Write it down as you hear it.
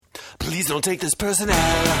Please don't take this person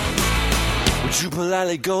out. Would you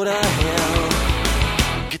politely go to hell?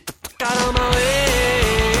 Get the fuck out of my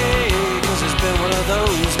way, 'cause it's been one of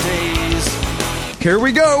those days. Here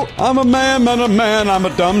we go. I'm a man, I'm a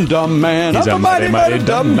dumb man. He's I'm a mighty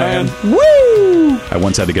dumb man. Woo! I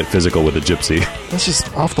once had to get physical with a gypsy. That's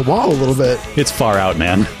just off the wall a little bit. It's far out,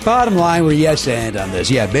 man. Bottom line, we're yes and on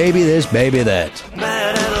this. Yeah, baby this, baby that.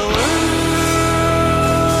 Mad at the world.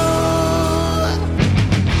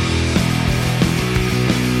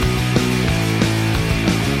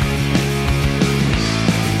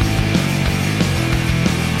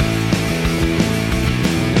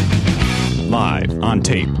 Live on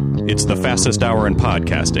tape. It's the fastest hour in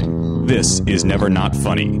podcasting. This is Never Not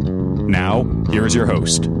Funny. Now, here's your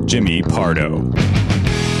host, Jimmy Pardo.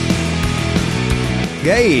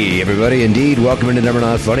 Hey, everybody. Indeed, welcome into Never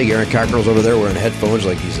Not Funny. Garen Cockrell's over there wearing headphones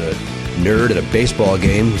like he's a nerd at a baseball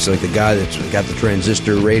game. He's like the guy that's got the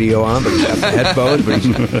transistor radio on, but he's got the headphones. But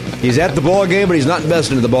he's at the ball game, but he's not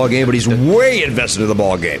invested in the ball game, but he's way invested in the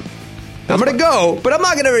ball game. I'm going to go, but I'm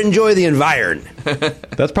not going to enjoy the environment.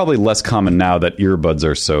 That's probably less common now that earbuds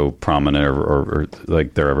are so prominent, or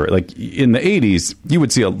like they're ever like in the 80s. You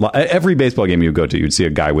would see every baseball game you go to, you'd see a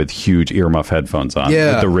guy with huge earmuff headphones on,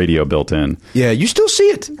 with the radio built in. Yeah, you still see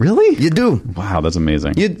it. Really? You do. Wow, that's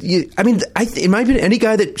amazing. I mean, in my opinion, any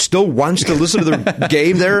guy that still wants to listen to the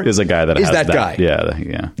game there is a guy that is has that guy.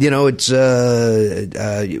 Yeah. You know, it's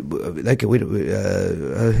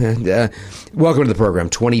welcome to the program.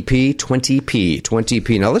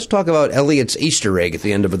 20p. Now let's talk about Elliot's Easter egg at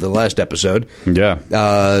the end of the last episode. Yeah.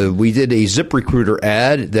 We did a ZipRecruiter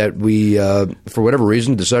ad that we, for whatever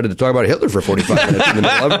reason, decided to talk about Hitler for 45 minutes in the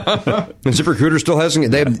middle of. And ZipRecruiter still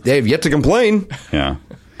hasn't. They have yet to complain. Yeah.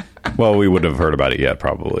 Well, we would have heard about it yet,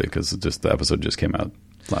 probably, because the episode just came out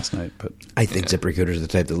last night. But I think ZipRecruiter is the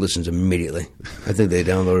type that listens immediately. I think they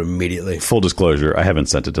download it immediately. Full disclosure, I haven't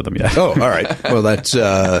sent it to them yet. Oh, all right. Well, that's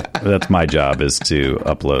my job is to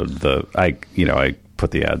upload I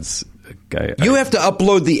put the ads. You have to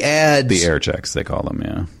upload the ads. The air checks, they call them,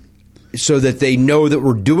 yeah. So that they know that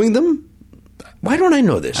we're doing them? Why don't I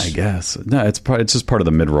know this? I guess. No, it's just part of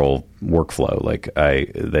the mid-roll workflow. Like I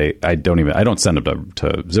don't send them to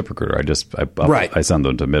ZipRecruiter. I send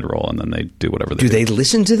them to mid-roll, and then they do whatever they do. Do they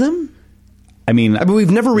listen to them? I mean,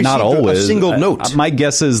 we've never received not always. A single note. My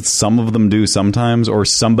guess is some of them do sometimes, or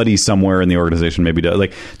somebody somewhere in the organization maybe does.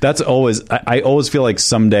 Like that's always. I always feel like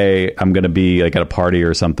someday I'm going to be like at a party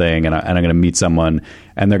or something, and I'm going to meet someone,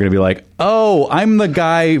 and they're going to be like, "Oh, I'm the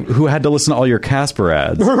guy who had to listen to all your Casper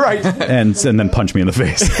ads," right? And then punch me in the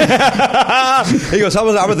face. He goes, "How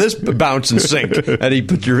about this bounce and sink?" And he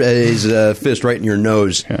put his fist right in your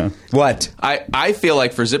nose. Yeah. What? I feel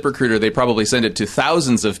like for ZipRecruiter, they probably send it to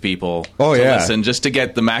thousands of people. Oh, to yeah. listen just to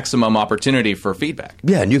get the maximum opportunity for feedback.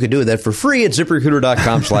 Yeah, and you can do that for free at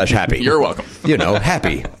ZipRecruiter.com/happy. You're welcome. You know,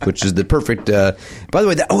 happy, which is the perfect. By the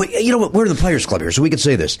way, you know what? We're the Players Club here, so we can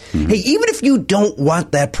say this. Mm-hmm. Hey, even if you don't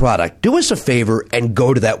want that product, do us a favor and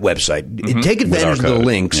go to that website. Mm-hmm. Take advantage of the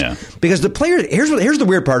links, because the player. Here's the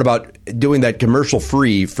weird part about doing that commercial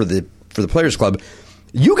free for the Players Club.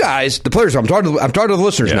 You guys, the Players Club. I'm talking to the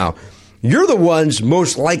listeners now. You're the ones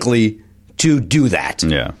most likely to do that.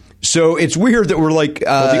 Yeah. So it's weird that we're like...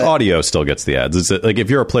 well, the audio still gets the ads. It's like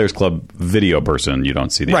if you're a Players Club video person, you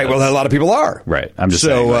don't see the ads. Right, well, a lot of people are. Right. I'm just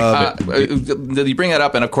saying. You bring that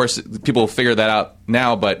up, and of course, people will figure that out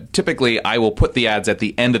now, but typically I will put the ads at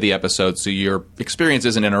the end of the episode so your experience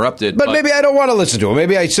isn't interrupted. But maybe I don't want to listen to them.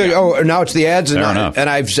 Maybe I say, now it's the ads, and enough.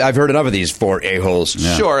 I've heard enough of these four a-holes.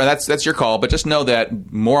 Yeah. Sure, that's your call, but just know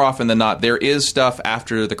that more often than not, there is stuff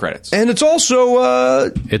after the credits. And it's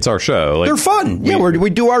also... it's our show. Like, they're fun.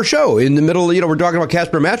 We do our show in the middle. We're talking about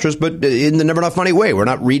Casper Mattress, but in the Never Not Funny way. We're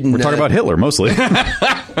not reading... We're talking about Hitler, mostly.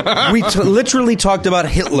 We literally talked about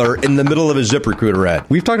Hitler in the middle of a ZipRecruiter ad.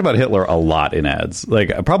 We've talked about Hitler a lot in ads.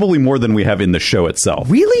 Like, probably more than we have in the show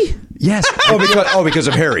itself. Really? Yes. because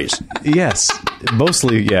of Harry's. Yes.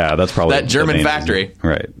 Mostly, yeah, that's probably... that German factory.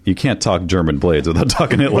 Right. You can't talk German blades without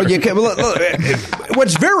talking Hitler. Well, you can't,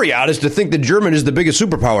 what's very odd is to think that German is the biggest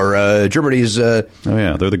superpower. Germany's... oh,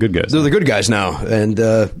 yeah, they're the good guys. They're the good guys now. And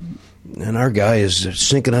our guy is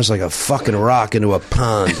sinking us like a fucking rock into a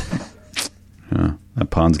pond. Yeah,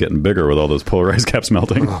 that pond's getting bigger with all those polarized caps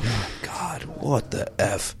melting. Oh, my God. What the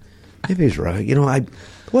F? Maybe he's right.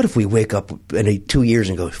 What if we wake up in 2 years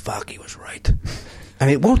and go, fuck, he was right? I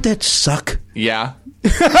mean, won't that suck? Yeah.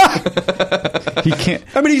 He can't.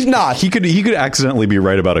 I mean, he's not. He could accidentally be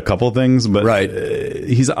right about a couple things, but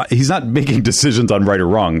he's not making decisions on right or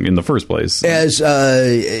wrong in the first place. As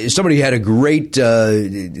somebody had a great.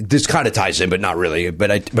 This kind of ties in, but not really. But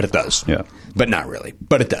it does. Yeah. but not really.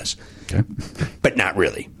 But it does. Okay. But not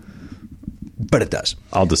really. But it does.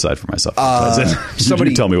 I'll decide for myself.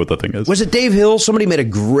 Somebody tell me what the thing is. Was it Dave Hill? Somebody made a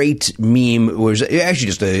great meme. It was actually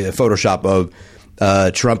just a Photoshop of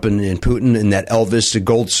Trump and Putin in that Elvis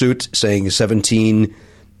gold suit saying 17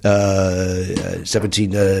 is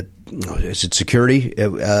it security?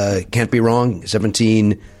 Can't be wrong.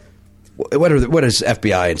 17. What is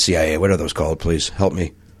FBI and CIA? What are those called? Please help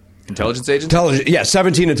me. Intelligence agents?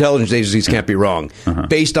 17 intelligence agencies can't be wrong.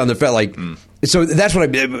 Based on the fact, so that's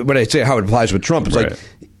what I say how it applies with Trump. It's like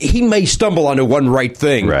he may stumble onto one right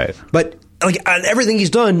thing, right? But like on everything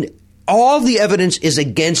he's done, all the evidence is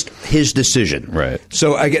against his decision, right?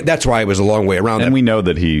 So that's why it was a long way around. And we know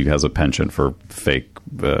that he has a penchant for fake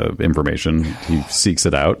information. He seeks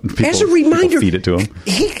it out. As a reminder, feed it to him.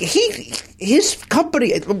 His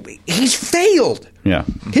company, he's failed. Yeah.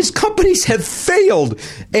 His companies have failed,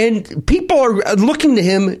 and people are looking to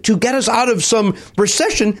him to get us out of some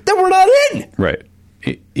recession that we're not in. Right.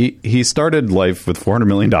 He started life with $400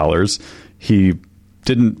 million. He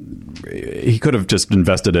could have just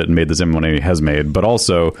invested it and made the same money he has made, but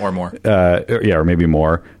also or more. Or maybe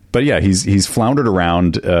more. But yeah, he's floundered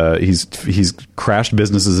around. He's crashed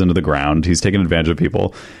businesses into the ground. He's taken advantage of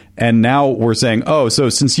people, and now we're saying, oh, so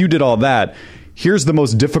since you did all that, here's the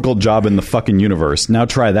most difficult job in the fucking universe. Now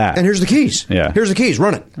try that. And here's the keys. Yeah. Here's the keys.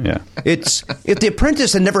 Run it. Yeah. It's if The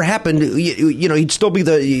Apprentice had never happened, you know, he'd still be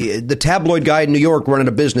the tabloid guy in New York running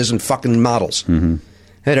a business and fucking models. Mm-hmm.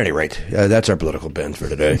 At any rate, that's our political bend for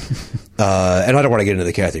today. And I don't want to get into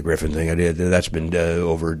the Kathy Griffin thing. That's been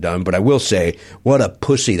overdone. But I will say, what a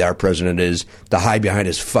pussy our president is to hide behind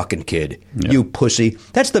his fucking kid. Yeah. You pussy.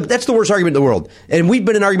 That's the worst argument in the world. And we've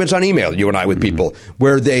been in arguments on email, you and I, with people,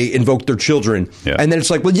 where they invoke their children. Yeah. And then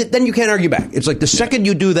it's like, well, then you can't argue back. It's like the second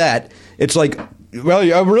you do that, it's like, well,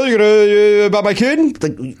 I'm really going to about my kid?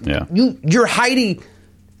 Like, you're hiding.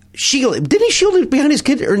 Didn't he shield it behind his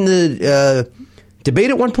kid or in the...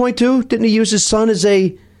 debate at one point too? Didn't he use his son as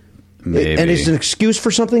an excuse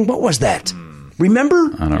for something? What was that? Remember?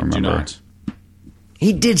 I don't remember. Do not.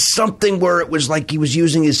 He did something where it was like he was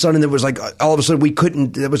using his son, and there was like all of a sudden we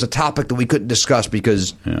couldn't. There was a topic that we couldn't discuss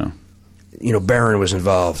because Barron was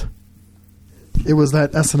involved. It was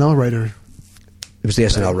that SNL writer. It was the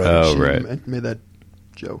SNL writer. Oh, right. Made that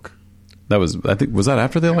joke. That was, I think, was that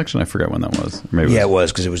after the election? I forget when that was. Maybe it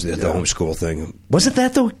was because it was the homeschool thing. Was it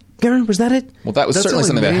that though, Garen? Was that it? Well, that was certainly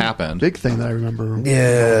something that happened. Big thing that I remember.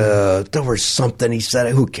 Yeah, there was something he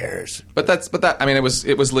said. Who cares? But that. I mean, it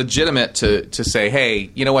was legitimate to say, hey,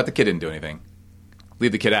 you know what? The kid didn't do anything.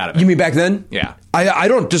 Leave the kid out of it. You mean back then? Yeah. I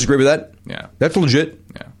don't disagree with that. Yeah. That's legit.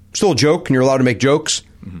 Yeah. Still a joke, and you're allowed to make jokes.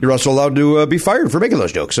 Mm-hmm. You're also allowed to be fired for making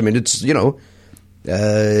those jokes. I mean, it's you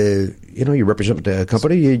represent a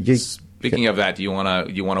company. Speaking of that, do you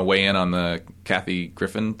want to weigh in on the Kathy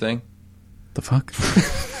Griffin thing? The fuck?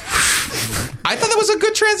 I thought that was a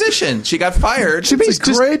good transition. She got fired. She made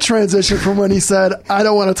a great transition from when he said, "I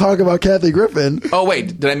don't want to talk about Kathy Griffin." Oh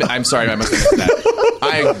wait, I'm sorry, I must have missed that.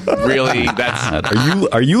 I really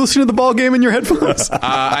Are you listening to the ball game in your headphones?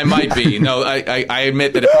 I might be. No, I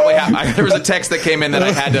admit that it probably happened. There was a text that came in that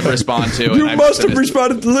I had to respond to. You must have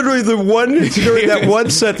responded literally during that one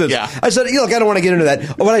sentence. Yeah. I said, look, I don't want to get into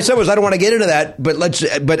that. What I said was, I don't want to get into that,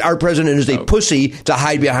 but our president is a pussy to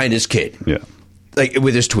hide behind his kid. Yeah. Like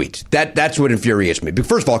with his tweet. That's what infuriates me.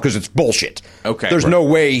 First of all, because it's bullshit. Okay. There's no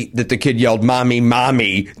way that the kid yelled, "Mommy,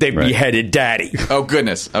 mommy," they beheaded daddy. Oh,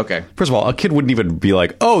 goodness. Okay. First of all, a kid wouldn't even be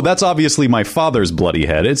like, "Oh, that's obviously my father's bloody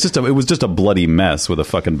head." It was just a bloody mess with a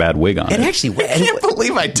fucking bad wig on it. And actually, I can't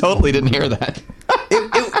believe I totally didn't hear that.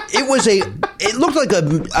 It looked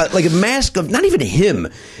like a mask of not even him.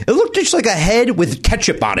 It looked just like a head with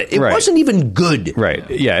ketchup on it. It wasn't even good. Right.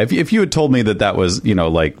 Yeah. If you had told me that was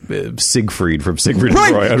like Siegfried from Siegfried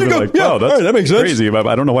and Roy, I'd be like, wow, that makes sense. Crazy.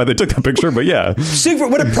 I don't know why they took that picture, but yeah.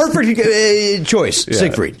 Siegfried, what a perfect choice. Yeah.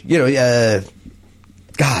 Siegfried.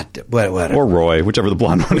 God, whatever. Or Roy, whichever the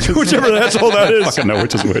blonde one is. Whichever that's all that is. I fucking know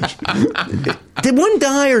which is which. Did one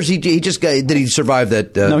die, or did he survive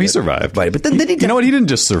that? No, he survived. But then did he? You know what? He didn't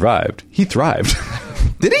just survive. He thrived.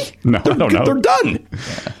 Did he? No, I don't know. They're done.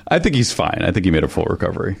 I think he's fine. I think he made a full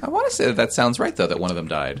recovery. I want to say that sounds right, though, that one of them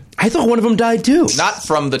died. I thought one of them died, too. Not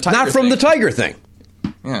from the tiger thing. The tiger thing.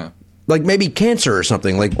 Yeah. Like maybe cancer or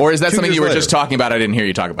something. Or is that something you were just talking about? I didn't hear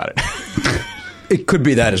you talk about it. It could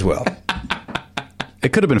be that as well.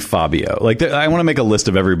 It could have been Fabio. I want to make a list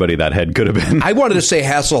of everybody that head could have been. I wanted to say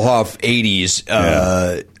Hasselhoff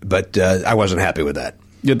 80s, but I wasn't happy with that.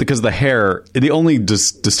 Yeah, because the hair, the only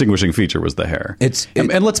distinguishing feature was the hair.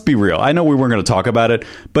 And let's be real. I know we weren't going to talk about it,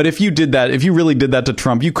 but if you really did that to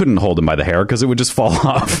Trump, you couldn't hold him by the hair because it would just fall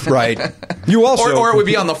off. Right. You also, or it would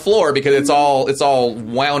be on the floor because it's all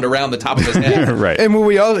wound around the top of his head. Right. And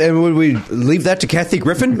would we leave that to Kathy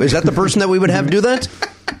Griffin? Is that the person that we would have do that?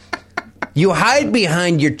 You hide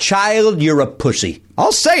behind your child, you're a pussy.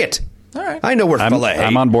 I'll say it. All right. I know we're filet.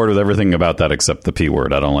 I'm on board with everything about that except the P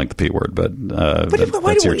word. I don't like the P word, but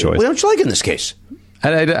that's your choice. What don't you like in this case?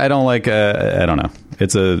 I don't like. I don't know.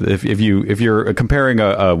 It's if you're comparing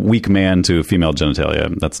a weak man to female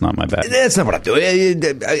genitalia, that's not my bag. That's not what I'm doing.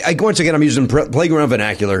 Once again, I'm using playground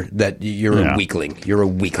vernacular that you're a weakling. You're a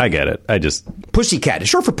weakling. I get it. I just pussycat. It's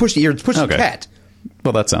short for pussy. You're pussycat.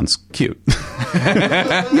 Well, that sounds cute.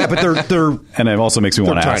 Yeah, but they're and it also makes me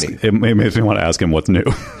want to ask. It makes me want to ask him what's new.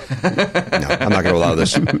 No, I'm not going to allow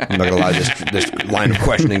this. I'm not going to allow this line of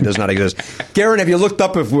questioning does not exist. Garen, have you looked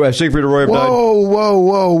up if Siegfried and Roy have died?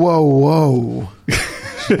 Whoa.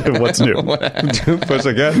 What's new?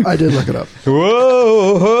 Pussycat? I did look it up.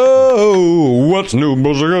 Whoa, what's new,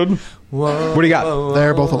 Pussycat? What do you got?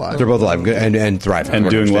 They're both alive. They're both alive and thriving. And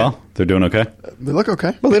doing well? They're doing okay? They look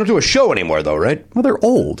okay. Well, they don't do a show anymore, though, right? Well, they're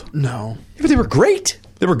old. No. Yeah, but they were great.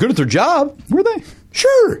 They were good at their job. Were they?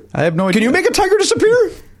 Sure. I have no idea. Can you make a tiger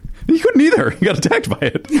disappear? He couldn't either. He got attacked by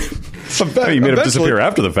it. He made it disappear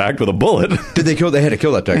after the fact with a bullet. Did they kill? They had to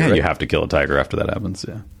kill that tiger. Yeah, right? you have to kill a tiger after that happens.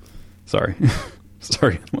 Yeah. Sorry,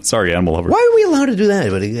 animal lover. Why are we allowed to do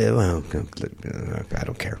that? Well, I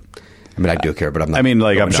don't care. I mean, I do care, but I'm not. I mean,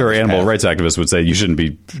 like, I'm going sure down this animal path. rights activists would say you shouldn't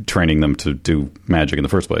be training them to do magic in the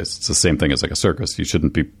first place. It's the same thing as like a circus. You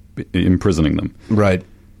shouldn't be imprisoning them. Right.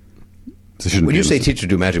 When you say teach to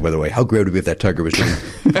do magic, by the way, how great would it be if that tiger was doing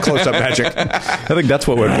close-up magic? I think that's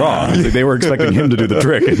what went wrong. They were expecting him to do the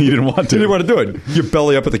trick, and he didn't want to. He didn't want to do it. You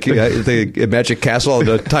belly up at the magic castle, and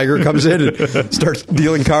the tiger comes in and starts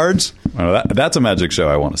dealing cards. Well, that's a magic show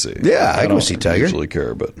I want to see. Yeah, I go see don't Tiger. usually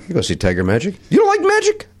care, but You go see Tiger Magic? You don't like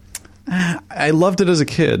magic? I loved it as a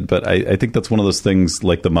kid, but I think that's one of those things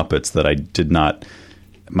like the Muppets that I did not.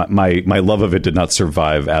 My love of it did not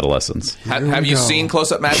survive adolescence. Have you seen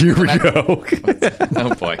Close Up Magic? Here we go.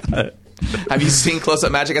 Oh boy. Have you seen Close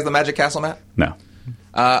Up Magic as the Magic Castle, Matt? No.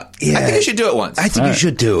 I think you should do it once. I think you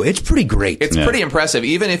should do. It's pretty great. It's pretty impressive.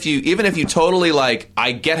 Even if you totally like,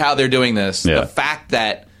 I get how they're doing this. Yeah. The fact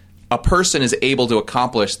that a person is able to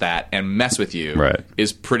accomplish that and mess with you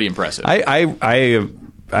is pretty impressive.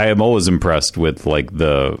 I am always impressed with like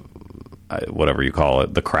the whatever you call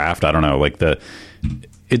it, the craft. I don't know, like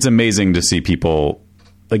it's amazing to see people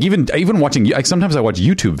like even watching. Sometimes I watch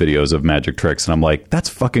YouTube videos of magic tricks, and I'm like, that's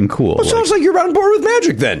fucking cool. Well, sounds like you're on board with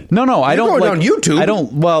magic then. No, I don't. You're going like, down YouTube. I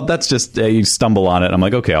don't. Well, that's just you stumble on it. And I'm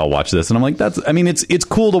like, okay, I'll watch this, and I'm like, that's. I mean, it's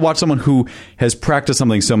cool to watch someone who has practiced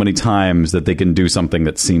something so many times that they can do something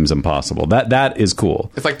that seems impossible. That is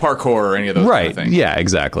cool. It's like parkour or any of those kind of things. Yeah,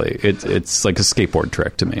 exactly. It's like a skateboard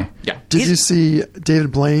trick to me. Yeah. Did you see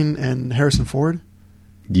David Blaine and Harrison Ford?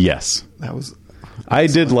 Yes. That was... I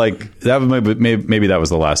did like that. Maybe that was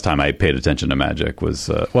the last time I paid attention to magic. Was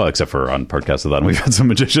well, except for on Podcast of that, we've had some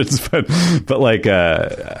magicians, but like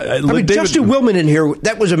I mean, Justin Willman in here.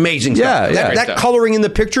 That was amazing. Yeah, stuff. That coloring in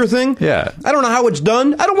the picture thing. Yeah, I don't know how it's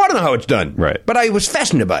done. I don't want to know how it's done. Right, but I was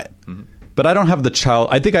fascinated by it. Mm-hmm. But I don't have the child.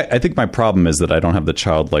 I think my problem is that I don't have the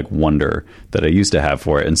childlike wonder that I used to have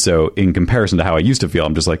for it. And so, in comparison to how I used to feel,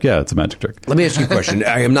 I'm just like, yeah, it's a magic trick. Let me ask you a question.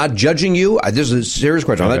 I am not judging you. This is a serious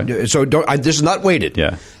question. Okay. So this is not weighted.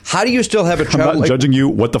 Yeah. How do you still have a child? I'm not judging you.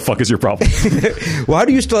 What the fuck is your problem? Well, how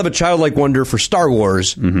do you still have a childlike wonder for Star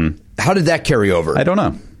Wars? Mm-hmm. How did that carry over? I don't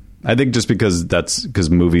know. I think just because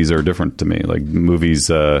movies are different to me. Like movies.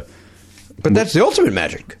 But that's the ultimate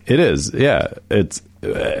magic. It is. Yeah. It's.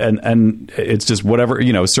 And it's just whatever,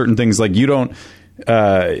 certain things like you don't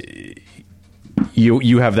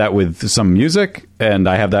you have that with some music, and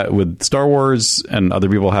I have that with Star Wars, and other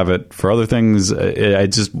people have it for other things. I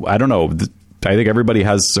don't know. I think everybody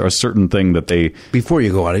has a certain thing that they... Before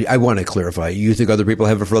you go on, I want to clarify. You think other people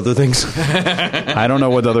have it for other things? I don't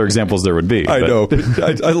know what other examples there would be. I know.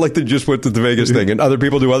 I like that you just went to the Vegas thing, and other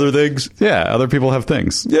people do other things? Yeah, other people have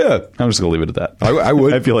things. Yeah. I'm just going to leave it at that. I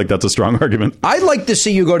would. I feel like that's a strong argument. I'd like to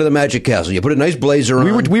see you go to the Magic Castle. You put a nice blazer on.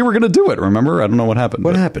 We were going to do it, remember? I don't know what happened.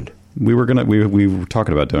 What happened? We were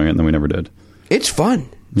talking about doing it, and then we never did. It's fun,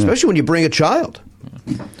 especially when you bring a child.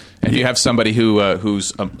 And you have somebody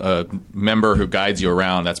who's a member who guides you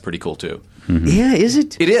around. That's pretty cool too. Mm-hmm. Yeah, is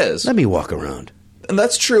it? It is. Let me walk around. And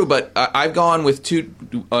that's true, but I've gone with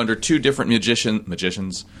under two different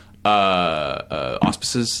magicians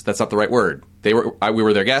auspices. That's not the right word. We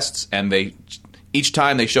were their guests, and each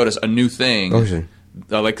time they showed us a new thing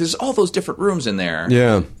like there's all those different rooms in there.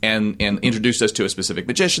 Yeah. And introduced us to a specific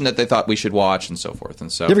magician that they thought we should watch and so forth.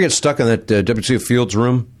 And so, You ever get stuck in that W.C. Fields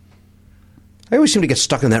room? I always seem to get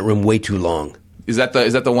stuck in that room way too long. is that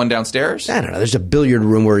the one downstairs? I don't know. There's a billiard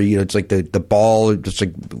room where it's like the ball just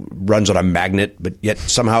like runs on a magnet, but yet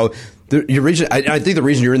somehow I think the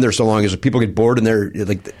reason you're in there so long is that people get bored and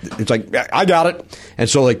it's like I got it, and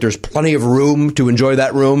so like there's plenty of room to enjoy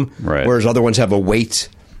that room, Right. whereas other ones have a wait.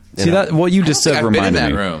 See that what you just said I've been in reminded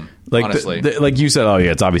that me. room, Like honestly. like you said, oh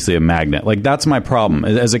yeah, it's obviously a magnet. Like that's my problem.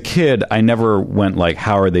 As a kid, I never went like,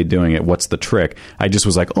 how are they doing it? What's the trick? I just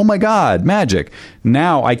was like, oh my god, magic.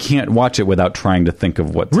 Now I can't watch it without trying to think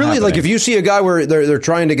of what's Really, happening. like if you see a guy where they're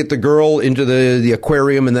trying to get the girl into the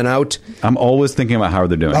aquarium and then out. I'm always thinking about how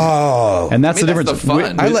they're doing. Oh. and that's I mean, the that's difference.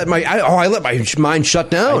 the fun. I let my mind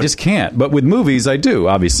shut down. I just can't. But with movies, I do.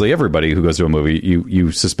 Obviously, everybody who goes to a movie,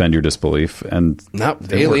 you suspend your disbelief, and Not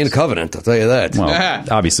it Alien works. Covenant, I'll tell you that. Well,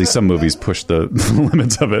 obviously, some movies push the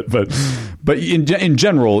limits of it, but in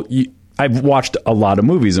general, I've watched a lot of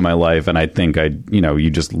movies in my life, and I think you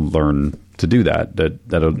just learn to do that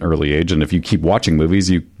at an early age, and if you keep watching movies,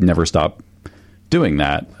 you never stop doing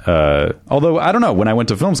that. Although I don't know, when I went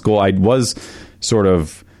to film school, I was sort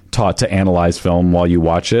of taught to analyze film while you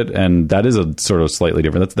watch it, and that is a sort of slightly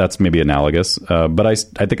different. That's maybe analogous, but I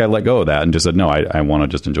think I let go of that and just said no, I want to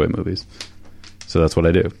just enjoy movies. So that's what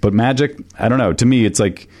I do. But magic, I don't know. To me, it's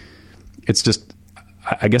like, it's just,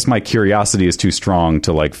 I guess my curiosity is too strong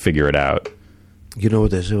to like figure it out. You know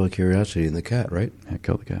what they say about curiosity in the cat, right? Yeah,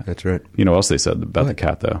 kill the cat. That's right. You know what else they said about the What?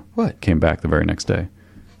 cat, though? What? Came back the very next day.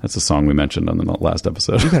 That's a song we mentioned on the last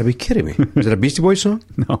episode. You got to be kidding me. Is it a Beastie Boys song?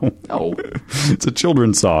 No. No. It's a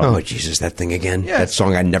children's song. Oh, Jesus, that thing again. Yeah. That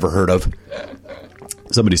song I never heard of.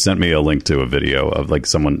 Somebody sent me a link to a video of like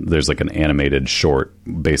there's like an animated short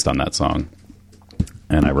based on that song.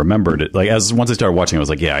 And I remembered it. Like once I started watching, I was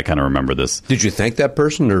like, yeah, I kind of remember this. Did you thank that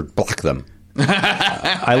person or block them?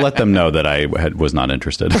 I let them know that I was not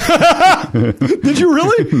interested. Did you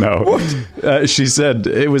really? No. She said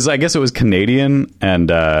I guess it was Canadian,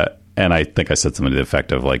 and I think I said something to the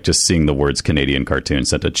effect of like, just seeing the words Canadian cartoon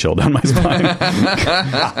sent a chill down my spine.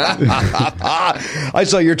 I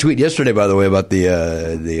saw your tweet yesterday, by the way, about the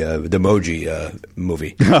emoji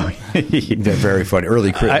movie. Very funny.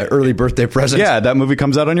 Early birthday present. Yeah, that movie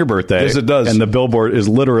comes out on your birthday. Yes, it does. And the billboard is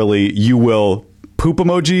literally, you will poop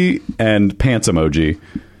emoji and pants emoji.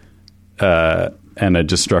 And it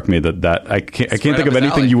just struck me that I can't right think up of his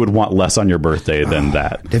anything alley. you would want less on your birthday than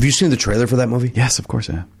that. Have you seen the trailer for that movie? Yes, of course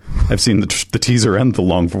I have. I've seen the teaser and the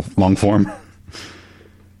long form.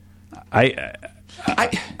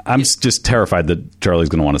 I'm just terrified that Charlie's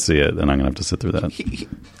going to want to see it, and I'm going to have to sit through that.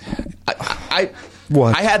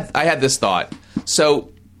 What? I had this thought.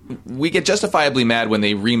 So we get justifiably mad when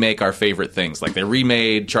they remake our favorite things. Like they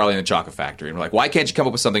remade Charlie and the Chocolate Factory. And we're like, why can't you come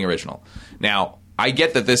up with something original? Now, I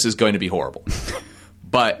get that this is going to be horrible.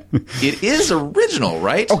 But it is original,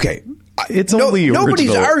 right? Okay. It's only nobody's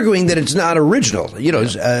original. arguing that it's not original. You know,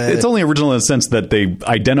 It's only original in the sense that they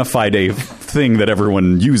identified a thing that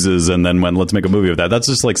everyone uses and then went, let's make a movie of that. That's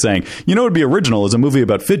just like saying, you know what would be original is a movie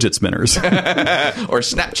about fidget spinners. Or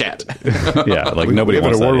Snapchat. Yeah, like nobody we have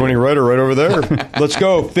wants an that. award-winning either. writer right over there. Let's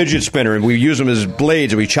go fidget spinner, and we use them as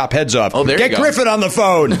blades, and we chop heads off. Oh, there you Get go. Griffin on the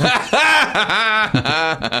phone,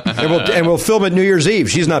 and we'll film it New Year's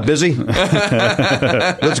Eve. She's not busy.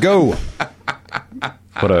 Let's go.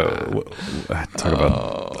 Talk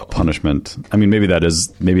about punishment. I mean, maybe that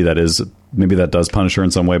does punish her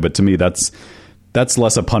in some way, but to me, that's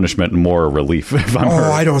less a punishment and more a relief. If I'm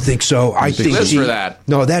her. I don't think so. I think lives she for that.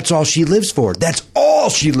 No, that's all she lives for. That's all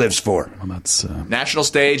she lives for. Well, that's National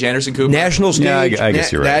Stage, Anderson Cooper. Yeah, National stage. I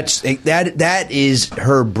guess you're right. That is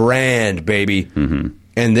her brand, baby. Mm-hmm.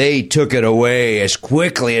 And they took it away as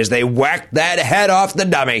quickly as they whacked that head off the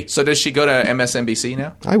dummy. So does she go to MSNBC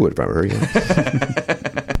now? I would if I were her.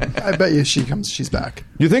 Yeah. I bet you she's back.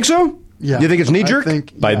 You think so? Yeah. You think it's knee jerk?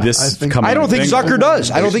 By this coming- I don't think thing? Zucker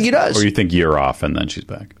does. I don't think he does. Or you think year off and then she's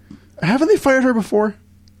back? Haven't they fired her before?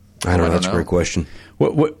 I don't know. don't That's know. a great question.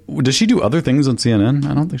 What does she do other things on CNN?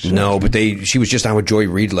 I don't think she No, but she was just on with Joy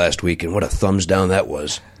Reid last week, and what a thumbs down that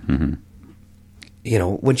was. Mm-hmm. You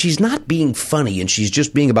know, when she's not being funny and she's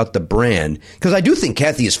just being about the brand, because I do think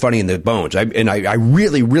Kathy is funny in the bones, I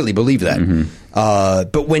really, really believe that. Mm-hmm.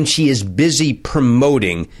 But when she is busy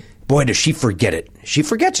promoting, boy, does she forget it. She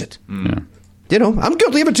forgets it. Yeah. You know, I'm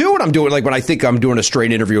guilty of it too when I'm doing, like when I think I'm doing a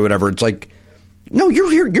straight interview or whatever. It's like, no,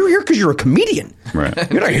 you're here because you're a comedian. Right.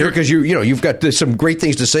 You're not here because you've got some great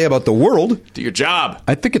things to say about the world. Do your job.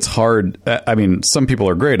 I think it's hard. I mean, some people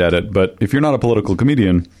are great at it, but if you're not a political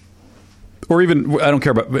comedian or even I don't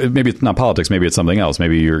care about. Maybe it's not politics. Maybe it's something else.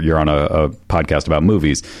 Maybe you're on a podcast about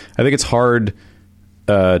movies. I think it's hard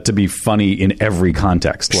to be funny in every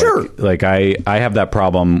context. Sure. Like I have that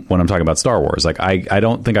problem when I'm talking about Star Wars. Like I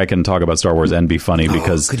don't think I can talk about Star Wars and be funny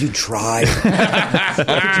because could you try? Could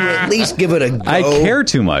you at least give it a go? I care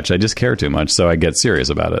too much. I just care too much, so I get serious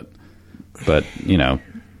about it. But and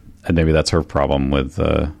maybe that's her problem with.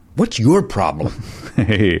 What's your problem?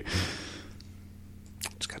 Hey.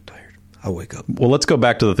 Just got tired. I'll wake up. Well, let's go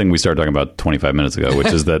back to the thing we started talking about 25 minutes ago,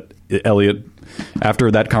 which is that Elliot,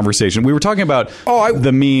 after that conversation, we were talking about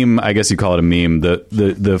the meme. I guess you call it a meme.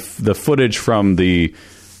 The footage from the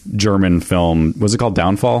German film. Was it called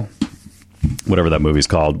Downfall? Whatever that movie's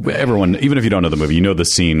called. Everyone, even if you don't know the movie, you know the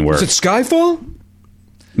scene where is it Skyfall?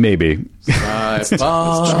 Maybe. Skyfall.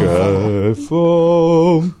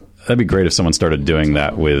 That'd be great if someone started doing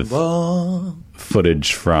that with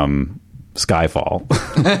footage from Skyfall,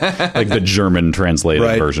 like the German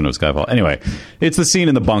translated version of Skyfall. Anyway, it's the scene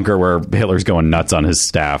in the bunker where Hitler's going nuts on his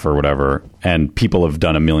staff or whatever, and people have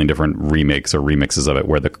done a million different remakes or remixes of it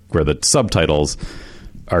where the subtitles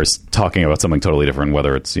are talking about something totally different,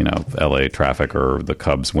 whether it's LA traffic or the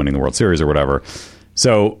Cubs winning the World Series or whatever.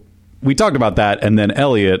 So we talked about that, and then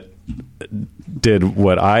Elliot did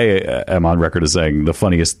what I am on record as saying the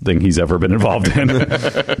funniest thing he's ever been involved in.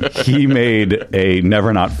 He made a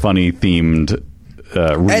Never Not Funny themed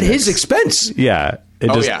remix. At his expense. Yeah.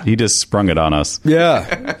 He just sprung it on us.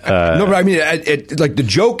 Yeah. No, but I mean, like the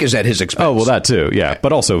joke is at his expense. Oh, well, that too. Yeah.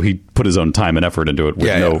 But also he put his own time and effort into it with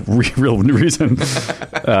no real reason.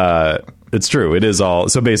 It's true. It is all.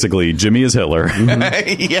 So basically, Jimmy is Hitler.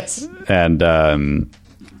 Yes.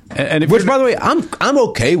 And which, by the way, I'm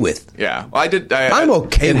okay with. Yeah, well, I'm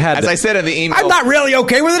okay. As I said in the email, I'm not really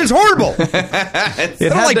okay with it. It's horrible. I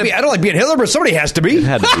don't like being Hitler, but somebody has to be. It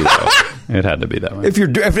had to be though. It had to be that way.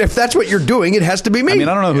 If that's what you're doing, it has to be me. I mean,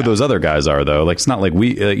 I don't know who those other guys are though. Like, it's not like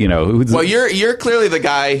we, Well, you're clearly the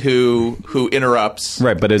guy who interrupts.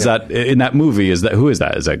 Right, but is that in that movie? Who is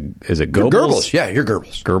that? Is it Goebbels? Goebbels. Yeah, you're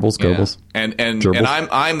Goebbels. Goebbels. And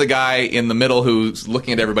I'm the guy in the middle who's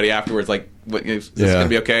looking at everybody afterwards like, is this going to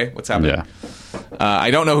be okay? What's happening? Yeah. I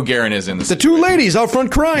don't know who Garen is in this. The two ladies out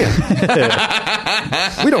front crying.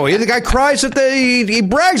 We don't. The guy cries that he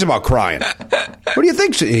brags about crying. What do you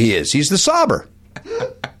think he is? He's the sobber.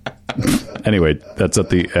 Anyway, that's at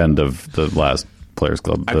the end of the last Players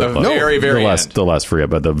Club. Very end. The last free,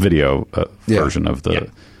 but the video version of the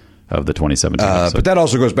 2017 episode. But that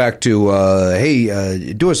also goes back to,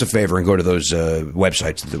 do us a favor and go to those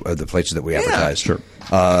websites, the places that we advertise. Sure.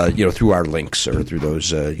 Through our links or through those,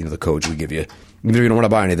 the codes we give you. Even if you don't want to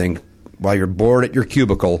buy anything, while you're bored at your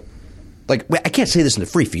cubicle, like, I can't say this in the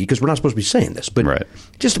free feed because we're not supposed to be saying this, but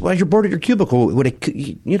just while you're bored at your cubicle,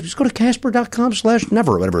 just go to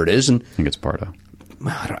Casper.com/never, whatever it is. And I think it's Pardo.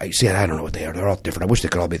 I don't know what they are. They're all different. I wish they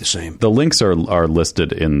could all be the same. The links are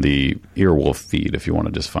listed in the Earwolf feed if you want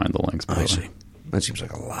to just find the links. I see. That seems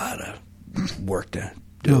like a lot of work to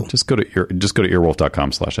do. Just go to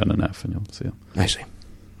earwolf.com/NNF and you'll see it. I see.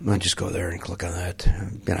 I'll just go there and click on that.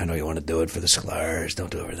 And I know you want to do it for the Sklar's. Don't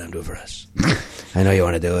do it for them. Do it for us. I know you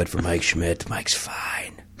want to do it for Mike Schmidt. Mike's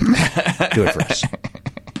fine. Do it for us.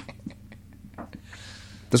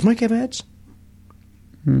 Does Mike have ads?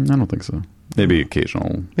 I don't think so. Maybe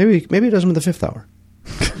occasional. Maybe he does them in the fifth hour.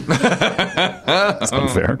 That's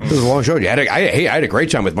unfair. It was a long show. I had a great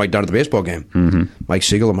time with Mike down at the baseball game. Mm-hmm. Mike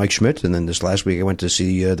Siegel and Mike Schmidt. And then this last week I went to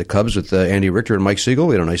see the Cubs with Andy Richter and Mike Siegel.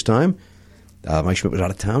 We had a nice time. Mike Schmidt was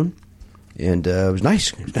out of town. And it was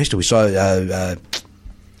nice. It was nice. We saw...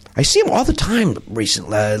 I see him all the time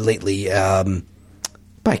lately. But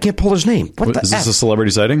I can't pull his name. Is this a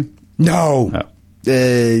celebrity sighting? No.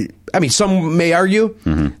 I mean, some may argue.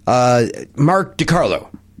 Mm-hmm. Mark DiCarlo.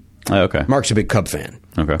 Okay. Mark's a big Cub fan.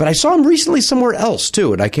 Okay. But I saw him recently somewhere else,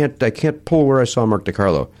 too, and I can't pull where I saw Mark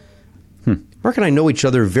DiCarlo. Mark and I know each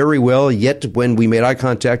other very well, yet when we made eye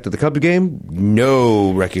contact at the Cubs game,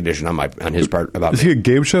 no recognition on his part about Is he a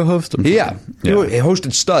game show host? Yeah. He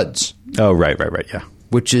hosted Studs. Oh, right, yeah.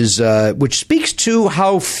 Which speaks to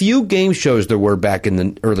how few game shows there were back in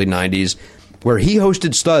the early 90s where he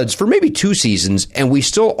hosted Studs for maybe 2 seasons, and we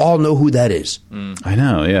still all know who that is. I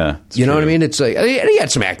know, yeah. You know what I mean? It's like, and he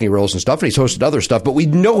had some acting roles and stuff, and he's hosted other stuff, but we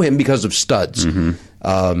know him because of Studs.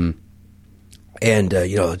 Mm-hmm. And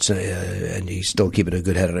he's still keeping a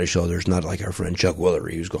good head on his shoulders, not like our friend Chuck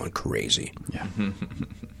Woolery, who's going crazy. Yeah.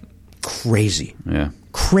 Crazy. Yeah.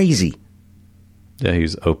 Crazy. Yeah,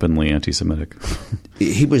 he's openly anti-Semitic.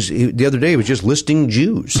 The other day he was just listing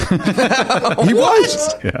Jews. He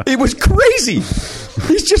was. Yeah. It was crazy.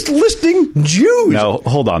 He's just listing Jews. Now,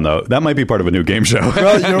 hold on, though. That might be part of a new game show.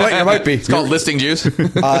 Well, you know what? It might be. It's called Listing Jews.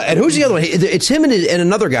 And who's the other one? It's him and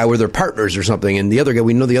another guy where they're partners or something. And the other guy,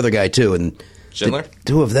 we know the other guy too. And Schindler? The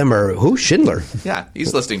two of them are who? Schindler. Yeah,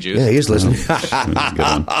 he's Listing Jews. Yeah, he's listening. Good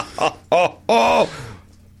one.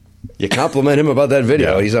 You compliment him about that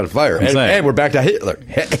video. Yeah. He's on fire. And we're back to Hitler.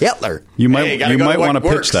 Hitler. You might Hey, gotta go to want to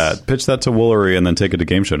what works. pitch that to Woolery and then take it to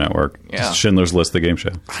Game Show Network. Yeah. Schindler's List, the game show.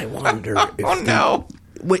 I wonder. Oh, no.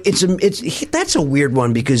 That's a weird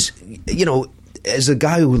one because as a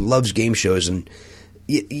guy who loves game shows and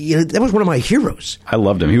that was one of my heroes. I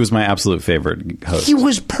loved him. He was my absolute favorite host. He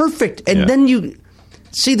was perfect, and then you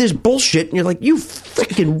see this bullshit, and you're like, you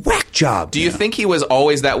freaking whack job. Do you think he was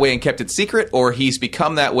always that way and kept it secret, or he's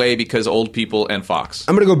become that way because old people and Fox?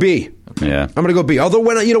 I'm going to go B. Yeah. I'm going to go B. Although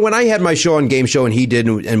when I had my show on Game Show and he did,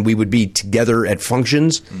 and we would be together at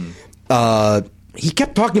functions, he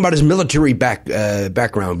kept talking about his military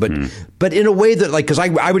background, but in a way that because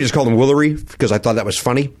I would just call him Woolery because I thought that was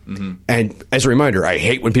funny. Mm-hmm. And as a reminder, I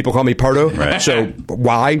hate when people call me Pardo. Right. So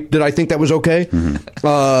why did I think that was okay?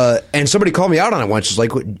 Mm-hmm. And somebody called me out on it once. It's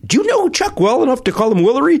like, do you know Chuck well enough to call him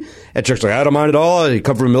Woolery? And Chuck's like, I don't mind at all. He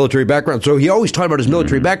come from a military background, so he always talked about his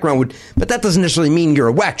military background. But that doesn't necessarily mean you're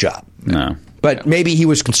a whack job. No. But maybe he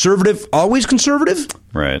was conservative, always conservative.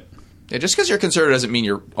 Right. Yeah, just because you're conservative doesn't mean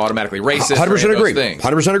you're automatically racist. 100% agree.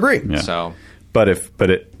 100% agree. Yeah. So, but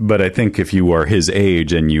I think if you were his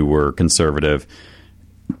age and you were conservative,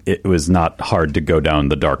 it was not hard to go down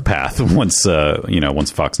the dark path once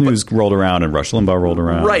Fox News rolled around and Rush Limbaugh rolled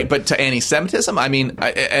around. right, but to anti-Semitism, I mean,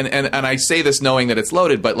 and I say this knowing that it's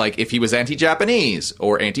loaded, but like if he was anti-Japanese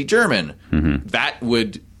or anti-German, that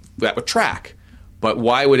would track. But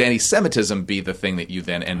why would anti-Semitism be the thing that you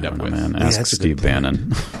then end up with? Man, ask that's a Steve good point. Bannon.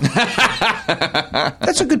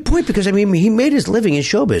 That's a good point because he made his living in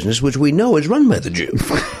show business, which we know is run by the Jew.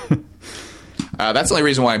 That's the only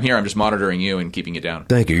reason why I'm here. I'm just monitoring you and keeping you down.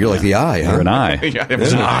 Thank you. You're like the eye, huh? You're an eye. Yeah,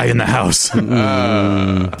 There's an eye in the house.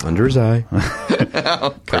 Under his eye.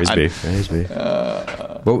 Praise be. Praise be.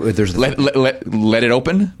 Well, there's Let it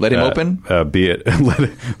open. Let him open. Be it.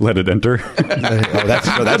 Let it enter.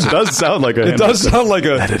 that does sound like a. It does sound like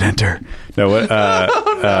a. Let it enter. No,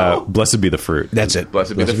 what? Blessed be the fruit. That's it.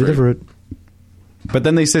 Blessed be the fruit. But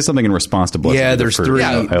then they say something in response to blessed. Yeah, be the there's fruit. three.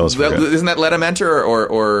 Yeah, I always forget. isn't that let him enter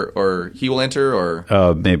or he will enter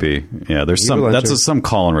or? Maybe. Yeah, there's some. will That's enter. some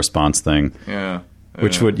call and response thing. Yeah.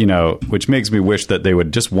 Which would which makes me wish that they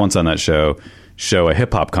would just once on that show a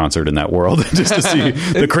hip hop concert in that world just to see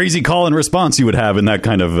the crazy call and response you would have in that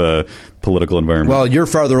kind of political environment. Well, you're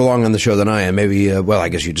farther along on the show than I am. Maybe. I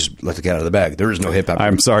guess you just let the cat out of the bag. There is no hip hop.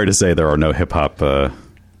 I'm sorry to say there are no hip hop.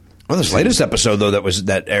 Well, this latest episode though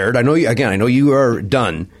that aired. I know you are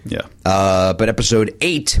done. Yeah. But episode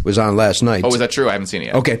 8 was on last night. Oh, is that true? I haven't seen it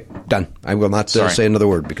yet. Okay, done. I will not Sorry. say another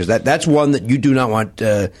word because that's one that you do not want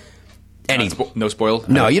any. No spoiled.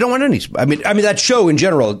 No, you don't want any. I mean that show in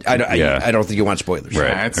general. I don't think you want spoilers. Right.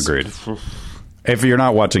 That's- Agreed. If you're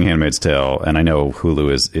not watching Handmaid's Tale, and I know Hulu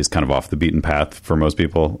is kind of off the beaten path for most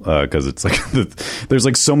people because it's like there's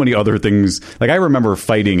like so many other things. Like I remember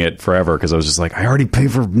fighting it forever because I was just like, I already pay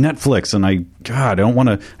for Netflix, and I don't want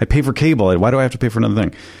to. I pay for cable. Why do I have to pay for another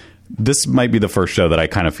thing? This might be the first show that I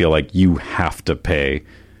kind of feel like you have to pay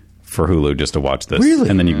for Hulu just to watch this, Really?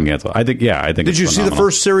 and then you can cancel. I think. Did it's you see the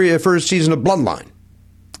phenomenal. first season of Bloodline?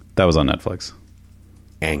 That was on Netflix.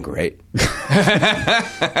 And great.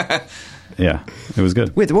 Yeah, it was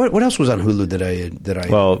good. Wait, what else was on Hulu that I?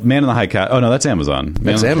 Well, Man in the High Castle. Oh no, that's Amazon.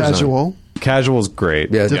 That's Amazon. Casual. Casual's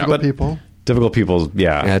great. Yeah, Difficult people. Difficult People.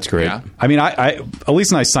 Yeah, that's great. Yeah. I mean, I Elise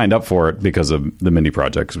and I signed up for it because of the Mindy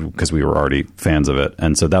Project because we were already fans of it,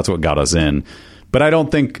 and so that's what got us in. But I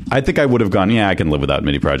think I would have gone. Yeah, I can live without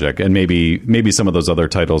Mindy Project, and maybe some of those other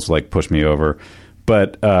titles like push me over.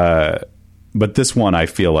 But this one, I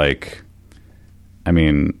feel like, I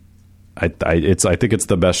mean, I think it's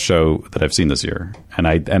the best show that I've seen this year,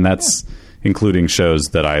 and that's including shows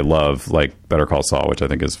that I love like Better Call Saul, which I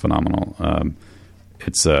think is phenomenal.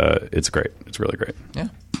 It's great. It's really great. Yeah.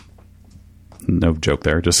 No joke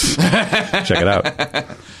there. Just check it out.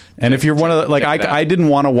 And if you're one of the, like, I didn't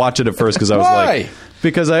want to watch it at first because I was Why? like,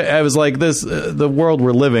 because I was like, this, the world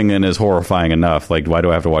we're living in is horrifying enough. Like, why do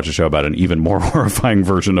I have to watch a show about an even more horrifying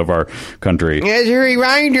version of our country? As a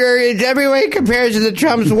reminder, in every way compared to the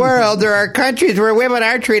Trump's world, there are countries where women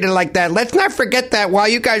are treated like that. Let's not forget that while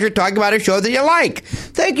you guys are talking about a show that you like.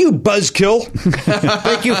 Thank you, Buzzkill.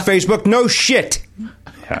 Thank you, Facebook. No shit.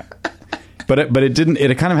 Yeah. But it didn't.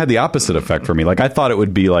 It kind of had the opposite effect for me. Like I thought it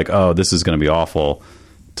would be like, oh, this is going to be awful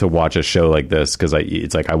to watch a show like this because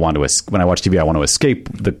it's like I want to when I watch TV, I want to escape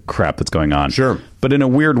the crap that's going on. Sure. But in a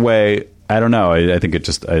weird way, I don't know. I think it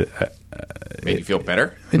just Made you feel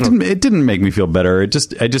better? it didn't make me feel better. I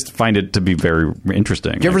just find it to be very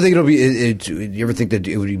interesting. Do you ever think it'll be? You ever think that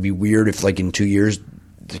it would be weird if, like, in 2 years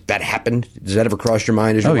that happened? Does that ever cross your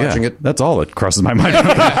mind as you're watching it? That's all that crosses my mind.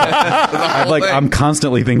 I'm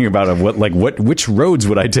constantly thinking about which roads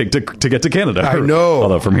would I take to get to Canada? I know.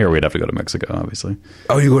 Although from here we'd have to go to Mexico, obviously.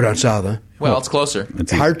 Oh, you go down south, huh? Well, it's closer.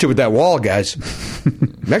 It's Hard to with that wall, guys.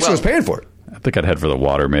 Mexico's paying for it. I think I'd head for the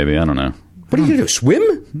water. Maybe I don't know. What are you gonna do?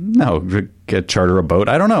 Swim? No, charter a boat.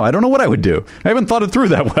 I don't know. I don't know what I would do. I haven't thought it through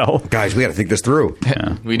that well. Guys, we got to think this through.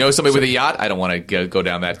 We know somebody with a yacht. I don't want to go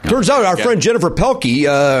down that. Turns out our friend Jennifer Pelkey,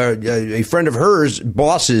 a friend of hers,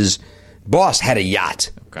 boss had a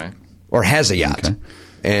yacht. Okay. Or has a yacht. Okay.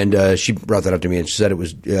 And she brought that up to me and she said it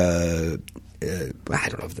was, I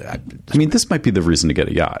don't know if that. I mean, this might be the reason to get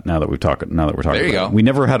a yacht. Now that we're talking There you about it. go. We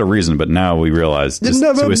never had a reason, but now we realize There's just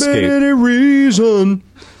never to been escape. any reason.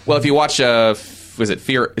 Well, if you watch, was it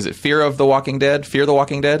Fear? Is it Fear of the Walking Dead? Fear the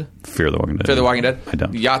Walking Dead? Fear the Walking Dead. Fear the Walking Dead? I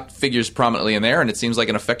don't. The yacht figures prominently in there, and it seems like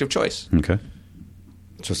an effective choice. Okay.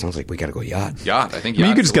 So it sounds like we got to go yacht. Yacht, I think. I mean, you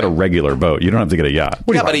yacht's could just the get a way. regular boat. You don't have to get a yacht.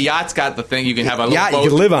 Yeah, but a yacht's got the thing. You can have a little Yacht, boat. you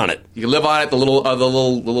can live on it. You can live on it. The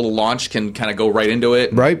little launch can kind of go right into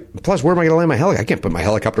it. Right? Plus, where am I going to land my helicopter? I can't put my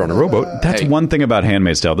helicopter on a rowboat. That's Hey. one thing about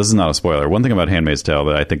Handmaid's Tale. This is not a spoiler. One thing about Handmaid's Tale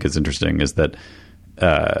that I think is interesting is that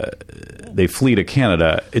they flee to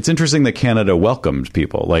Canada. It's interesting that Canada welcomed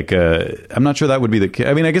people. Like, I'm not sure that would be the case.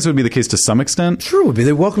 I mean, I guess it would be the case to some extent. Sure, it would be.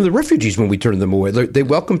 They welcome the refugees when we turn them away. They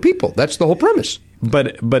welcome people. That's the whole premise.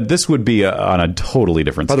 But this would be on a totally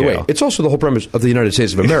different By the scale. way, it's also the whole premise of the United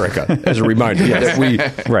States of America, as a reminder, that we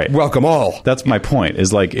welcome all. That's my point.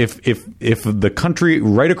 Is like if the country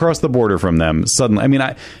right across the border from them suddenly. I mean,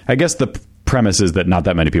 I guess the premise is that not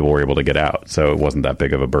that many people were able to get out, so it wasn't that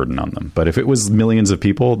big of a burden on them. But if it was millions of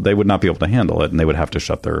people, they would not be able to handle it, and they would have to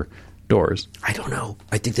shut their doors. I don't know.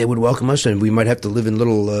 I think they would welcome us, and we might have to live in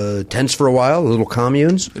little tents for a while, little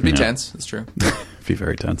communes. It'd be tense. That's true. It'd be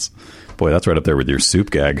very tense. Boy, that's right up there with your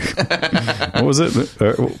soup gag. What was it?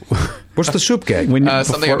 What's the soup gag?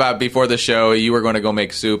 Something about before the show, you were going to go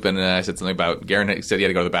make soup, and I said something about Garen said he had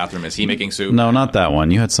to go to the bathroom. Is he making soup? No, not that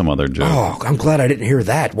one. You had some other joke. Oh, I'm glad I didn't hear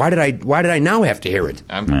that. Why did I now have to hear it?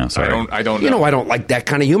 Yeah, sorry. I don't know. You know, I don't like that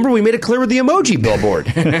kind of humor. We made it clear with the emoji billboard.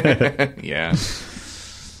 Yeah.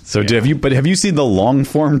 So have you seen the long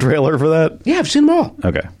form trailer for that? Yeah, I've seen them all.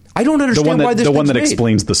 Okay. I don't understand why this the one that thing's made.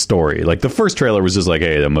 explains the story. Like the first trailer was just like,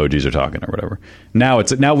 hey, the emojis are talking or whatever. Now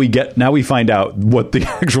we find out what the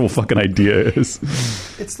actual fucking idea is.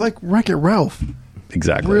 It's like Wreck-It Ralph.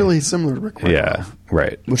 Exactly. Really similar to Wreck-It Ralph. Yeah.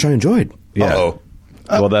 Right. Which I enjoyed. Yeah. Uh-oh.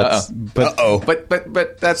 Well, that's but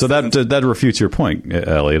But that's so that refutes your point,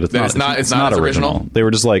 Elliot. It's That not. it's not as original? They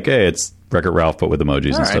were just like, hey, it's Wreck-It Ralph, but with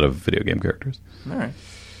emojis All instead right. of video game characters. all right.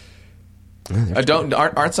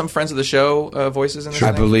 Aren't some friends of the show voices in this? I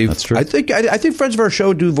thing? believe That's true. I think friends of our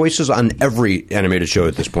show do voices on every animated show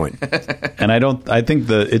at this point. And I think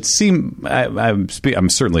I'm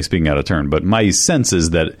certainly speaking out of turn, but my sense is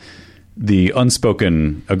that the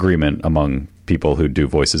unspoken agreement among people who do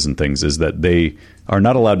voices and things is that they are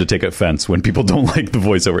not allowed to take offense when people don't like the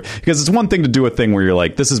voiceover. Because it's one thing to do a thing where you're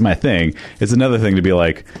like, this is my thing. It's another thing to be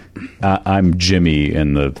like, I'm Jimmy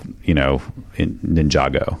in in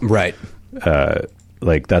Ninjago. Right.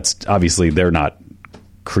 Like that's obviously they're not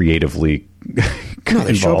creatively No,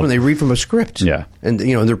 they show up involved. and they read from a script. Yeah. And,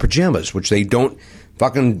 in their pajamas, which they don't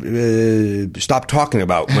fucking stop talking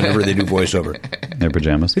about whenever they do voiceover. Their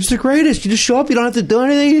pajamas. It's the greatest. You just show up. You don't have to do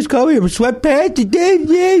anything. You just come here with sweatpants.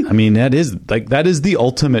 I mean, that is the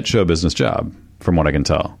ultimate show business job, from what I can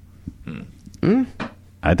tell.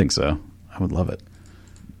 I think so. I would love it.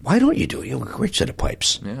 Why don't you do it? You have a great set of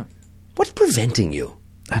pipes. Yeah. What's preventing you?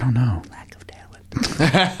 I don't know. Lack of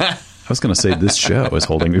talent. I was going to say this show is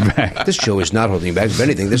holding me back. This show is not holding you back. If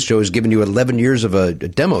anything, this show has given you 11 years of a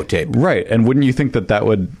demo tape. Right. And wouldn't you think that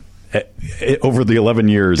would, over the 11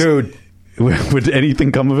 years... Dude. Would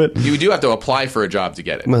anything come of it? You do have to apply for a job to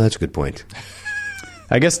get it. Well, that's a good point.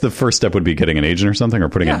 I guess the first step would be getting an agent or something, or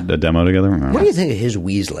putting Yeah. a demo together. What do you think of his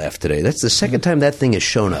wheeze laugh today? That's the second time that thing has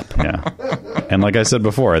shown up. Yeah. And like I said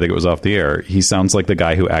before, I think it was off the air, he sounds like the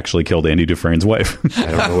guy who actually killed Andy Dufresne's wife I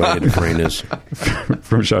don't know what Andy Dufresne is.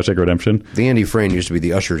 from Shawshank Redemption. The Andy Dufresne used to be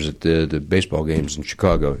the ushers at the baseball games in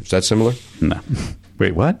Chicago. Is that similar? No.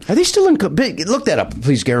 Wait, what? Are they still in? Look that up,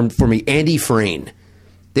 please, Garen, for me. Andy Dufresne.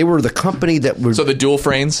 They were the company that were. So the dual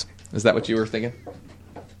frames, is that what you were thinking?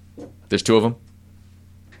 There's two of them?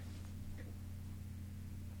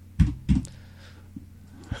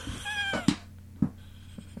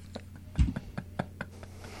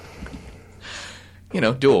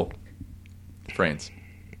 dual frames.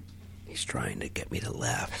 He's trying to get me to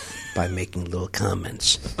laugh by making little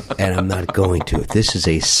comments, and I'm not going to. This is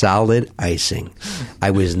a solid icing.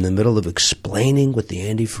 I was in the middle of explaining what the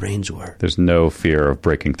Andy Frains were. There's no fear of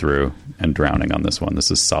breaking through and drowning on this one.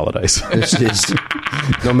 This is solid ice. This is,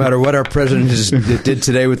 no matter what our president did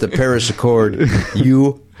today with the Paris Accord,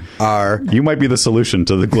 you might be the solution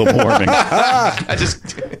to the global warming.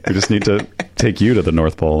 We just need to take you to the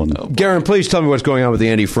North Pole. Garen, please tell me what's going on with the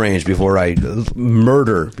Andy Frains before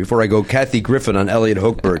I go Kathy Griffin on Elliot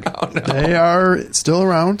Hochberg. Oh, no. They are still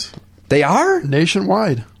around. They are?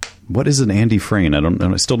 Nationwide. What is an Andy Frain?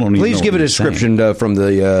 I still don't even know. Please give a description from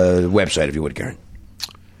the website, if you would, Garen.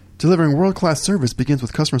 Delivering world-class service begins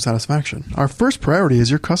with customer satisfaction. Our first priority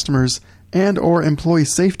is your customers and or employee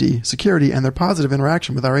safety, security, and their positive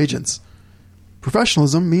interaction with our agents.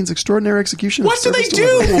 Professionalism means extraordinary execution. What do they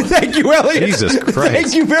do? Thank you, Elliot. Jesus Christ.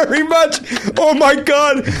 Thank you very much. Oh, my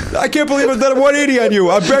God. I can't believe I've done a 180 on you.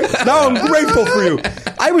 Now I'm grateful for you.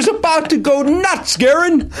 I was about to go nuts,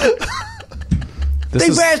 Garen.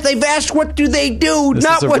 They've asked what do they do,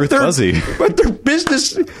 not what their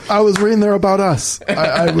business. I was reading there about us.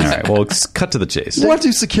 I was, all right, well, cut to the chase. What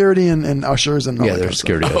do security and ushers and all that they're kind of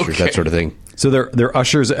security stuff. ushers, that sort of thing. So they're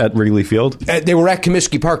ushers at Wrigley Field? They were at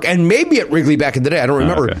Comiskey Park and maybe at Wrigley back in the day. I don't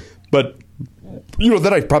remember. Okay. But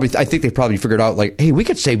then I think they probably figured out, like, hey, we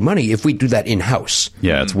could save money if we do that in-house.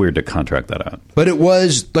 Yeah, it's weird to contract that out. But it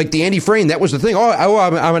was like the Andy Frain. That was the thing.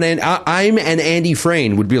 I'm an Andy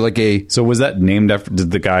Frain would be like a. So was that named after?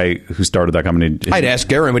 Did the guy who started that company? I'd ask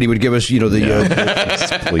Garen, but he would give us, give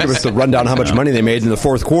us the rundown how much money they made in the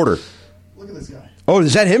fourth quarter. Look at this guy. Oh,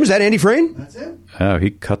 is that him? Is that Andy Frain? That's him. Oh,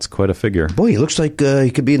 he cuts quite a figure. Boy, he looks like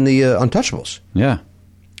he could be in the Untouchables. Yeah,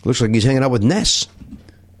 Looks like he's hanging out with Ness.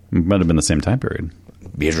 Might have been the same time period.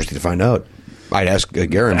 Be interesting to find out. I'd ask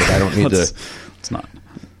Garen, but I don't need to. It's not.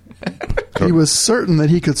 He was certain that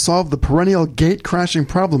he could solve the perennial gate crashing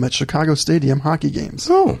problem at Chicago Stadium hockey games.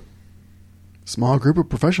 Oh. Small group of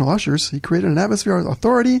professional ushers, he created an atmosphere of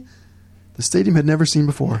authority the stadium had never seen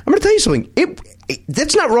before. I'm going to tell you something.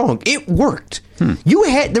 That's not wrong. It worked.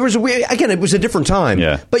 It was a different time.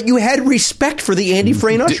 Yeah. But you had respect for the Andy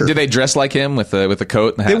Frain usher. Did they dress like him with the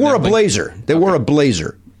coat and the hat? They wore a and everything? blazer. They wore a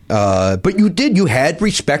blazer. But you had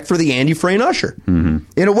respect for the Andy Frain usher. Mm-hmm.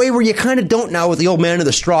 In a way where you kind of don't now with the old man in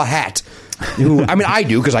the straw hat. Who, I mean, I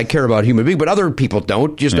do because I care about human beings, but other people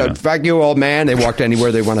don't. Just fuck you, old man. They walk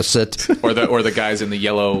anywhere they want to sit. Or the guys in the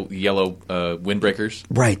yellow windbreakers.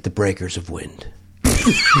 Right, the breakers of wind.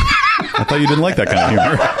 I thought you didn't like that kind of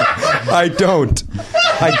humor. I don't.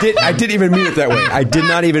 I didn't even mean it that way. I did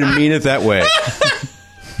not even mean it that way.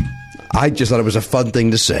 I just thought it was a fun thing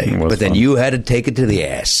to say. But then you had to take it to the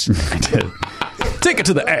ass. I did. Take it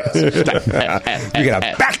to the ass. You got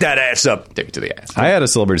to back that ass up. Take it to the ass. I had a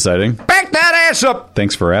celebrity sighting. Back that ass up.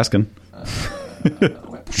 Thanks for asking.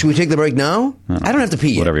 Should we take the break now? I don't have to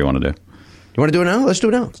pee yet. Whatever you want to do. You want to do it now? Let's do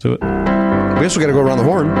it now. Let's do it. I guess we got to go around the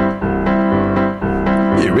horn.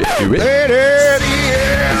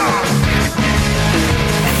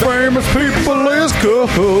 Famous people is cool.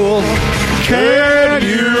 Can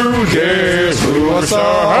you guess who I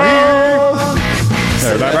saw?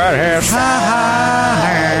 Everybody has.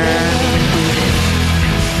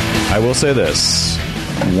 I will say this.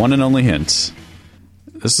 One and only hint.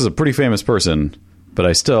 This is a pretty famous person, but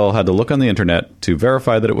I still had to look on the internet to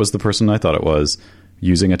verify that it was the person I thought it was,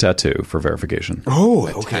 using a tattoo for verification. Oh,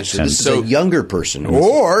 okay. So this is a younger person.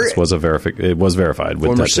 Or it was verified. With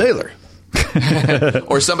former tattoo. sailor.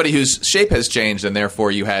 Or somebody whose shape has changed, and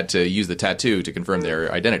therefore you had to use the tattoo to confirm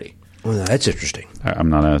their identity. Well, that's interesting. I'm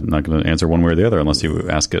not going to answer one way or the other unless you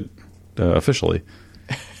ask it officially.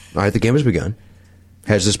 All right, the game has begun.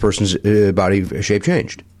 Has this person's body shape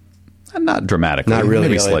changed? Not dramatically. Not really.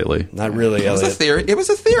 Maybe Elliot. slightly. Not really, It was a Elliot. theory. It was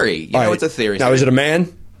a theory. You know, it's a theory. Now, is it a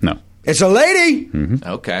man? No. It's a lady.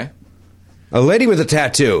 Okay. A lady with a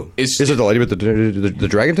tattoo. Is it the lady with the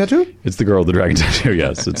dragon tattoo? It's the girl with the dragon tattoo,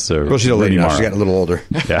 yes. It's Well, she's a lady now. She's gotten a little older.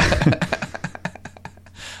 Yeah.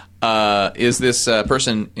 Is this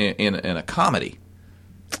person in a comedy?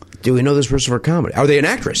 Do we know this person for comedy? Are they an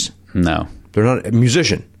actress? No. They're not a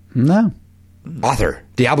musician. No. Author.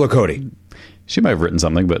 Diablo Cody. She might have written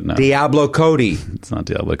something, but no. Diablo Cody. It's not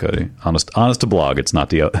Diablo Cody. Honest to blog, it's not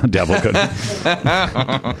Diablo Cody.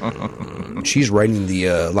 She's writing the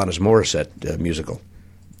Alanis Morissette musical.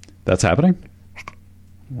 That's happening?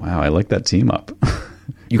 Wow, I like that team up.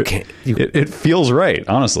 You can't. It feels right,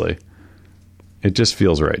 honestly. It just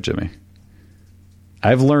feels right, Jimmy.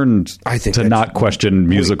 I've learned to not question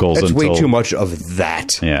musicals That's until... way too much of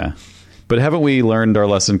that. Yeah. But haven't we learned our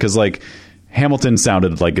lesson? Because, like, Hamilton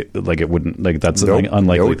sounded like it wouldn't, like that's Nope. an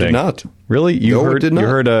unlikely No, it did thing. not. Really? No, it did not. You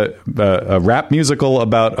heard a rap musical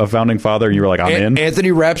about a founding father? You were like, I'm in.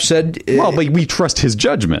 Anthony Rapp said... Well, but we trust his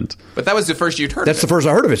judgment. But that was the first you'd heard That's of the it. first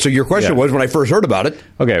I heard of it. So your question Yeah. was, when I first heard about it...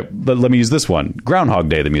 Okay, but let me use this one. Groundhog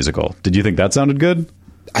Day, the musical. Did you think that sounded good?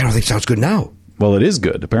 I don't think it sounds good now. Well, it is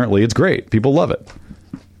good. Apparently, it's great. People love it.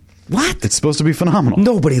 What? It's supposed to be phenomenal.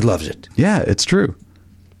 Nobody loves it. Yeah, it's true.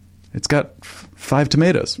 It's got 5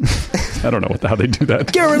 tomatoes. I don't know how they do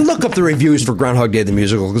that. Garen, look up the reviews for Groundhog Day the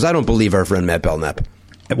musical, because I don't believe our friend Matt Belknap.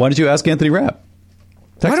 Why don't you ask Anthony Rapp?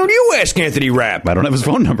 Why don't you ask Anthony Rapp? I don't have his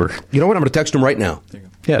phone number. You know what? I'm going to text him right now.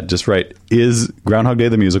 Yeah, just write, is Groundhog Day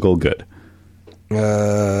the musical good?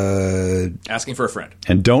 Asking for a friend.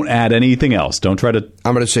 And don't add anything else. Don't try to...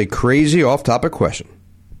 I'm going to say crazy off-topic question.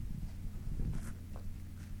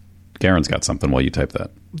 Garen's got something while you type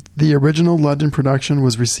that. The original London production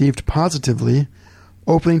was received positively,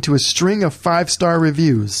 opening to a string of 5-star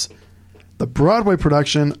reviews. The Broadway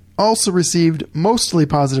production also received mostly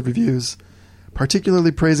positive reviews,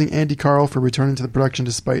 particularly praising Andy Carl for returning to the production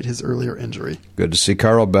despite his earlier injury. Good to see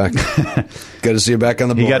Carl back. Good to see him back on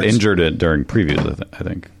the boards. He got injured during previews, I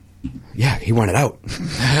think. Yeah, he wanted out.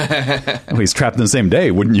 Well, he's trapped in the same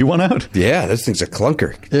day. Wouldn't you want out? Yeah, this thing's a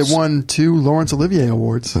clunker. It won 2 Laurence Olivier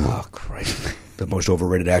Awards. Oh, Christ. The most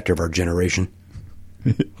overrated actor of our generation.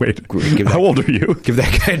 Wait, Give how that- old are you? Give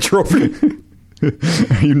that guy a trophy.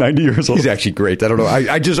 Are you 90 years old? He's actually great. I don't know. I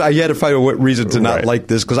had to find a reason to not Right. like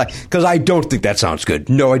this, because I don't think that sounds good.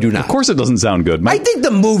 No, I do not. Of course it doesn't sound good. I think the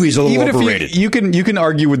movie's a little Even overrated. if you can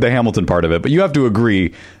argue with the Hamilton part of it, but you have to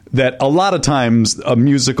agree that a lot of times a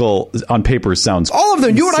musical on paper sounds All of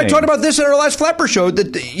them. You and I insane. talked about this in our last Flapper show,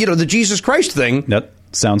 that the Jesus Christ thing. That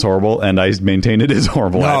sounds horrible, and I maintain it is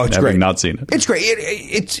horrible. No, it's having great. not seen it. It's great.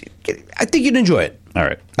 I think you'd enjoy it. All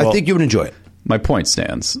right. I Well, think you would enjoy it. my point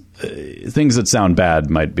stands. Things that sound bad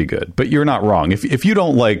might be good, but you're not wrong. If you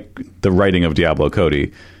don't like the writing of Diablo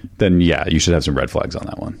Cody, then yeah, you should have some red flags on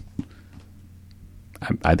that one.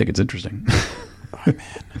 I think it's interesting. Oh, man.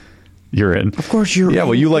 You're in. Of course you're Yeah,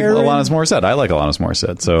 well, in, you like Aaron. Alanis Morissette. I like Alanis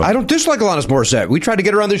Morissette. So I don't dislike Alanis Morissette. We tried to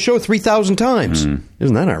get her on the show 3,000 times.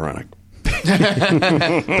 Isn't that ironic?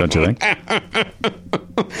 don't you think?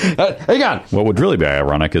 Hang on. What would really be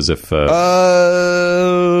ironic is if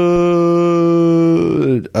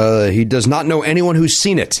He does not know anyone who's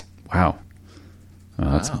seen it. wow,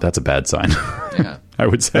 that's a bad sign. Yeah. I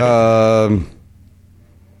would say.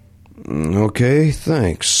 Okay,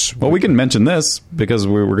 thanks. Well, we can mention this because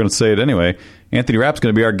we're going to say it anyway. Anthony Rapp's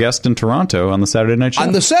going to be our guest in Toronto on the Saturday night show.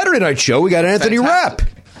 On the Saturday night show, we got Anthony Rapp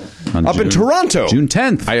On up in Toronto. June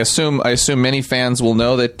 10th. I assume many fans will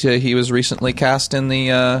know that he was recently cast in the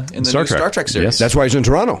new Star Trek. Star Trek series. Yes. That's why he's in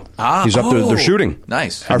Toronto. He's up there. They're shooting.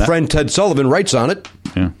 Nice. Our friend Ted Sullivan writes on it.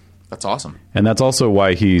 Yeah. That's awesome. And that's also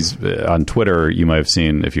why he's on Twitter. You might have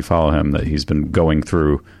seen, if you follow him, that he's been going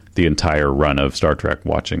through the entire run of Star Trek,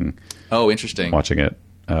 watching it,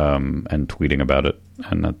 and tweeting about it.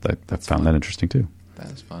 And I found that interesting too.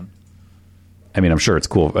 That is fun. I mean, I'm sure it's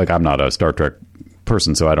cool. Like, I'm not a Star Trek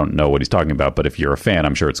person, so I don't know what he's talking about. But if you're a fan,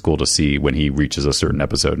 I'm sure it's cool to see when he reaches a certain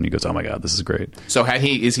episode and he goes, "Oh my god, this is great." So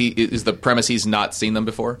is the premise he's not seen them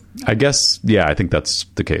before? I guess, yeah, I think that's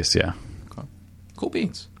the case. Yeah. Cool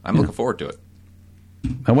beans. I'm looking forward to it.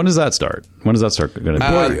 And when does that start? When does that start going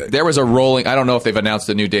to be? There was a rolling. I don't know if they've announced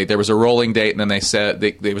a new date. There was a rolling date, and then they said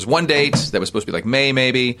there was one date that was supposed to be like May,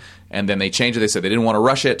 maybe, and then they changed it. They said they didn't want to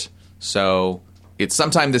rush it, so it's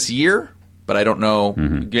sometime this year. But I don't know.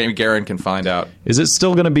 Garen can find out. Is it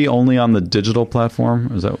still going to be only on the digital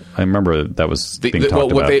platform? Is that? I remember that was being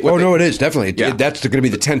talked about. No, it is definitely. Yeah. That's going to be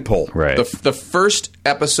the tent pole. Right. The first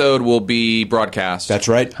episode will be broadcast. That's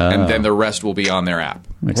right. And then the rest will be on their app.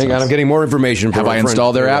 Hang on, I'm getting more information. Have from I our friend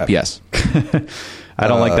installed their Rapp. app? Yes. I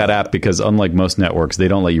don't like that app because unlike most networks, they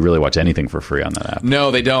don't let you really watch anything for free on that app. No,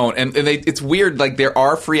 they don't. And it's weird. Like, there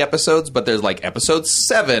are free episodes, but there's like episode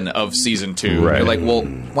 7 of season 2. Right. You're like, well,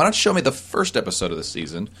 why don't you show me the first episode of the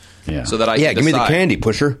season? Yeah. So that I can Give me the decide. candy,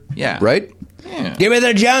 pusher. Yeah. Right? Yeah. Give me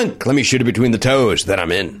the junk. Let me shoot it between the toes. Then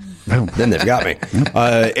I'm in. Then they've got me.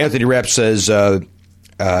 Anthony Rapp says,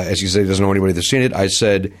 as he said, he doesn't know anybody that's seen it. I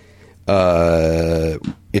said,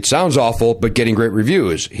 it sounds awful, but getting great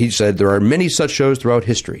reviews. He said, there are many such shows throughout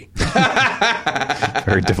history.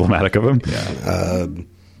 Very diplomatic of him.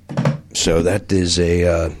 So that is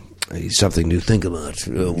something to think about.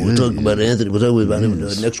 We'll talk about Anthony. We'll talk about him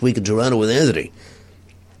next week in Toronto with Anthony.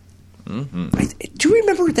 Do you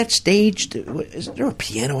remember that stage? Is there a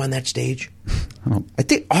piano on that stage? I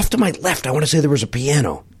think off to my left, I want to say there was a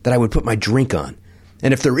piano that I would put my drink on.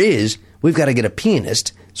 And if there is, we've got to get a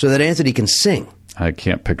pianist so that Anthony can sing. I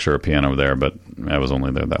can't picture a piano there, but I was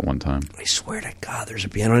only there that one time. I swear to God, there's a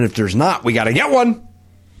piano, and if there's not, we got to get one,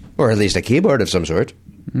 or at least a keyboard of some sort,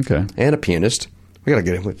 Okay. and a pianist. We got to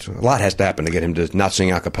get him. A lot has to happen to get him to not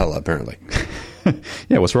sing a cappella. Apparently,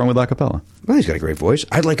 Yeah, what's wrong with a cappella? well, he's got a great voice.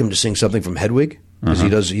 I'd like him to sing something from Hedwig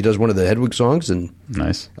because he does one of the Hedwig songs, and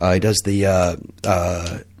Nice. he does the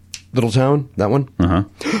Little Town, that one.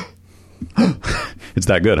 It's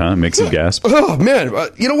that good, huh? It makes you gasp. Oh man,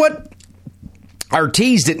 you know what? Our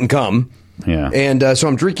teas didn't come. Yeah. And so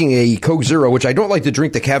I'm drinking a Coke Zero, which I don't like to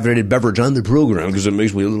drink the caffeinated beverage on the program because it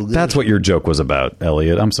makes me a little. That's what your joke was about,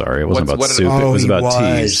 Elliot. I'm sorry. It wasn't about soup. It was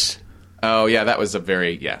about teas. Oh, yeah, that was a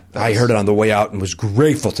very, I heard it on the way out and was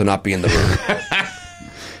grateful to not be in the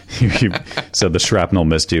room. So the shrapnel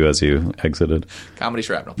missed you as you exited. Comedy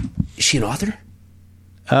shrapnel. Is she an author?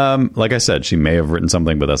 Like I said, she may have written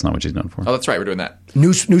something, but that's not what she's known for. Oh, that's right. We're doing that.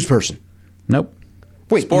 News person. Nope.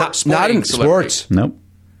 Wait, not in celebrity. sports. Nope.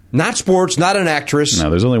 Not sports, not an actress. No,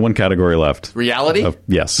 there's only one category left. Reality?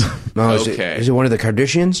 Yes. No, Okay. Is it one of the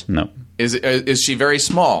Kardashians? No. Is she very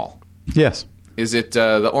small? Yes. Is it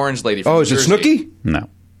the orange lady from Oh, New is it Jersey? Snooki? No.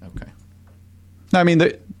 Okay. I mean,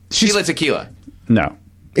 Sheila Tequila. No.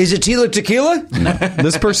 Is it Tila Tequila?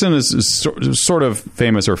 This person is sort of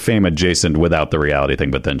famous or fame adjacent without the reality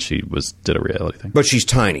thing, but then she did a reality thing. But she's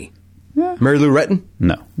tiny. Yeah. Mary Lou Retton?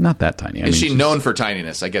 No, not that tiny. Is she known for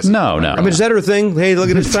tininess? I guess. No. I mean, is that her thing? Hey, look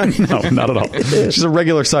at this tiny. No, not at all. She's a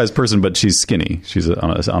regular sized person, but she's skinny. She's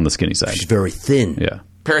on the skinny side. She's very thin. Yeah.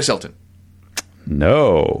 Paris Hilton.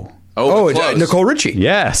 No. Oh, but it's close. Nicole Richie.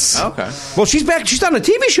 Yes. Okay. Well, she's back. She's on a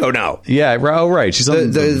TV show now. Yeah. Oh, right. She's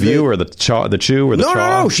on the View or the Chew or the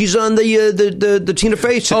Chaw. No. She's on the Tina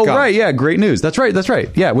Fey sitcom. Oh, right. Yeah. Great news. That's right.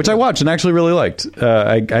 Yeah, which I watched and actually really liked.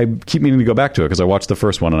 I keep meaning to go back to it because I watched the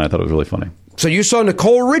first one and I thought it was really funny. So you saw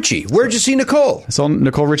Nicole Richie. Where'd you see Nicole? I saw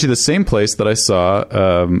Nicole Richie the same place that I saw.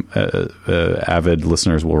 Avid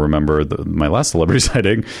listeners will remember my last celebrity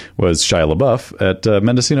sighting was Shia LaBeouf at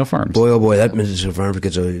Mendocino Farms. Boy, oh boy, that Mendocino Farms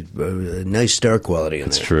gets a nice star quality in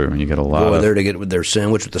It's there. true. You get a lot Go in of there to get with their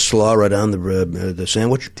sandwich with the slaw right on the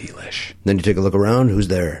sandwich. delish. Then you take a look around. Who's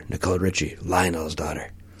there? Nicole Richie, Lionel's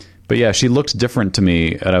daughter. But yeah, she looked different to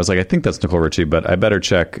me, and I was like, I think that's Nicole Richie, but I better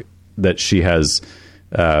check that she has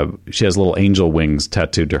little angel wings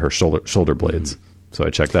tattooed to her shoulder blades. So I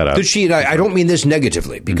checked that out. Did she? I don't mean this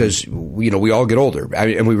negatively because we all get older,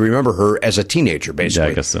 and we remember her as a teenager. Basically,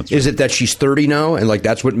 Yeah, I guess that's Is right. it that she's 30 now, and like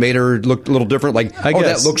that's what made her look a little different? Like, I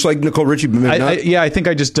guess. that looks like Nicole Richie, but maybe not. I think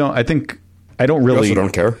I just don't. I think I don't really. You also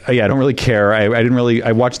don't care? Yeah, I don't really care. I didn't really.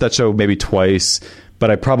 I watched that show maybe twice, but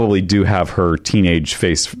I probably do have her teenage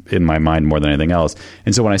face in my mind more than anything else.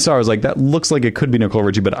 And so when I saw her, I was like, that looks like it could be Nicole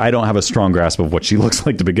Richie, but I don't have a strong grasp of what she looks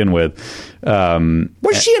like to begin with.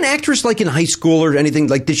 Was she an actress like in high school or anything?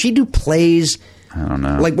 Like, did she do plays? I don't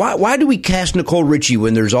know. Like, why do we cast Nicole Richie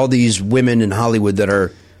when there's all these women in Hollywood that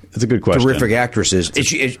are It's a good question. terrific actresses?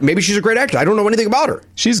 Maybe she's a great actor. I don't know anything about her.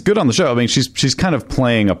 She's good on the show. I mean, she's kind of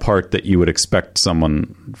playing a part that you would expect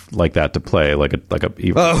someone like that to play, like a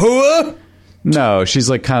evil. Who? No, she's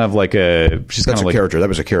like kind of like a. She's kind That's of a like character. That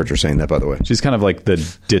was a character saying that, by the way. she's kind of like the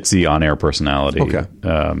ditzy on-air personality. Okay.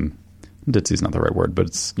 Ditzy's not the right word, but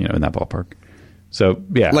it's in that ballpark. So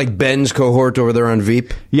yeah, Like Ben's cohort over there on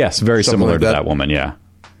Veep. yes, very something similar like to that. that woman. Yeah,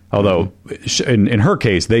 although in her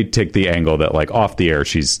case, they take the angle that like off the air,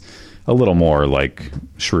 she's a little more like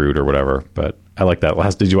shrewd or whatever. But I like that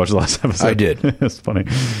last. Did you watch the last episode? I did. It's funny.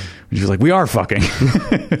 She was like, "We are fucking."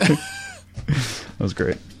 That was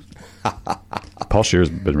great. Paul Scheer's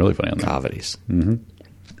been really funny on that. Comedies. Mm-hmm.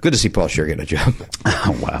 Good to see Paul Scheer get a job.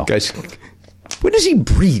 Oh, wow. Guys, when does he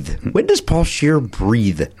breathe? When does Paul Scheer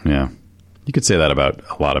breathe? Yeah. You could say that about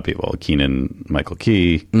a lot of people. Keenan, Michael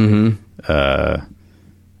Key, and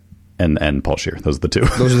Paul Scheer. Those are the two.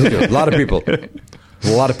 Those are the two. A lot of people.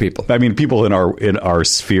 A lot of people. I mean, people in our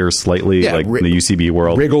sphere slightly, Yeah, like the UCB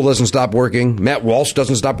world. Riggle doesn't stop working. Matt Walsh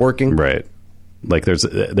doesn't stop working. Right. Like there's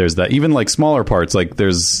that. Even like smaller parts. Like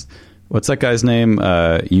there's what's that guy's name?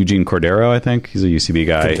 Eugene Cordero, I think. He's a UCB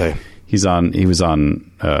guy. Okay. He was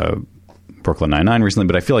on Brooklyn Nine-Nine recently,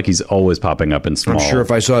 but I feel like he's always popping up in small. I'm sure if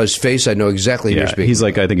I saw his face, I'd know exactly who you're Yeah, speaking. he's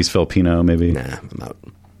like, I think he's Filipino, maybe. Nah, I'm out.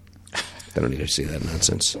 I don't need to see that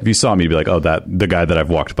nonsense. If you saw him, you'd be like, oh, the guy that I've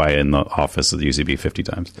walked by in the office of the UCB 50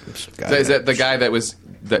 times. Is that the guy that was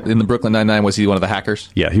in the Brooklyn Nine-Nine? Was he one of the hackers?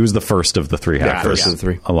 Yeah, he was the first of the three hackers. first of the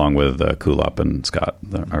three. Along with Kulop and Scott,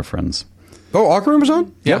 our friends. Oh, Ackerman was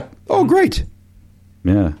on? Yeah. Oh, great.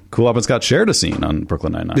 Yeah. Kulop and Scott shared a scene on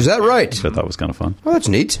Brooklyn Nine-Nine. Is that right? Which I thought was kind of fun. Oh, that's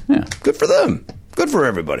neat. Yeah. Good for them. Good for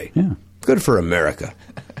everybody. Yeah. Good for America.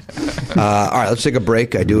 All right, let's take a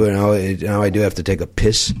break. I do have to take a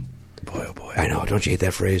piss. boy, oh boy. I know. Don't you hate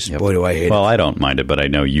that phrase? Yep. Boy, do I hate it. Well, I don't mind it, but I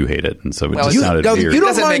know you hate it, and so it just sounded weird. You don't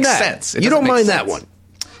doesn't mind make that. sense. You don't mind that one.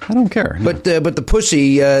 I don't care. But the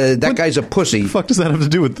pussy, that guy's a pussy. What the fuck does that have to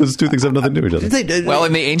do with those two things? Have nothing to do with each other. Well,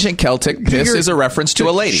 in the ancient Celtic, piss is a reference to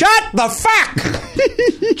a lady. Shut the fuck!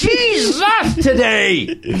 Jesus, today!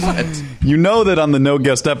 What? You know that on the no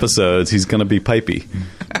guest episodes, he's going to be pipey.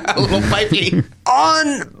 A little pipey.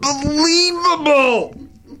 Unbelievable!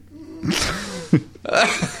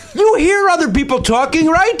 You hear other people talking,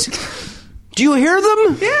 right? Do you hear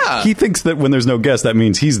them? Yeah. He thinks that when there's no guest, that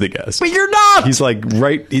means he's the guest. But you're not! He's like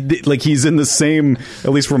like he's in the same,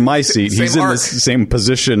 at least from my seat, he's in the same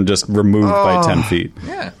position, just removed by 10 feet.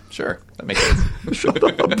 Yeah, sure. That makes sense. Shut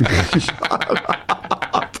up.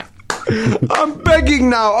 I'm begging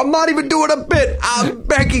now. I'm not even doing a bit. I'm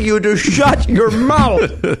begging you to shut your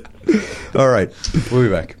mouth. All right. We'll be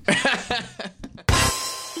back.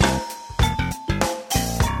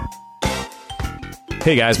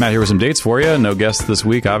 Hey guys, Matt here with some dates for you. No guests this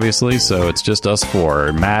week, obviously, so it's just us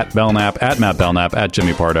four. Matt Belknap, at Matt Belknap, at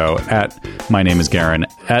Jimmy Pardo, at My Name is Garen,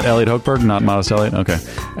 at Elliot Hochberg, not Modest Elliot, okay,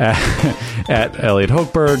 at Elliot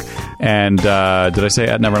Hochberg, and did I say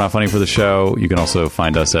at Never Not Funny for the show? You can also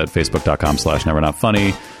find us at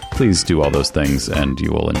facebook.com/nevernotfunny. Please do all those things, and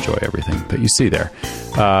you will enjoy everything that you see there.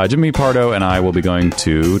 Jimmy Pardo and I will be going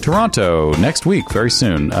to Toronto next week, very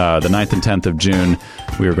soon. The 9th and 10th of June,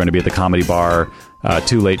 we are going to be at the Comedy Bar.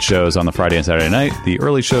 2 late shows on the Friday and Saturday night. The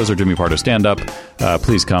early shows are Jimmy Pardo stand-up.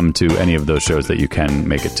 Please come to any of those shows that you can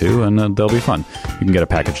make it to, and they'll be fun. You can get a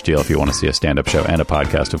package deal if you want to see a stand-up show and a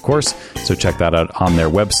podcast, of course. So check that out on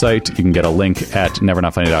their website. You can get a link at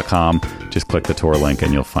nevernotfunny.com. Just click the tour link,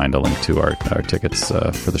 and you'll find a link to our tickets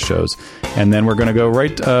for the shows. And then we're going to go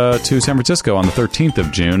right to San Francisco on the 13th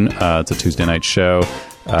of June. It's a Tuesday night show.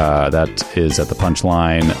 That is at the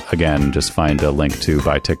Punchline. Again, just find a link to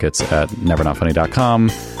buy tickets at nevernotfunny.com.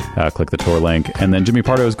 Click the tour link. And then Jimmy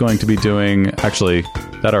Pardo is going to be doing... Actually,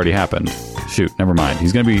 that already happened. Shoot, never mind.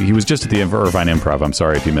 He was just at the Irvine Improv. I'm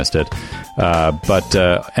sorry if you missed it. But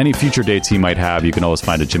any future dates he might have, you can always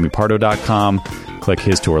find at jimmypardo.com. Click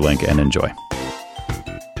his tour link and enjoy.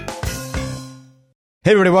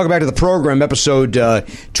 Hey, everybody, welcome back to the program, episode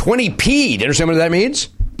 20P. Do you understand what that means?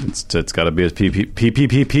 It's got to be a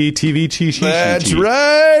PPPP TV. That's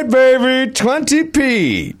right, baby.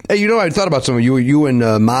 20P. Hey, you know, I thought about something. You and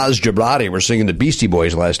Maz Jabrati were singing the Beastie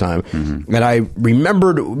Boys last time. Mm-hmm. And I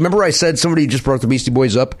remember I said somebody just brought the Beastie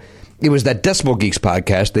Boys up? It was that Decibel Geeks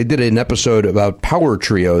podcast. They did an episode about power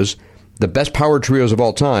trios, the best power trios of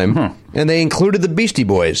all time. And they included the Beastie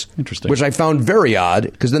Boys. Interesting. Which I found very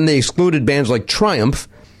odd, because then they excluded bands like Triumph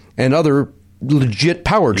and other legit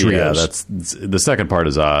power trios. Yeah, that's the second part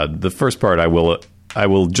is odd. The first part, I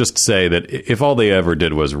will just say that if all they ever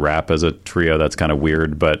did was rap as a trio, that's kind of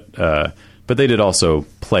weird. But they did also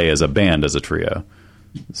play as a band as a trio.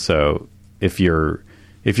 So if you're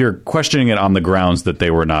questioning it on the grounds that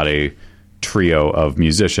they were not a trio of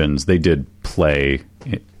musicians, they did play.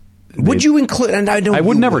 Would you include? And I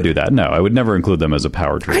would never do that. No, I would never include them as a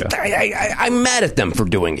power trio. I'm mad at them for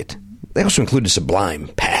doing it. They also included Sublime.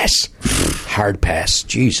 Pass. Hard pass.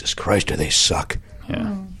 Jesus Christ, do they suck.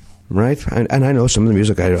 Yeah. Right? And I know some of the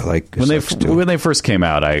music I like. When they first came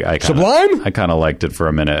out, I Sublime? I kind of liked it for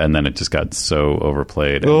a minute, and then it just got so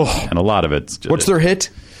overplayed. And a lot of it's just... What's their hit?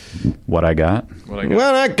 What I Got. What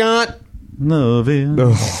I Got. Love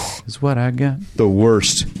is what I got. The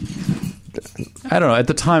worst. I don't know. At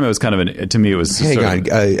the time, it was kind of to me, it was... Hang on.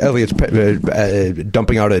 Elliot's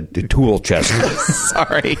dumping out a tool chest.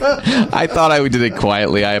 Sorry. I thought I did it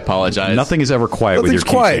quietly. I apologize. Nothing is ever quiet with your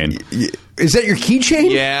keychain. Is that your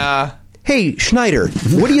keychain? Yeah. Hey, Schneider,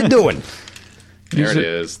 what are you doing? There it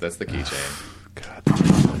is. That's the keychain. God.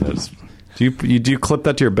 Do you clip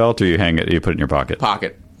that to your belt, or you hang it, or you put it in your pocket?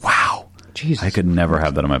 Pocket. Wow. Jesus. I could never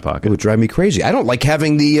have that in my pocket. It would drive me crazy. I don't like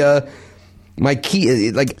having the... my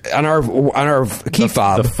key, like on our key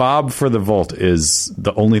fob. The fob for the Volt is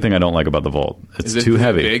the only thing I don't like about the Volt. It's too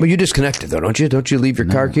heavy. Big? Well, you disconnect it though, don't you? Don't you leave your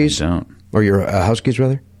car keys? I don't. Or your house keys,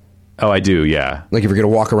 rather? Oh, I do. Yeah. Like if you're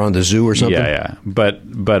going to walk around the zoo or something. Yeah. But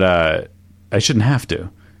I shouldn't have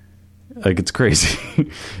to. Like, it's crazy.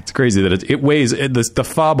 It's crazy that it weighs. The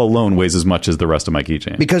fob alone weighs as much as the rest of my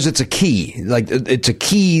keychain. Because it's a key. Like, it's a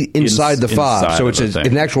key inside the fob. So it's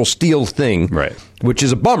an actual steel thing. Right. Which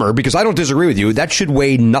is a bummer, because I don't disagree with you. That should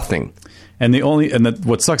weigh nothing. And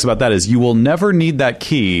what sucks about that is you will never need that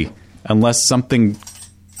key unless something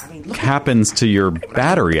happens to your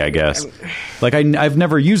battery, I guess. Like, I've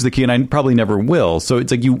never used the key, and I probably never will. So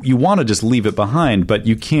it's like you want to just leave it behind, but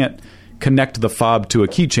you can't connect the fob to a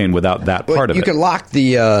keychain without that part of it. You can lock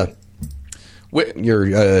the...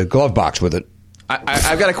 your glove box with it.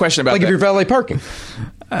 I've got a question about Like that. if you're valet parking.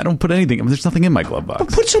 I don't put anything. There's nothing in my glove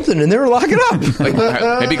box. Put something in there and lock it up. Like,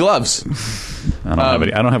 maybe gloves. I don't have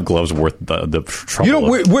any. I don't have gloves worth the trouble.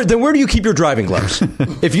 You don't. Then where do you keep your driving gloves?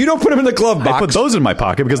 If you don't put them in the glove box, I put those in my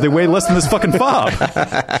pocket because they weigh less than this fucking fob.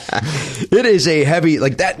 it is a heavy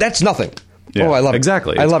like that. That's nothing. Yeah, I love it.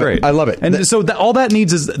 Exactly. I It's love great. it. I love it. And so all that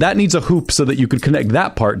needs a hoop so that you could connect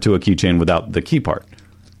that part to a keychain without the key part.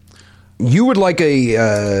 You would like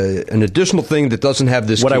an additional thing that doesn't have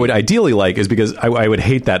this. What key. I would ideally like is because I would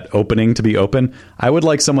hate that opening to be open. I would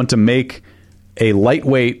like someone to make a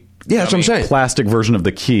lightweight. Yeah, that's what I'm saying. Plastic version of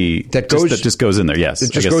the key that just goes in there. Yes,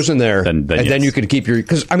 it just goes in there, then you can keep your.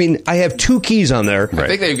 Because I mean, I have 2 keys on there. I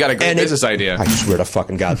think that you've got a great business idea. I swear to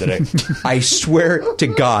fucking God today. I swear to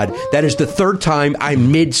God, that is the 3rd time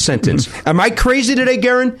I'm mid sentence. Am I crazy today,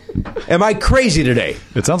 Garen? Am I crazy today?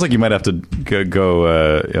 It sounds like you might have to go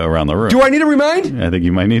around the room. Do I need to remind? I think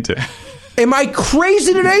you might need to. Am I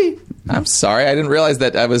crazy today? I'm sorry, I didn't realize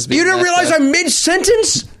that I was. You didn't realize I'm mid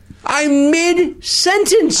sentence? I'm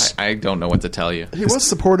mid-sentence. I don't know what to tell you. He was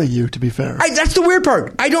supporting you, to be fair. That's the weird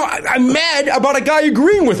part. I'm mad about a guy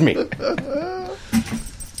agreeing with me.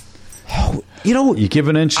 You know, you give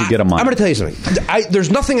an inch, you get a mile. I'm going to tell you something.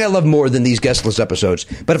 There's nothing I love more than these guestless episodes.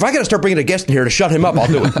 But if I got to start bringing a guest in here to shut him up, I'll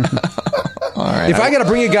do it. All right. If I got to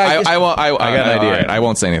bring a guy, I got an idea. All right. I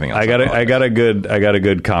won't say anything else. I got a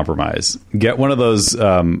good compromise. Get one of those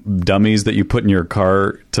dummies that you put in your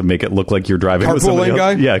car to make it look like you're driving with somebody lane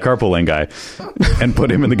else. guy? Yeah, carpool lane guy, and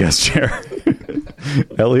put him in the guest chair.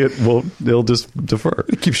 Elliot he'll just defer.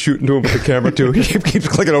 He keeps shooting to him with the camera too. He keeps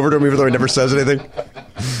clicking over to him even though he never says anything.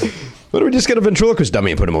 Why don't we just get a ventriloquist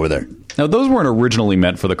dummy and put him over there? Now, those weren't originally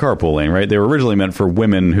meant for the carpool lane, right? They were originally meant for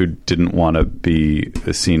women who didn't want to be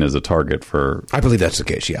seen as a target for... I believe that's the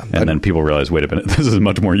case, yeah. And then people realized, wait a minute, this is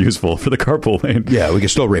much more useful for the carpool lane. Yeah, we can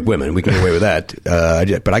still rape women. We can get away with that.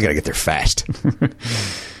 But I got to get there fast.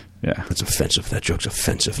 Yeah. That's offensive. That joke's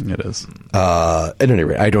offensive. It is. At any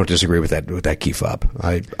rate, I don't disagree with that key fob.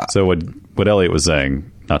 So what Elliot was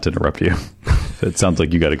saying, not to interrupt you, it sounds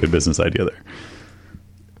like you got a good business idea there.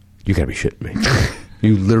 You gotta be shitting me.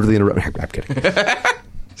 You literally interrupt me. I'm kidding.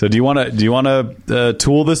 So do you want to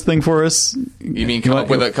tool this thing for us? You mean come up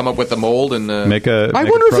with the mold and make a? I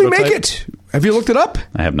wonder if we make it. Have you looked it up?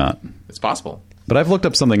 I have not. It's possible. But I've looked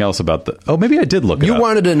up something else about the... Oh, maybe I did look it up. You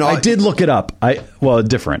wanted to know... I did look it up.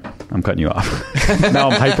 Different. I'm cutting you off. Now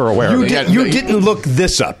I'm hyper aware. You didn't look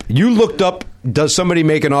this up. You looked up, does somebody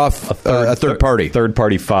make an off a third party?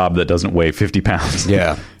 Third-party fob that doesn't weigh 50 pounds.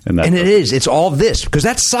 Yeah. And it is. It's all this, because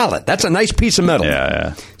that's solid. That's a nice piece of metal.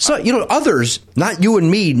 Yeah. So, others, not you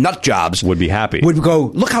and me, nut jobs... would be happy. Would go,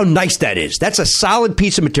 look how nice that is. That's a solid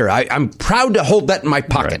piece of material. I'm proud to hold that in my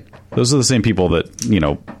pocket. Right. Those are the same people that,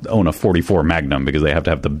 own a 44 Magnum because they have to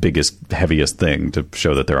have the biggest, heaviest thing to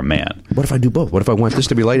show that they're a man. What if I do both? What if I want this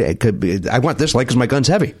to be light? I want this light because my gun's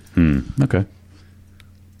heavy. Okay.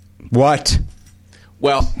 What?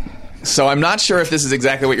 Well, so I'm not sure if this is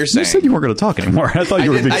exactly what you're saying. You said you weren't going to talk anymore. I thought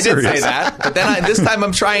you were being serious. I did say that, but then this time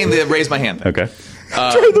I'm trying to raise my hand. Okay.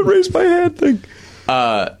 Trying to raise my hand thing.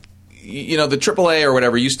 The AAA or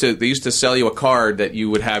whatever used to sell you a card that you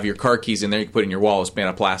would have your car keys in there. You could put in your wall. It's made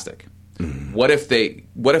of plastic. What if they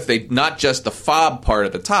not just the fob part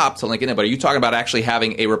at the top to link in it, but are you talking about actually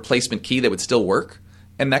having a replacement key that would still work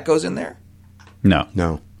and that goes in there?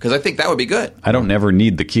 No. Because I think that would be good. I don't never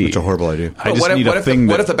need the key. It's a horrible idea. I just need a thing.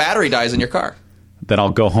 What if the battery dies in your car? Then I'll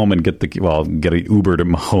go home and get the key. Well, I'll get an Uber to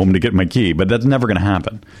home to get my key, but that's never going to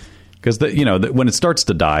happen. Because when it starts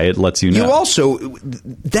to die, it lets you know. You also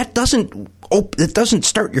that doesn't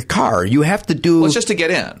start your car. You have to do. Well, it's just to get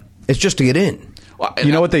in. It's just to get in. Well,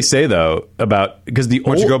 you know what they say though about because the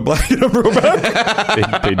once you go black, you don't go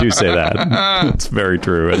back. they do say that. It's very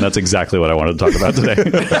true, and that's exactly what I wanted to talk about today.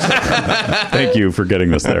 Thank you for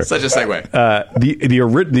getting us there. Such a segue.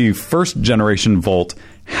 The first generation Volt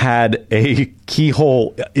had a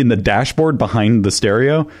keyhole in the dashboard behind the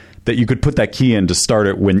stereo that you could put that key in to start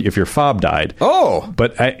it if your fob died. Oh.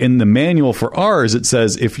 But in the manual for ours, it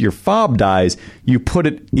says if your fob dies, you put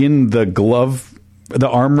it in the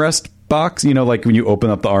armrest box, like when you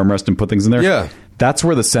open up the armrest and put things in there. Yeah. That's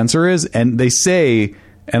where the sensor is. And they say,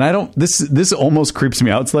 and this almost creeps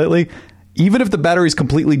me out slightly, even if the battery's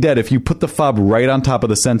completely dead, if you put the fob right on top of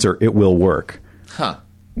the sensor, it will work. Huh.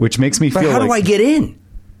 Which makes me feel like... But how do I get in?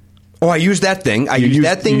 Oh, I use that thing. I use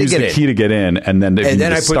that thing to get in. You use the key to get in, and then if you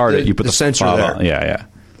need to start it, you put the sensor there. On. Yeah.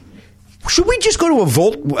 Should we just go to a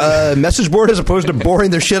Volt message board as opposed to boring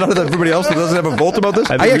their shit out of everybody else that doesn't have a Volt about this?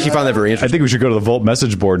 I actually found that very interesting. I think we should go to the Volt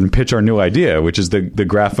message board and pitch our new idea, which is the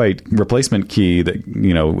graphite replacement key that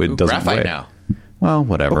it doesn't graphite weigh. now. Well,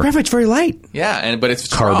 whatever. Well, graphite's very light. Yeah, but it's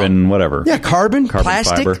strong. Carbon, whatever. Yeah, carbon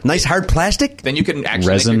plastic, fiber. nice hard plastic. Then you can actually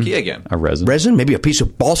Resin. make your key again. A resin. Resin, maybe a piece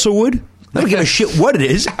of balsa wood. I don't give a shit what it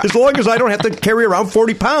is, as long as I don't have to carry around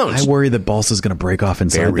 40 pounds. I worry that balsa is going to break off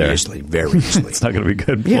inside Very there. easily, very easily. It's not going to be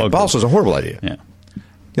good. Yeah, Plug. balsa's a horrible idea. Yeah. You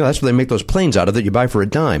know, that's what they make those planes out of that you buy for a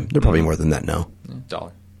dime. They're probably more than that now.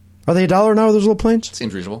 $1. Are they $1 now, those little planes?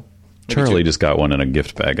 Seems reasonable. Maybe Charlie $2. just got one in a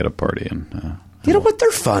gift bag at a party, and You know what?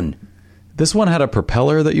 They're fun. this one had a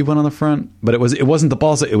propeller that you went on the front, but it wasn't the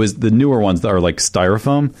balsa. It was the newer ones that are like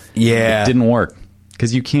styrofoam. Yeah. It didn't work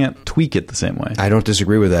because you can't tweak it the same way. I don't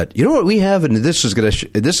disagree with that. You know what we have, and this is gonna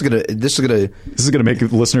This is going to make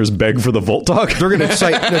listeners beg for the Volt Talk. they're gonna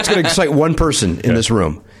excite. That's gonna excite one person in this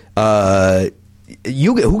room.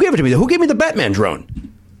 Who gave it to me? Who gave me the Batman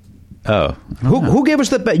drone? Oh, Who gave us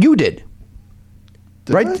the? You did.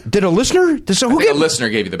 Right? Did a listener? So who I think gave? a listener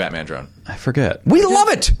gave you the Batman drone. I forget. We love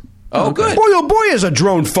it. Oh, good. Boy, oh boy, is a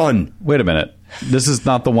drone fun. Wait a minute. This is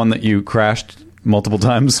not the one that you crashed multiple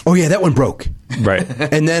times, Oh yeah, that one broke. right?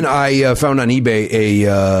 And then I found on eBay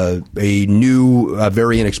a new,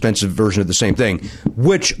 very inexpensive version of the same thing,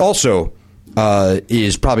 which also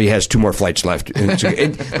is probably has 2 more flights left. But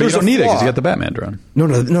you don't need it because you got the Batman drone. No,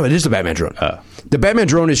 it is the Batman drone. The Batman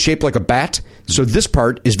drone is shaped like a bat, so this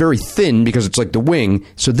part is very thin because it's like the wing,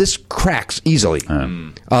 so this cracks easily.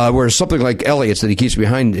 Whereas something like Elliot's that he keeps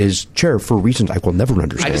behind his chair for reasons I will never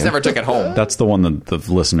understand. I just never took it home. That's the one that the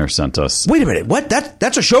listener sent us. Wait a minute, what?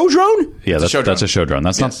 That's a show drone? Yeah, that's a show drone.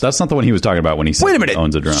 That's not the one he was talking about when he said Wait a minute. he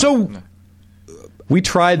owns a drone. So we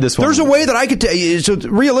tried this one. there's a way that I could so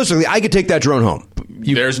realistically I could take that drone home.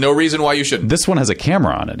 There's no reason why you shouldn't. This one has a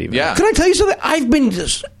camera on it. Even Yeah. Can I tell you something? I've been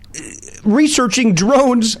just researching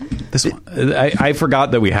drones. This one, I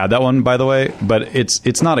forgot that we had that one, by the way. But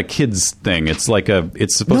it's not a kid's thing. It's like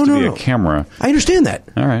it's supposed to be a camera. I understand that.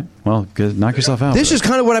 All right. Well, good. Knock yourself out. This is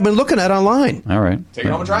kind of what I've been looking at online. All right. Take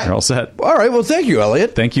it home and try it. You're all set. All right. Well, thank you,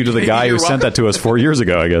 Elliot. Thank you to the guy who You're sent that to us 4 years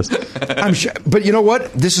ago, I guess. I'm sure, but you know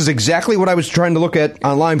what? This is exactly what I was trying to look at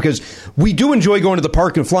online because we do enjoy going to the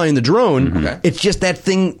park and flying the drone. Okay. It's just that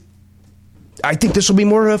thing. I think this will be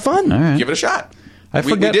more fun. All right. Give it a shot. I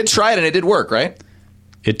We forget- did try it and it did work, right?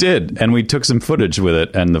 It did, and we took some footage with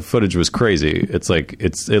it, and the footage was crazy. It's like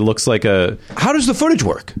it looks like a How does the footage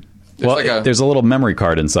work? there's a little memory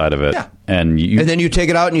card inside of it, Yeah. and And then you take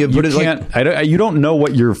it out and you put it like. you don't know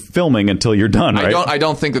what you're filming until you're done, right? I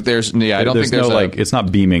don't think that there's. Yeah, I don't there's think there's no a, like it's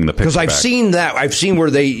not beaming the picture Because I've back. seen that. I've seen where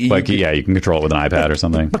they. like you can control it with an iPad or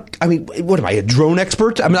something. I mean, what am I, a drone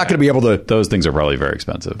expert? I'm not going to be able to. Those things are probably very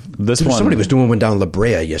expensive. This one, Somebody was doing one down La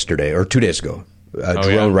Brea yesterday or 2 days ago. A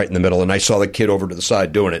drone yeah? right in the middle, and I saw the kid over to the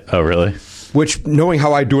side doing it. Oh, really? Which, knowing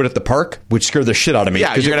how I do it at the park, would scare the shit out of me.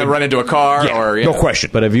 Yeah, 'Cause you're it going to would- run into a car or. No question.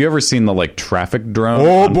 But have you ever seen the like traffic drone?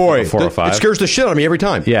 Oh on boy, the 405? it scares the shit out of me every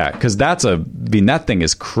time. Yeah, because that thing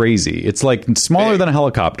is crazy. It's like smaller than a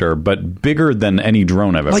helicopter, but bigger than any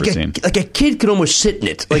drone I've ever seen. Like a kid could almost sit in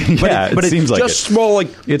it. Like, Yeah, it but seems it's like just it. small. Like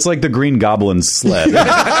It's like the Green Goblin's sled.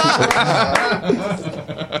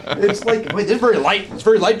 it's like wait, it's very light. It's a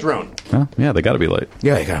very light drone. Well, yeah, they got to be light.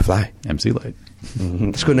 Yeah, you gotta fly. MC light.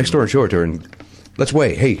 Let's go next door and show it to her. And let's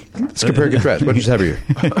weigh. Hey, let's compare and contrast. Which is heavier?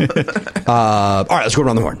 All right, let's go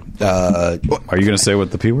around the horn. Are you going to say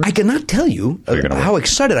what the P word? I cannot tell you You're gonna how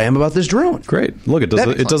excited I am about this drone. Great. Look, it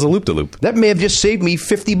does a loop to loop. That may have just saved me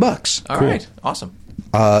 $50 All right. Awesome.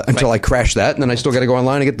 until I crash that, and then I still got to go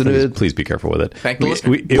online and get the. Please be careful with it. Thank the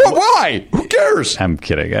listener. Well, why? Who cares? I'm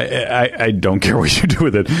kidding. I don't care what you do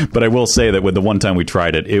with it, but I will say that with the one time we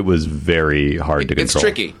tried it, it was very hard to It's control.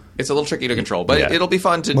 tricky. It's a little tricky to control, but Yeah. it'll be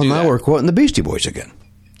fun to Well, do now that. we're quoting the Beastie Boys again,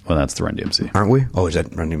 Well, that's the Run DMC. aren't we? Oh, is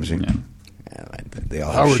that Run DMC? Yeah. They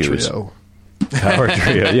all have Power shoes. Trio. Power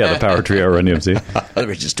Trio. Yeah, the Power Trio Run DMC.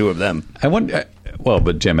 There's just 2 of them. I wonder. Well,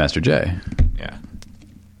 but Jam Master Jay. Yeah.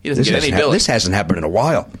 He doesn't get any billing. This hasn't happened in a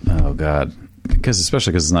while. Oh God.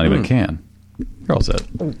 Especially because it's not even a can. You're all set.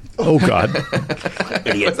 Oh God.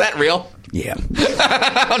 Was that real? Yeah.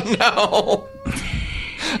 No.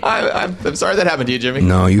 I'm sorry that happened to you, Jimmy.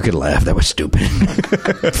 No, you could laugh. That was stupid.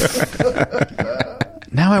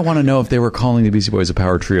 Now I want to know if they were calling the Beastie Boys a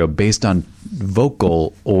power trio based on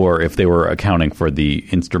vocal, or if they were accounting for the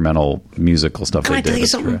instrumental musical stuff Can they I did. tell you with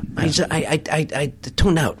something? Trio. I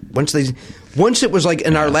tuned out once it was like,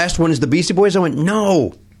 and our last one is the Beastie Boys. I went,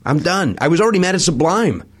 no, I'm done. I was already mad at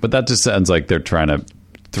Sublime. But that just sounds like they're trying to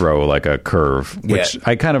throw like a curve, which Yeah.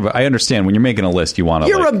 I understand. When you're making a list, you want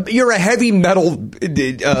to. You're a heavy metal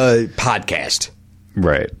podcast.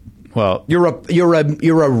 Right. Well, You're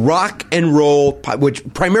a rock and roll which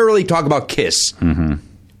primarily talk about Kiss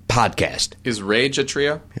podcast. Is Rage a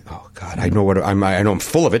trio? Oh God, I know I know I'm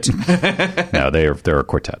full of it. No, they're a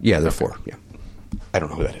quartet. Yeah, they're four. Yeah, I don't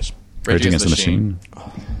know who that is. Rage Against the Machine.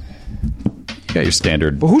 Yeah, your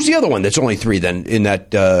standard. But who's the other one that's only three then in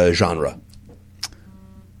that genre?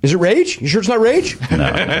 Is it Rage? You sure it's not Rage?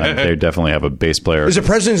 No, they definitely have a bass player. Is it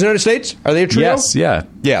Presidents of the United States? Are they a trio? Yes, yeah.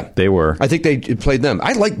 Yeah. They were. I think they played them.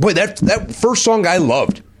 I like, boy, that first song I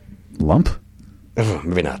loved. Lump?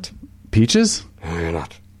 Maybe not. Peaches? Maybe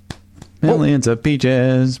not. Millions of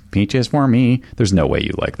peaches, peaches for me. There's no way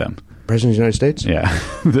you like them. Presidents of the United States? Yeah.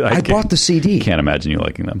 I bought the CD. Can't imagine you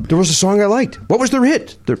liking them. There was a song I liked. What was their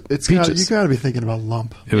hit? You got to be thinking about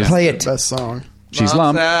Lump. Play it. Best song. She's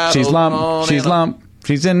lump. She's lump. She's lump.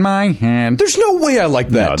 She's in my hand. There's no way I like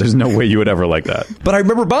that. No, there's no way you would ever like that. But I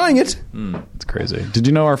remember buying it. It's crazy. Did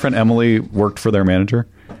you know our friend Emily worked for their manager?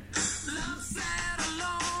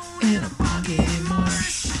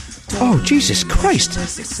 Oh, Jesus Christ.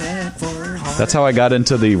 That's how I got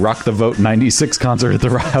into the Rock the Vote 96 concert at the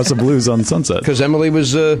House of Blues on Sunset. Because Emily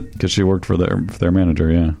was... Because she worked for their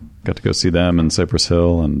manager, yeah. Got to go see them in Cypress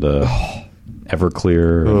Hill and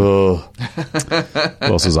Everclear. Who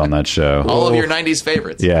else was on that show? All of your 90s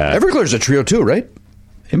favorites. Yeah. Everclear's a trio too, right?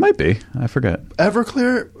 It might be. I forget.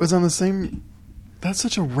 Everclear was on the same... That's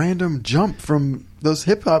such a random jump from those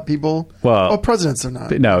hip-hop people. Well, Presidents are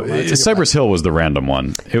not. No, Cypress Hill was the random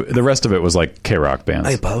one. The rest of it was like K-rock bands.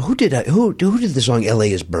 Hey, Paul, who did the song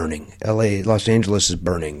 "L.A. is Burning"? Los Angeles is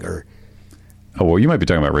burning, or oh well, you might be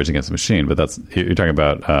talking about Rage Against the Machine, but you're talking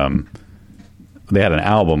about. They had an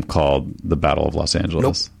album called "The Battle of Los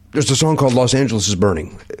Angeles." Nope. There's a song called "Los Angeles is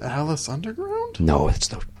Burning." Alice Underground? No, it's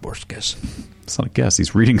the worst guess. It's not a guess.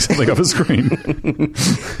 He's reading something off a screen.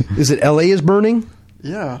 Is it "L.A. is Burning"?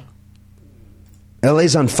 Yeah.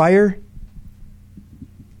 "L.A.'s on fire"?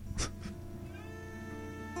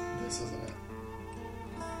 This isn't it.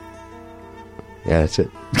 Yeah, that's it.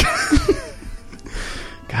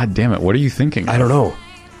 God damn it! What are you thinking? I don't know.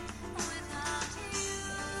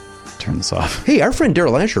 Turn this off. Hey, our friend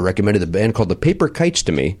Daryl Asher recommended a band called the Paper Kites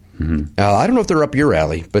to me. Mm-hmm. I don't know if they're up your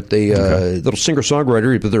alley, but they little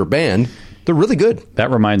singer-songwriter, but they're a band. They're really good. That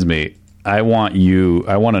reminds me. I want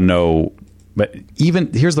to know. But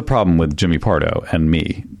even here's the problem with Jimmy Pardo and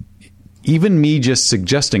me. Even me just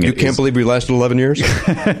suggesting it. You can't believe we lasted 11 years?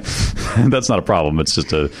 That's not a problem. It's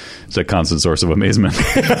just a constant source of amazement.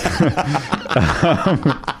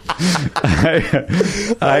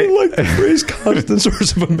 I like the phrase "constant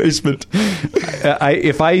source of amazement."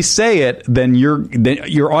 If I say it, then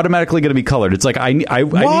you're automatically going to be colored. It's like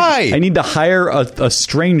Why? I need to hire a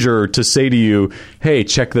stranger to say to you, "Hey,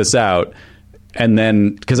 check this out," and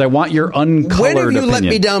then because I want your uncolored When have you opinion. let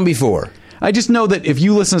me down before? I just know that if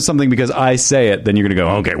you listen to something because I say it, then you're going to go,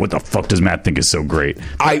 okay, what the fuck does Matt think is so great?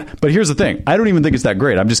 But here's the thing. I don't even think it's that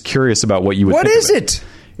great. I'm just curious about what you would think. What is of it?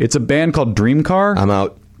 It's a band called Dream Car. I'm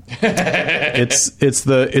out.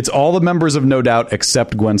 It's all the members of No Doubt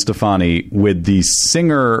except Gwen Stefani with the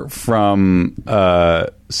singer from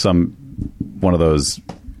one of those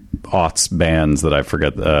aughts bands that I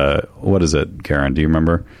forget. What is it, Karen? Do you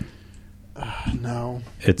remember? No.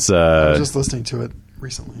 It's I was just listening to it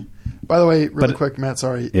recently. By the way, really quick, Matt,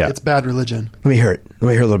 sorry. Yeah. It's Bad Religion. Let me hear it. Let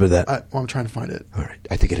me hear a little bit of that. I'm trying to find it. All right.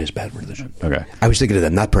 I think it is Bad Religion. Okay. I was thinking of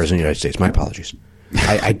them, not President of the United States. My apologies.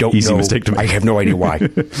 I don't Easy know. mistake to make. I have no idea why.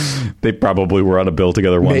 They probably were on a bill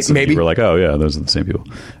together once. Maybe. And you were like, oh, yeah, those are the same people.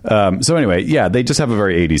 So anyway, yeah, they just have a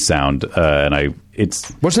very 80s sound.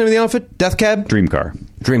 It's What's the name of the outfit? Death Cab? Dream Car.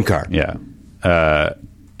 Dream Car. Yeah.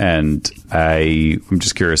 And I'm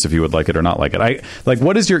just curious if you would like it or not like it.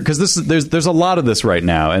 What is your, because there's a lot of this right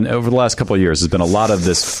now, and over the last couple of years, there's been a lot of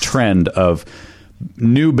this trend of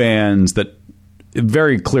new bands that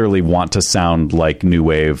very clearly want to sound like new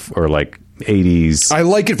wave or like 80s. I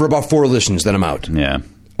like it for about 4 listens, then I'm out. Yeah.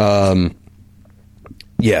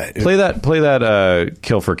 Yeah. Play that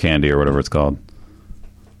Kill for Candy or whatever it's called.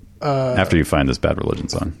 After you find this Bad Religion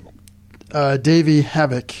song. Davey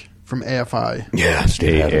Havoc from AFI. Yeah.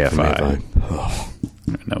 AFI. Oh.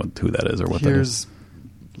 I don't know who that is or what Here's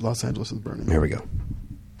Los Angeles is Burning. Here we go.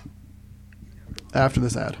 After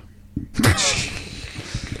this ad.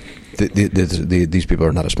 These people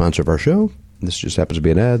are not a sponsor of our show. This just happens to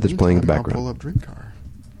be an ad that's playing in the I'll pull background. up Dream Car.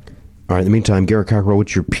 All right, in the meantime, Garrett Cockrell,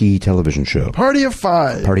 what's your P television show? Party of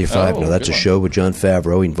Five. Party of Five. Oh, No, that's a good one. show with John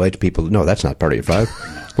Favreau. He invites people. No, that's not Party of Five.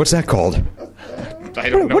 What's that called? I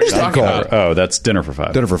don't know What is you're that talking called? about. Oh, that's Dinner for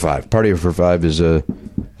Five. Dinner for Five. Party for Five is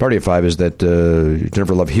that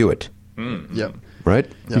Jennifer Love Hewitt, Yep. right?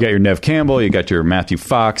 You got your Nev Campbell, you got your Matthew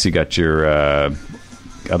Fox, you got your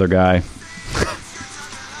other guy.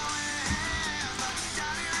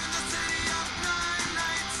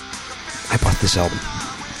 this album.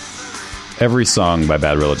 Every song by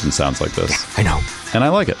Bad Religion sounds like this. I know. And I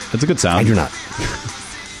like it. It's a good sound. I do not.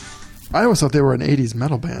 I always thought they were an 80s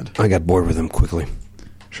metal band. I got bored with them quickly.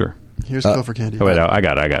 Sure. Here's Phil for Candy. Oh, wait, I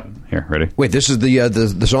got it. Here, ready? Wait, this is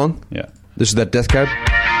the song? Yeah. This is that Death Cab?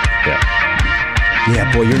 Yeah.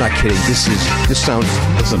 Yeah, boy, you're not kidding. This sounds...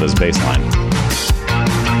 Listen to this bass line.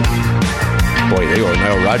 Boy, they owe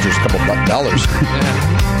Nile Rodgers a couple dollars.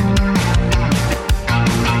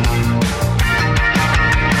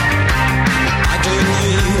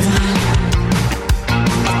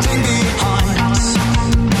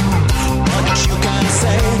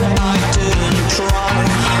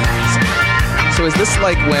 So is this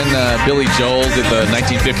like when Billy Joel did the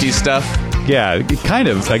 1950s stuff? Yeah, kind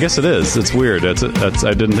of. I guess it is. It's weird. I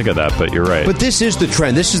didn't think of that, but you're right. But this is the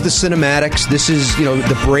trend. This is the cinematics. This is,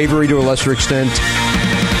 the bravery to a lesser extent.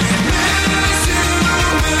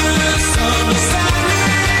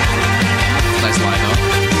 Nice line,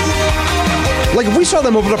 huh? Like, if we saw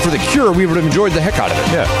them open up for The Cure, we would have enjoyed the heck out of it.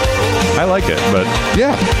 Yeah. I like it, but...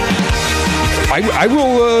 Yeah. I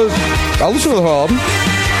will, I'll listen to the whole album.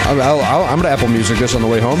 I'm going to Apple Music this on the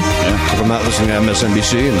way home. Yeah. If I'm not listening to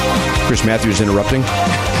MSNBC and Chris Matthews interrupting.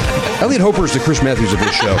 Elliot Hoper is the Chris Matthews of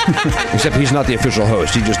this show. Except he's not the official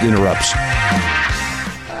host. He just interrupts.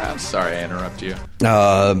 I'm sorry I interrupt you.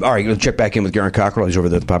 All right, let's check back in with Garen Cockrell. He's over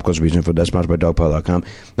there at the Pop Culture Beats Info Desk, sponsored by dogpile.com.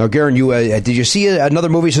 Now, Garen, you did you see another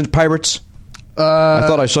movie since Pirates? I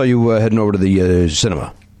thought I saw you heading over to the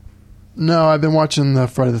cinema. No, I've been watching the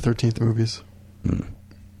Friday the 13th movies.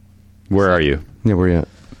 Where are you? Yeah, where you at?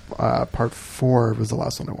 Part 4 was the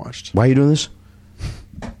last one I watched. Why are you doing this?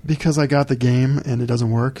 Because I got the game and it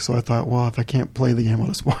doesn't work, so I thought, well, if I can't play the game, I'll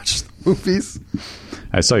just watch the movies.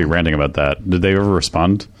 I saw you ranting about that. Did they ever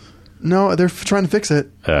respond? No, they're trying to fix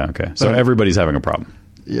it. Okay. So everybody's having a problem.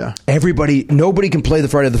 Yeah. Nobody can play the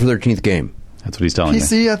Friday the 13th game. That's what he's telling me.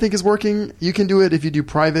 PC, I think, is working. You can do it if you do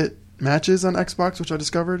private matches on Xbox, which I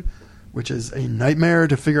discovered, which is a nightmare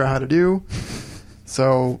to figure out how to do.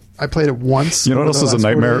 So I played it once. You know what else is a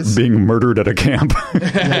nightmare? Being murdered at a camp.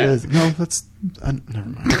 Yeah, it is. No, that's... never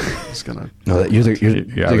mind. I'm just going to... No, you're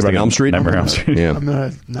thinking about Elm Street? Nightmare on Elm Street. Yeah. I'm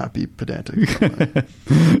going to not be pedantic.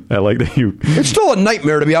 I like that you... It's still a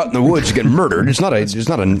nightmare to be out in the woods getting murdered. It's not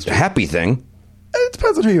a happy thing. It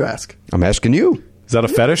depends on who you ask. I'm asking you. Is that a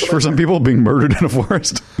fetish for some people, being murdered in a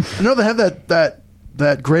forest? I know they have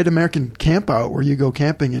that Great American Camp Out where you go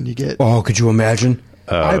camping and you get... Oh, could you imagine?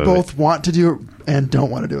 I both want to do it and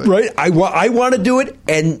don't want to do it. Right? I want to do it,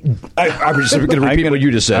 and I'm just going to repeat what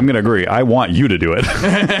you just said. I'm going to agree. I want you to do it.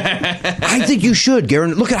 I think you should,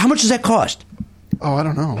 Garen. Look at how much does that cost? Oh, I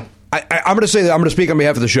don't know. I'm going to say that I'm going to speak on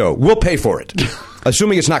behalf of the show. We'll pay for it,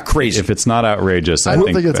 assuming it's not crazy. If it's not outrageous, I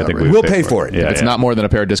don't think it's outrageous. We'll pay for it. Yeah, It's not more than a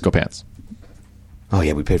pair of disco pants. Oh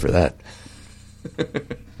yeah, we paid for that.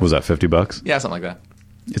 Was that $50? Yeah, something like that.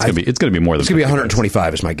 It's gonna be more than. It's going to be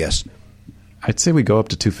 125, is my guess. I'd say we go up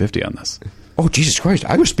to 250 on this. Oh Jesus Christ!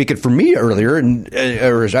 I was speaking for me earlier,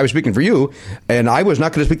 or I was speaking for you, and I was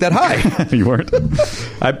not going to speak that high. You weren't.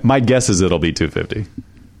 My guess is it'll be 250.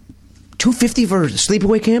 250 for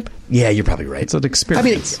sleepaway camp? Yeah, you're probably right. It's an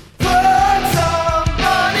experience.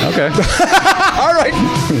 Okay. All right.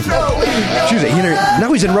 Jeez,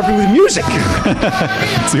 now he's interrupting with music.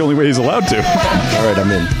 It's the only way he's allowed to. All right,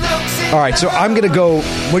 I'm in. All right, so I'm going to go.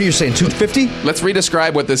 What are you saying? 250? Let's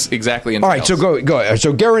redescribe what this exactly entails. All right, so go.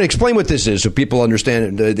 So, Garen, explain what this is so people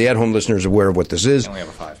understand. The at-home listeners are aware of what this is. I only have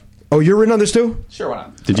a 5. Oh, you're in on this too? Sure, why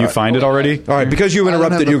not? Did you find it already? All right, because you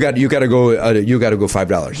interrupted, you got to go. You got to go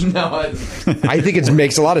 $5. No, I think it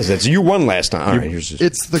makes a lot of sense. You won last time. All right, here's this.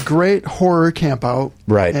 It's the Great Horror Camp Out.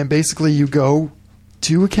 Right. And basically you go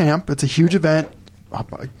to a camp. It's a huge event.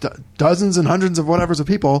 Dozens and hundreds of whatever's of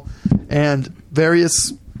people. And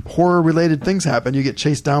various horror-related things happen. You get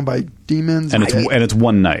chased down by demons. And it's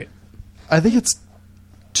one night. I think it's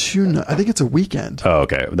I think it's a weekend. Oh,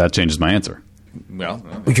 okay. That changes my answer. well,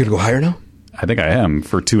 You're going to go higher now? I think I am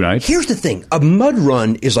for 2 nights. Here's the thing: a mud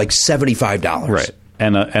run is like $75, Right.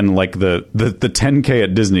 And like the 10K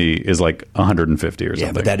at Disney is like 150 or something.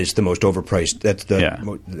 Yeah, but that is the most overpriced. That's the. Yeah.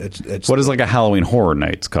 That's What does like a Halloween Horror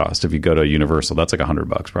Nights cost if you go to Universal? That's like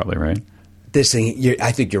 $100 probably, right? this thing?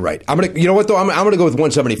 I think you're right. I'm gonna. You know what though? I'm gonna go with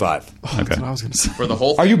 175. Oh, that's what I was going to say. for the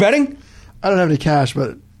whole Are you betting? I don't have any cash,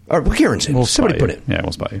 but All right, well, Karen's in. Somebody put it. Yeah,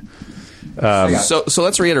 we'll spot you. So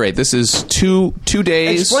let's reiterate. This is two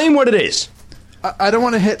days. Explain what it is. I don't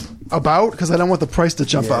want to hit about because I don't want the price to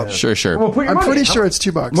jump up. Sure. Well, put your I'm money. pretty sure it's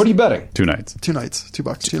 $2. What are you betting? 2 nights. 2 nights.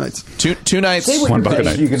 $2. 2 nights. Two nights. Say what $1 you're a betting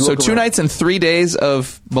night. so you can So look 2 around. nights and 3 days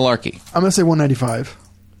of malarkey. I'm going to say 195.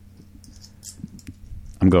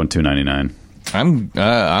 I'm going $299.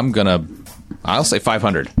 I'm gonna I'll say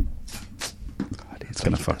 500. It's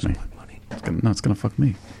gonna fuck me. It's gonna fuck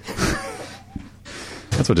me.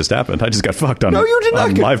 That's what just happened. I just got fucked on. No, you did not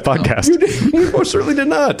on get live podcast. You most certainly did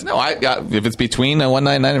not. No, if it's between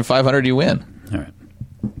 199 and 500, you win. All right.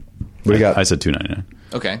 What do you got? I said 299.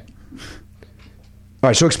 Okay. All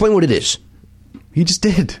right, so explain what it is. He just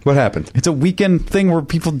did. What happened? It's a weekend thing where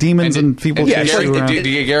demons and people did chase you around. Did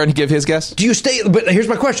Garen give his guess? Do you stay? But here's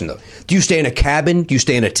my question though: do you stay in a cabin? Do you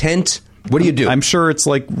stay in a tent? What do you do? I'm sure it's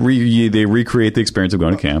like they recreate the experience of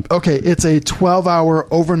going to camp. Okay, it's a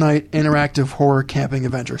 12-hour overnight interactive horror camping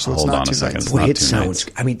adventure, so it's Hold not on a 2 second. nights. It's Boy, not it 2 sounds.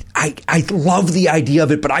 nights. I mean, I love the idea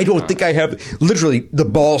of it, but I don't think I have literally the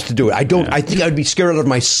balls to do it. I don't. Yeah. I think I'd be scared out of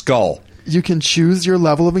my skull. You can choose your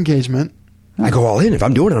level of engagement. I go all in. If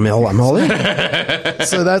I'm doing it, I'm all in.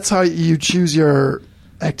 So that's how you choose your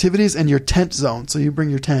activities and your tent zone. So you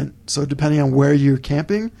bring your tent. So depending on where you're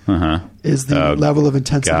camping is the level of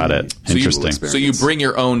intensity. Got it. Interesting. So you bring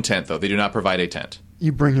your own tent, though. They do not provide a tent.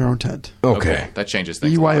 You bring your own tent. Okay. That changes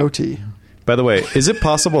things. a lot. BYOT. By the way, is it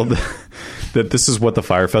possible that this is what the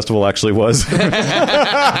Fire Festival actually was?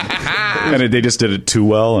 And they just did it too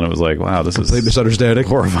well, and it was like, wow, this Complete is misunderstanding.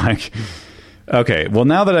 horrifying. Okay, well,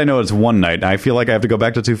 now that I know it's one night, I feel like I have to go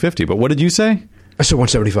back to 250. But what did you say? I said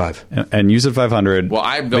 175. And you said 500. Well,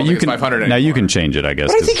 I don't But think you it's can, 500 now you anymore. can change it, I guess.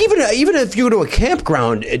 But I think even if you go to a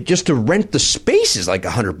campground, just to rent the space is like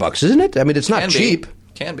 $100, isn't it? I mean, it's not cheap.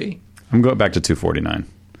 Can be. I'm going back to 249.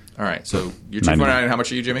 All right. So you're 249. How much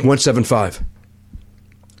are you, Jimmy? 175.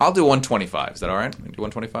 I'll do 125. Is that all right? Do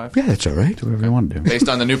 125? Yeah, that's all right. Do whatever you want to do. Based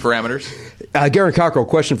on the new parameters. Garen Cockrell,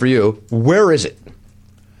 question for you: where is it?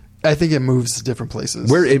 I think it moves to different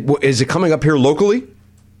places. Where is it coming up here locally?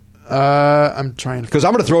 I'm trying to. Because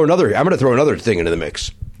I'm going to throw another thing into the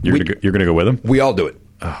mix. You're gonna go with him? We all do it.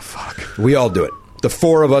 Oh, fuck. We all do it. The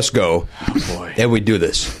four of us go, Boy. and we do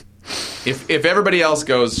this. If everybody else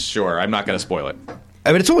goes, sure. I'm not going to spoil it.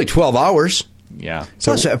 I mean, it's only 12 hours. Yeah.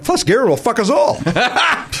 Plus Garen will fuck us all,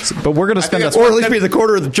 But we're going to spend that's or at least be the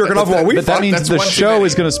quarter of the jerking off while we But that fuck. means that's the one too show many.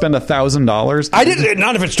 is going to spend $1,000. I didn't.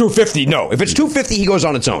 Not if it's 250. No, if it's 250, he goes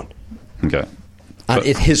on its own. Okay.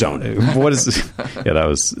 It's his own. What is? Yeah,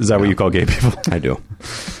 is that what you call gay people? I do.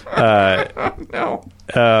 No.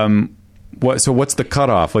 So what's the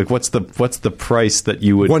cutoff? Like, what's the price that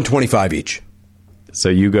you would? 125 each. So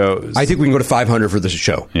you go. I think we can go to 500 for this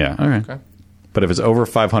show. Yeah. Okay. But if it's over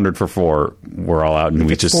 500 for 4, we're all out, and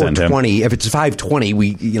we just send him. 420. If it's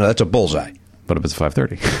 520, that's a bullseye. But if it's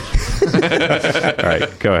 530, all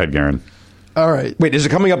right. Go ahead, Garen. All right. Wait, is it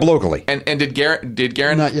coming up locally? And did Garen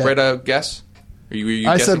Not yet. write a guess? Were you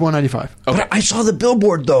I guessing? said 195. Okay. But I saw the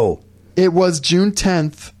billboard though. It was June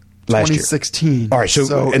 10th, Last year. 2016. All right,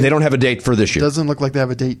 so and they don't have a date for this year. Doesn't look like they have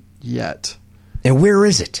a date yet. And where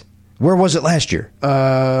is it? Where was it last year?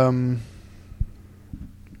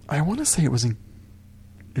 I want to say it was in.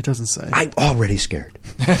 It doesn't say. I'm already scared.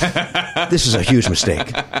 This is a huge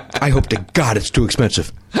mistake. I hope to God it's too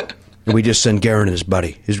expensive. And we just send Garen and his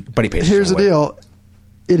buddy. His buddy pays. Here's the away. deal.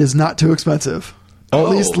 It is not too expensive. At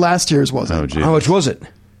least last year's wasn't. Oh, gee. How much was it?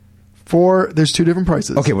 There's two different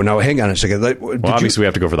prices. Okay, well now hang on a second. Well, obviously we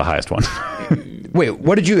have to go for the highest one. Wait,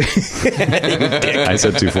 what did you? I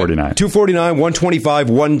said 249. 249, 125,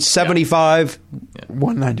 175,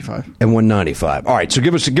 195 and 195. All right, so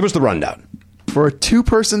give us the rundown. for a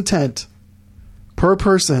 2-person tent per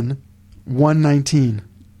person. 119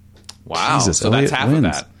 Wow. Jesus, so that's Elliot half wins.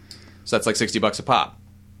 of that. So that's like $60 a pop.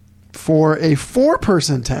 for a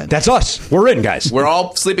 4-person tent. That's us. We're in, guys. We're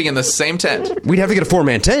all sleeping in the same tent. We'd have to get a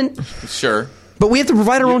 4-man tent, Sure. but we have to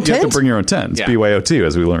provide our own You tent. have to bring your own tent. It's Yeah. BYOT,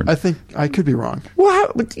 as we learned. I think I could be wrong.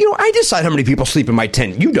 Well, I decide how many people sleep in my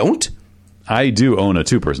tent. You don't. I do own a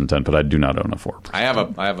 2-person tent, but I do not own a 4. I have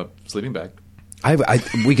a sleeping bag.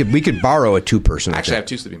 We could borrow a 2-person. Actually, I have tent.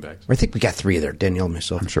 2 sleeping bags. I think we got 3 there. Danielle and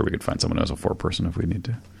myself. I'm sure we could find someone who has a 4-person if we need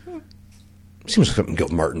to. Seems like something Gil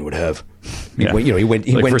Martin would have. He Yeah. went.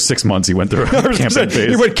 He went for 6 months, he went through a camping phase.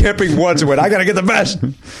 He went camping once and went, I got to get the best.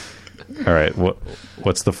 All right,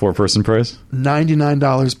 what's the 4-person price?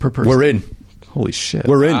 $99 per person. We're in. Holy shit!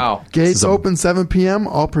 We're in. Wow. Gates open 7 p.m.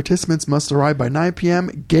 All participants must arrive by 9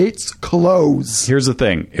 p.m. Gates close. Here's the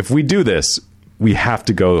thing: if we do this, we have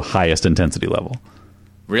to go highest intensity level.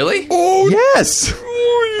 Really? Oh, Yes.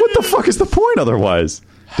 What the fuck is the point otherwise?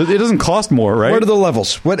 It doesn't cost more, right? What are the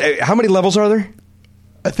levels? How many levels are there?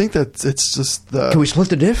 I think that it's just the. Can we split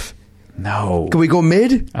the diff? No. Can we go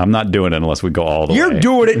mid? I'm not doing it unless we go all the way. You're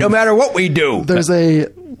doing it no matter what we do. There's a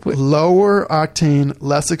lower octane,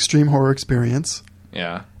 less extreme horror experience,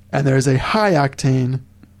 Yeah. and there's a high octane,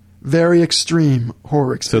 Very extreme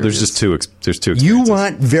horror experience. So there's just two. There's two. You experiences.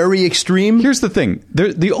 want very extreme? Here's the thing.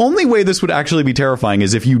 The only way this would actually be terrifying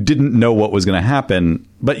is if you didn't know what was going to happen.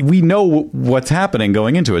 But we know what's happening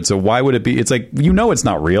going into it. So why would it be? It's like, it's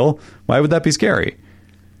not real. Why would that be scary?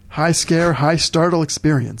 High scare, high startle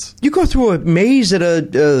experience. You go through a maze at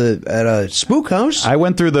a spook house. I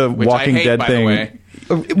went through the Which Walking I hate, Dead by thing. the way.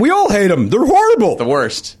 We all hate them. They're horrible. The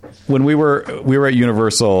worst. When we were at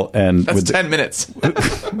Universal and That's 10 minutes.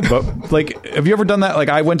 but like, have you ever done that? Like,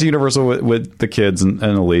 I went to Universal with the kids and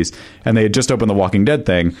Elise, and they had just opened the Walking Dead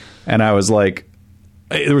thing, and I was like,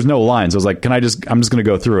 there was no lines. I was like, I'm just going to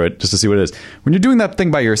go through it just to see what it is. When you're doing that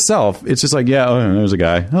thing by yourself, it's just like, there's a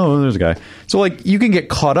guy. Oh, there's a guy. So like, you can get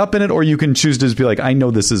caught up in it, or you can choose to just be like, I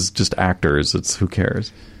know this is just actors. It's who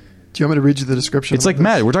cares. Do you want me to read you the description? It's like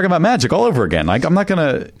magic. We're talking about magic all over again. Like, I'm not going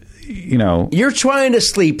to, You're trying to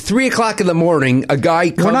sleep 3 o'clock in the morning. A guy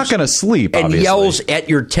comes we're not going to sleep, and obviously. yells at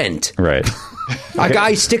your tent. Right. A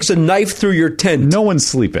guy sticks a knife through your tent. No one's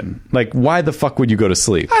sleeping. Like, why the fuck would you go to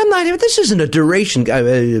sleep? I'm not. This isn't a duration.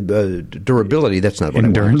 Durability. That's not what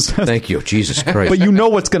Endurance. I want. Thank you, Jesus Christ. But you know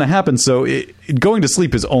what's going to happen, so going to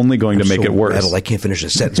sleep is only going to make so it worse. rattled, I can't finish a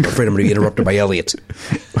sentence. I'm afraid I'm going to be interrupted by Elliot.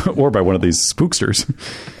 Or by one of these spooksters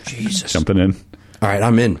Jesus. jumping in. All right,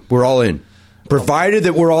 I'm in. We're all in. Provided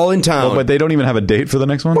that we're all in town. Well, but they don't even have a date for the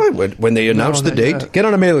next one? Why? When they announce the not date, yet. get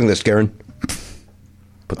on a mailing list, Karen.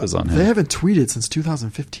 Put this on They him. haven't tweeted since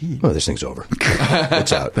 2015. Oh, this thing's over.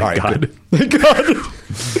 It's out. All right, God. good. Thank God.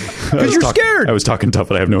 Because you're scared. I was talking tough,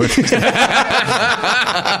 but I have no interest.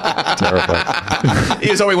 Terrifying.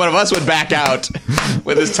 He was hoping one of us would back out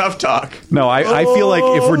with his tough talk. No, I feel like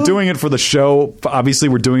if we're doing it for the show, obviously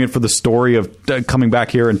we're doing it for the story of coming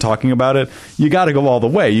back here and talking about it. You got to go all the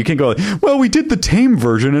way. You can't go, well, we did the tame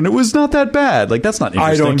version and it was not that bad. Like, that's not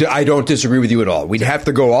interesting. I don't disagree with you at all. We'd have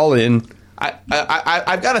to go all in.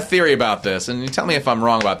 I've got a theory about this, and you tell me if I'm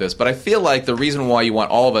wrong about this, but I feel like the reason why you want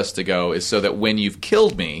all of us to go is so that when you've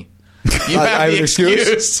killed me, you have the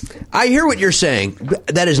excuse. I hear what you're saying.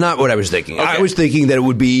 That is not what I was thinking. Okay. I was thinking that it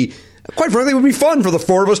would be, quite frankly, it would be fun for the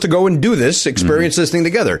four of us to go and do this, experience this thing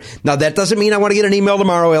together. Now, that doesn't mean I want to get an email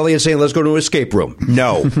tomorrow, Elliot, saying, let's go to an escape room.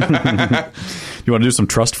 No. You want to do some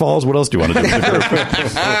trust falls? What else do you want to do with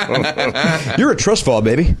the group? You're a trust fall,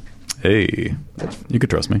 baby. Hey, you could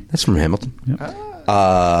trust me. That's from Hamilton.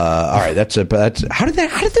 All right, that's how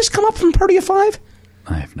did this come up from Party of Five?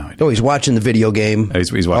 I have no idea. Oh, he's watching the video game. Oh,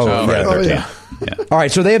 he's watching Friday the 13th. yeah. All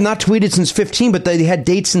right, so they have not tweeted since 15, but they had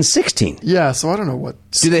dates in 16. Yeah, so I don't know what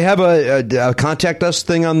Do they have a contact us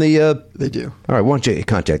thing on the? they do. All right, why don't you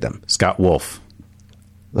contact them? Scott Wolf.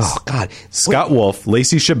 Oh God, Scott Wolf,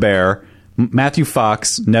 Lacey Chabert, Matthew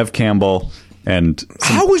Fox, Nev Campbell, and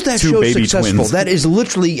how was that two show baby successful? twins. That is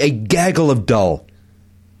literally a gaggle of dull.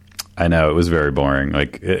 I know, it was very boring.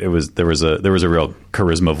 Like it was, there was a real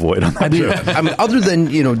charisma void on that show. I mean, other than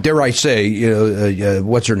dare I say,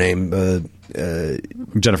 what's her name?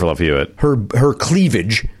 Jennifer Love Hewitt. Her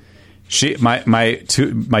cleavage. My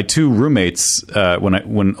two roommates when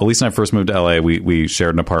Elise and I first moved to LA, we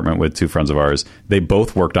shared an apartment with two friends of ours. They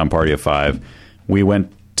both worked on Party of Five. We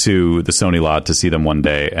went to the Sony lot to see them one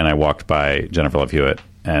day, and I walked by Jennifer Love Hewitt,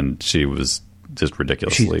 and she was just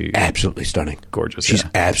ridiculously She's absolutely stunning, gorgeous. She's yeah.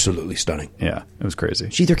 absolutely stunning. Yeah, it was crazy.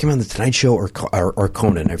 She either came on the Tonight Show or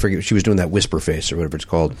Conan. I forget. She was doing that whisper face or whatever it's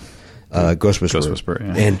called, Ghost Whisperer. Ghost Whisperer,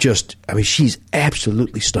 yeah. And just, I mean, she's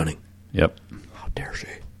absolutely stunning. Yep. How dare she?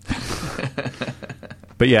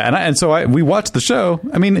 But yeah, and so we watched the show.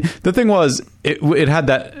 I mean, the thing was, it had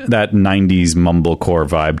that 90s mumblecore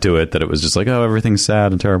vibe to it, that it was just like, oh, everything's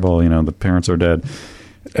sad and terrible. The parents are dead.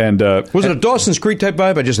 And was it a Dawson's Creek type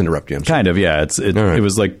vibe? I just interrupt you. Kind of, yeah. It right.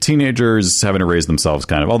 was like teenagers having to raise themselves,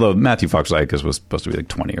 kind of. Although Matthew Fox, I guess, was supposed to be like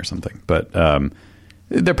 20 or something. But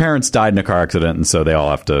their parents died in a car accident, and so they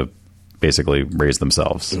all have to basically raise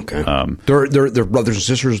themselves. Okay. They're brothers and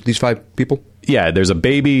sisters, these five people? Yeah, there's a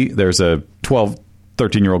baby, there's a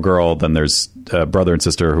 13-year-old girl, then there's a brother and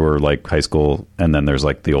sister who are like high school, and then there's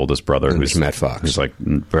like the oldest brother And who's there's Matt Fox. who's like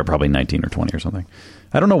probably 19 or 20 or something.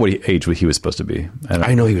 I don't know what age he was supposed to be.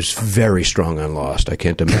 I know he was very strong on Lost. I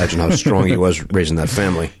can't imagine how strong he was raising that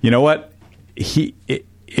family. You know what?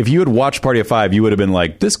 If you had watched Party of Five, you would have been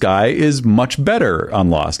like, this guy is much better on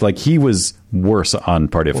Lost. Like, he was worse on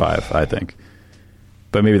Party of Five, I think.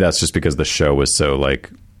 But maybe that's just because the show was so like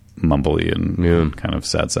mumbly and kind of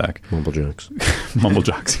sad sack. Mumble Jacks. Mumble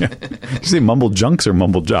jocks, yeah. Did you say mumble junks or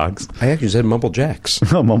mumble jocks? I actually said Mumble Jacks.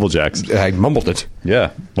 Oh, mumble jacks. I mumbled it.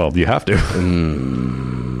 Yeah. Well, you have to. Did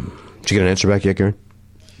you get an answer back yet, Karen?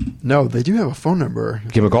 No, they do have a phone number.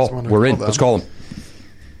 Give him a call. Just wanna We're in. them. Let's call him.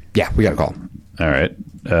 Yeah, we got to call him. All right.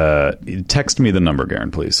 text me the number,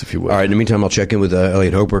 Garen, please, if you would. All right. In the meantime, I'll check in with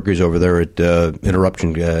Elliot Hopeworker. He's over there at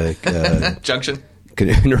Interruption Junction.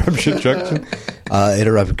 Interruption Junction.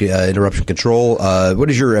 Interruption Control. What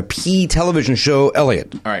is your P television show,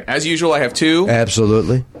 Elliot? All right. As usual, I have two.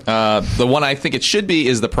 Absolutely. The one I think it should be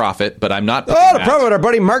is The Prophet, but I'm not. The Prophet, our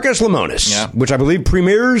buddy Marcus Lemonis, which I believe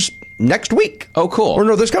premieres next week. Oh, cool. Or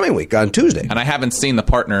no, this coming week on Tuesday. And I haven't seen The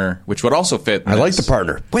Partner, which would also fit. I like The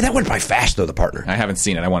Partner. Boy, that went by fast, though, The Partner. I haven't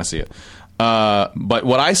seen it. I want to see it. But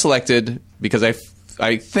what I selected, because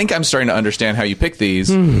I think I'm starting to understand how you pick these,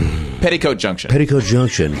 Petticoat Junction. Petticoat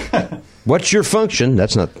Junction. What's your function?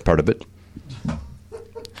 That's not part of it.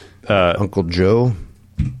 Uncle Joe.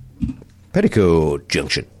 Petticoat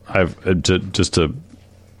Junction. Just to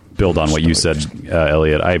build on what you said,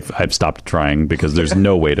 Elliot, I've stopped trying because there's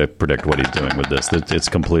no way to predict what he's doing with this. It's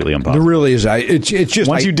completely impossible. There really is. It's just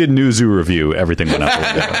once you did Newzoo review, everything went out.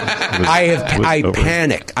 I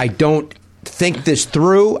panic. I don't think this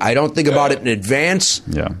through. I don't think about it in advance.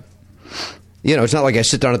 Yeah. You know, it's not like I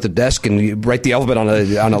sit down at the desk and write the alphabet on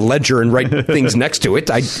a ledger and write things next to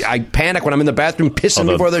it. I panic when I'm in the bathroom pissing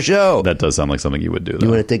before the show. That does sound like something you would do, though.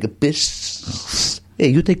 You want to take a piss? Hey,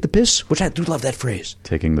 you take the piss? Which I do love that phrase.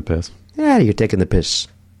 Taking the piss? Yeah, you're taking the piss.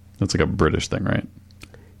 That's like a British thing, right?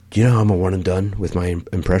 Do you know how I'm a one and done with my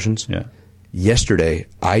impressions? Yeah. Yesterday,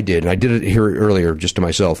 I did, and I did it here earlier just to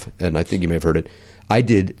myself, and I think you may have heard it. I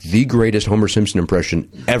did the greatest Homer Simpson impression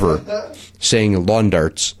ever, saying lawn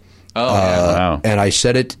darts. Oh, yeah. Wow. And I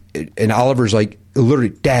said it, and Oliver's like, literally,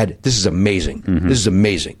 Dad, this is amazing. Mm-hmm. This is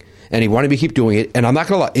amazing. And he wanted me to keep doing it, and I'm not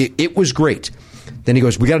going to lie, it was great. Then he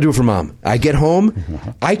goes, we got to do it for Mom. I get home,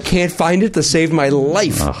 I can't find it to save my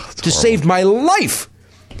life. Save my life.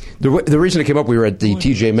 The reason it came up, we were at the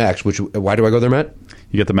TJ Maxx, which, why do I go there, Matt?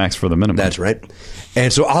 You get the max for the minimum. That's right.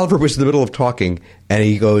 And so Oliver was in the middle of talking, and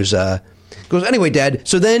he goes, anyway, Dad,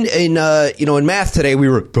 so then in math today we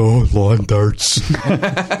were, lawn darts.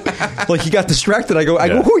 Like he got distracted. I go,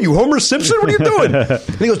 who are you, Homer Simpson? What are you doing?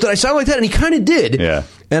 And he goes, did I sound like that? And he kind of did. Yeah.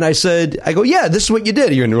 And I go, yeah, this is what you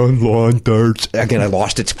did. He went, lawn darts. Again, I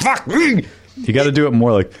lost it. Fuck me. You got to do it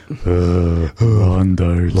more like, lawn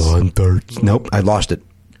darts. Lawn darts. Nope, I lost it.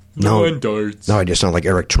 No. Lawn darts. No, I just sound like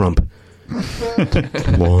Eric Trump.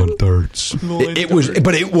 Lawn darts. It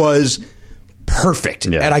was perfect.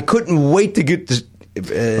 Yeah. And I couldn't wait to get this.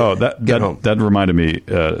 That reminded me.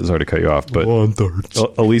 Sorry to cut you off, but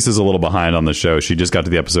Elise is a little behind on the show. She just got to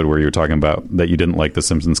the episode where you were talking about that you didn't like The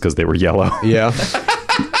Simpsons because they were yellow. Yeah.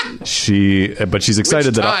 She's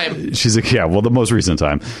excited Which time? The most recent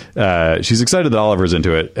time. She's excited that Oliver's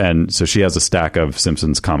into it, and so she has a stack of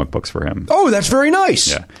Simpsons comic books for him. Oh, that's very nice.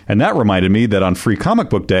 Yeah, and that reminded me that on Free Comic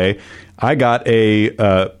Book Day, I got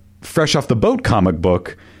a Fresh Off the Boat comic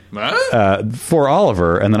book. For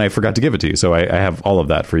Oliver, and then I forgot to give it to you, so I have all of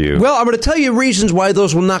that for you. Well, I'm going to tell you reasons why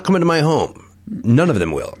those will not come into my home. None of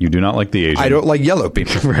them will. You do not like the Asian. I don't like yellow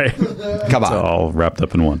people. Right. Come on. It's all wrapped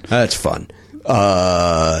up in one. That's fun.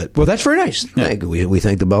 Well, that's very nice. Yeah. We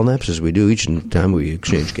thank the Belknaps as we do each time we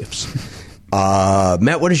exchange gifts.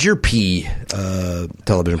 Matt, what is your P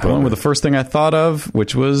television program? I went with the first thing I thought of,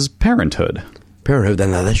 which was Parenthood. Parenthood,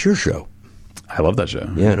 then that's your show. I love that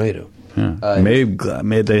show. Yeah, I know you do.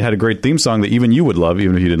 Yeah. They had a great theme song that even you would love,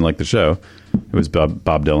 even if you didn't like the show. It was Bob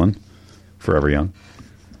Dylan, Forever Young.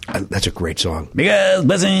 That's a great song. Because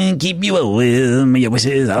doesn't keep you with your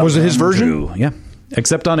wishes. Was it his version? True. Yeah.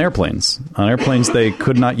 Except on airplanes. On airplanes, they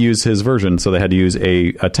could not use his version, so they had to use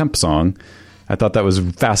a temp song. I thought that was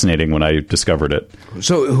fascinating when I discovered it.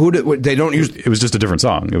 So they don't use? It was just a different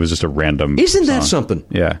song. It was just a random. Isn't song. that something?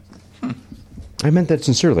 Yeah. I meant that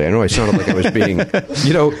sincerely. I know I sounded like I was being, I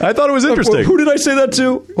thought it was interesting. Who did I say that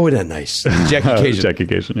to? Oh, isn't that nice? Jackie Cation. Jackie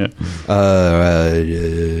Cation, yeah.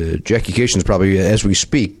 Jackie Cation's probably, as we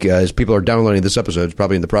speak, as people are downloading this episode, is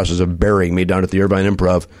probably in the process of burying me down at the Irvine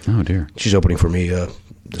Improv. Oh, dear. She's opening for me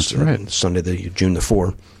Sunday, June the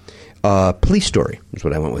 4th. Police Story is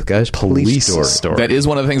what I went with, guys. Police Story. That is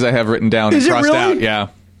one of the things I have written down and crossed out. Yeah.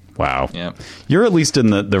 Wow. Yeah. You're at least in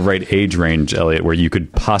the right age range, Elliot, where you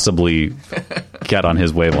could possibly get on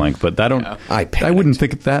his wavelength, but I wouldn't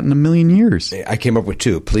think of that in a million years. I came up with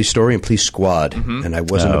two, Police Story and Police Squad, and I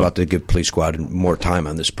wasn't about to give Police Squad more time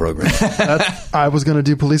on this program. I was going to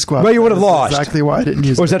do Police Squad. Well, you would have lost. Exactly why I didn't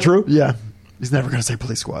use it. Was that true? Yeah. He's never going to say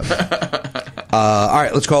Police Squad. All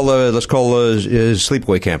right, let's call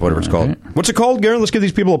Sleepaway Camp, whatever it's called. What's it called, Garen? Let's give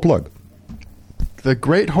these people a plug. The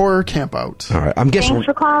Great Horror Campout. All right, I'm guessing. Thanks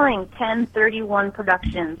for calling 1031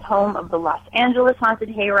 Productions, home of the Los Angeles Haunted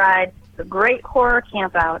Hayride, the Great Horror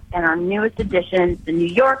Campout, and our newest addition, the New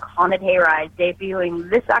York Haunted Hayride,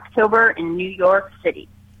 debuting this October in New York City.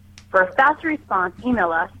 For a fast response,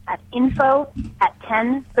 email us at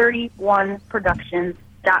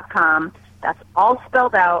info@1031productions.com. That's all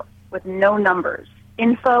spelled out with no numbers.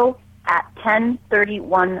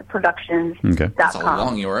 info@1031productions.com. Okay. That's a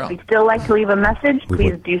long URL. If you'd still like to leave a message,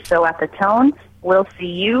 please do so at the tone. We'll see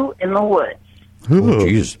you in the woods. Oh,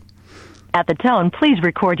 jeez. At the tone, please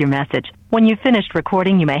record your message. When you've finished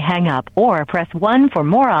recording, you may hang up or press 1 for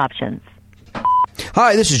more options.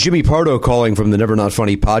 Hi, this is Jimmy Pardo calling from the Never Not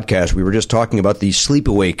Funny podcast. We were just talking about the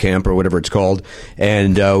sleepaway camp or whatever it's called,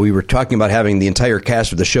 and we were talking about having the entire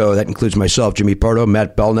cast of the show. That includes myself, Jimmy Pardo,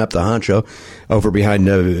 Matt Belknap, the honcho, over behind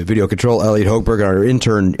video control, Elliot Hochberg, and our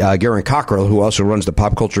intern, Garen Cockrell, who also runs the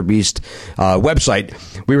Pop Culture Beast website.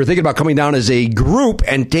 We were thinking about coming down as a group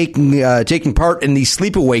and taking part in the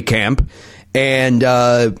sleepaway camp, and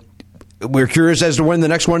we're curious as to when the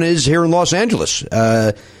next one is here in Los Angeles.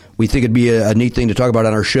 We think it'd be a neat thing to talk about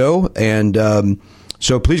on our show, and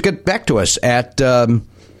so please get back to us at a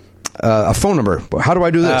phone number. How do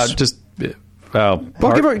I do this?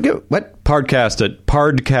 What? Pardcast at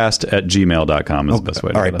gmail.com is the best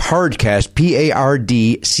way to do it. Pardcast,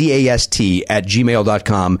 Pardcast at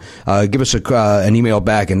gmail.com. Give us an email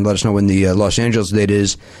back and let us know when the Los Angeles date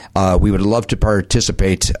is. We would love to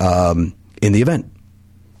participate in the event.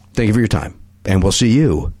 Thank you for your time, and we'll see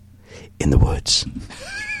you in the woods.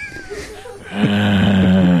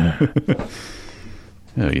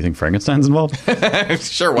 You think Frankenstein's involved?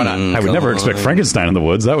 Sure, why not? I would never expect Frankenstein in the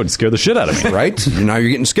woods. That would scare the shit out of me. Right? Now you're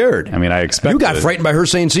getting scared. I mean, I expect you got frightened by her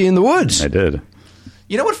saying "see you in the woods." I did.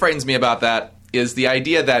 You know what frightens me about that is the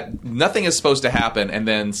idea that nothing is supposed to happen, and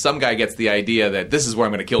then some guy gets the idea that this is where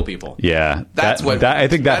I'm going to kill people. Yeah, That's what- I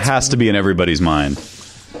think that has to be in everybody's mind.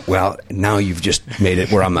 Well, now you've just made it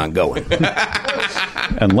where I'm not going.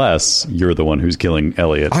 Unless you're the one who's killing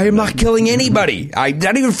Elliot. I am not killing anybody.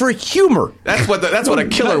 Not even for humor. That's what a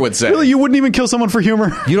killer would say. Really, you wouldn't even kill someone for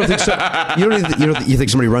humor? You don't think so? You think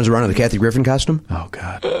somebody runs around in a Kathy Griffin costume? Oh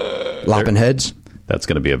God, Lopping heads? That's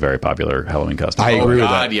going to be a very popular Halloween costume. I agree with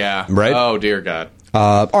God, that. yeah. Right? Oh, dear God.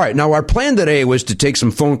 All right. Now, our plan today was to take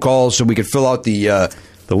some phone calls so we could fill out the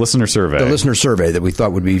listener survey. The listener survey that we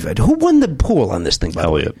thought would be... Who won the pool on this thing, by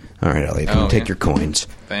Elliot. the way? All right, Elliot. Take your coins.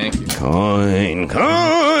 Thank you. Coin.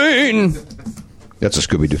 That's a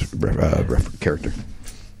Scooby-Doo character.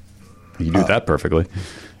 You do that perfectly.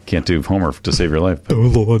 Can't do Homer to save your life.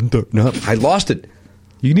 No, I lost it.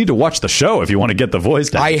 You need to watch the show if you want to get the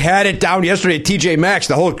voice down. I had it down yesterday at TJ Maxx.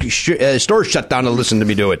 The whole store shut down to listen to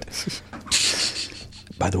me do it.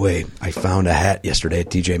 By the way, I found a hat yesterday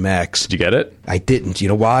at TJ Maxx. Did you get it? I didn't. You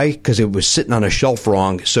know why? Because it was sitting on a shelf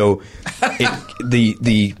wrong. So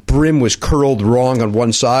the brim was curled wrong on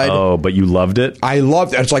one side. Oh, but you loved it? I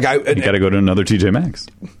loved it. It's like you got to go to another TJ Maxx.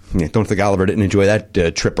 Yeah, don't think Oliver didn't enjoy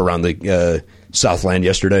that trip around the Southland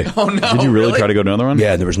yesterday. Oh, no. Did you really try to go to another one?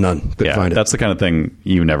 Yeah, there was none. Couldn't find it. That's the kind of thing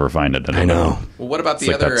you never find it. I know. Well, what about the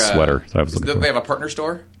It's like other that sweater that I was looking do for. they have a partner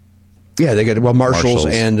store? Yeah, they got Marshalls,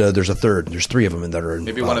 and there's a third. There's three of them that are.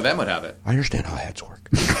 Maybe one of them would have it. I understand how hats work.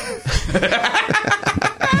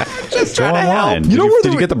 Just Go trying to online. help.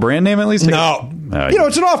 Did you get the brand name at least? No.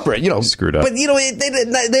 It's an off-brand. Screwed up. But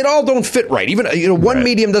they all don't fit right. Even one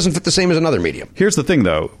medium doesn't fit the same as another medium. Here's the thing,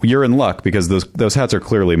 though. You're in luck because those hats are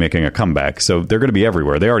clearly making a comeback. So they're going to be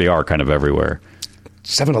everywhere. They already are kind of everywhere.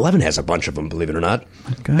 7-Eleven has a bunch of them, believe it or not.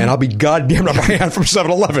 Okay. And I'll be goddamn not buying a hat from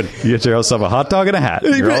 7-Eleven. You get yourself a hot dog and a hat.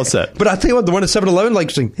 You're all set. But I'll tell you what, the one at 7-Eleven,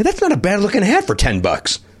 saying, hey, that's not a bad-looking hat for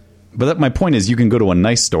 $10. But my point is, you can go to a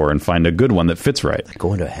nice store and find a good one that fits right.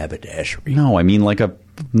 Go into a haberdashery. No, I mean like a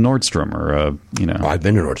Nordstrom or a, Oh, I've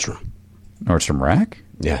been to Nordstrom. Nordstrom Rack?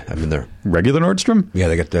 Yeah, I've been there. Regular Nordstrom? Yeah,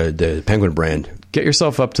 they got the Penguin brand. Get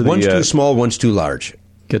yourself up to the... One's too small, one's too large.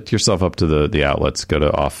 Get yourself up to the outlets. Go to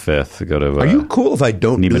Off Fifth. Go to... Are you cool if I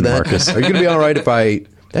don't do that? Marcus. Are you going to be all right if I...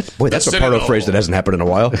 That's a part of a phrase that hasn't happened in a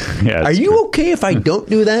while. Yeah, Are you true. okay if I don't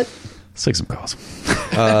do that? Let's take some calls.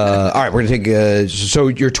 All right, we're going to take... so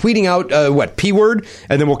you're tweeting out, what, P-word?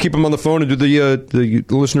 And then we'll keep them on the phone and do the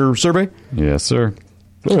listener survey? Yes, sir.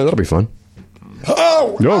 All right, that'll be fun.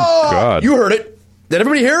 Oh, God. You heard it. Did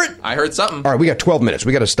everybody hear it? I heard something. All right, we got 12 minutes.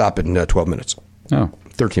 We got to stop in 12 minutes. Oh.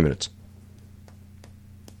 13 minutes.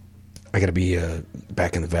 I got to be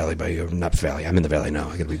back in the valley by... not valley. I'm in the valley now.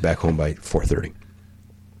 I got to be back home by 4:30.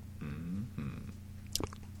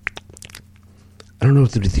 I don't know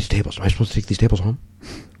what to do with these tables. Am I supposed to take these tables home?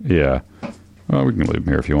 Yeah. Well, we can leave them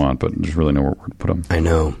here if you want, but there's really nowhere to put them. I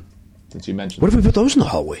know. Since you mentioned What if we put those in the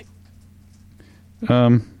hallway? I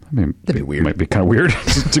mean, That'd be weird. It might be kind of weird.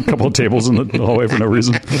 Just a couple of tables in the hallway for no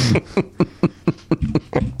reason.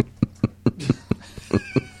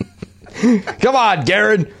 Come on,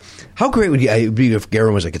 Garen. How great would it be if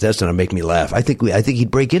Garen was a contestant and make me laugh? I think he'd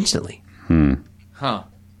break instantly. Huh.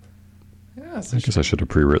 I guess I should have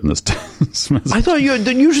pre-written this. I thought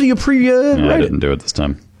usually you I write didn't do it this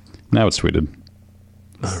time. Now it's tweeted.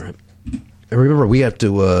 All right. And remember, we have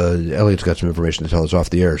to. Elliot's got some information to tell us off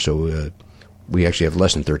the air, so we actually have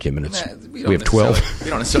less than 13 minutes. We have 12. We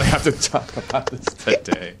don't necessarily have to talk about this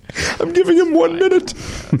today. I'm giving him 1 minute.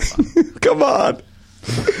 Come on.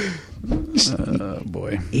 Oh,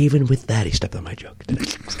 boy. Even with that, he stepped on my joke today.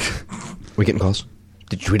 We getting calls?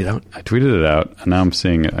 Did you tweet it out? I tweeted it out, and now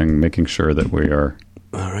I'm making sure that we are...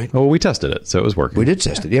 All right. Oh, we tested it, so it was working. We did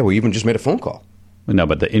test it. Yeah, we even just made a phone call. No,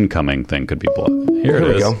 but the incoming thing could be blocked. Here it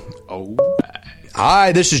is. We go. Oh.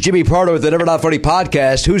 Hi, this is Jimmy Pardo with the Never Not Funny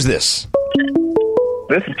podcast. Who's this?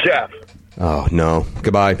 This is Jeff. Oh, no.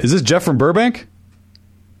 Goodbye. Is this Jeff from Burbank?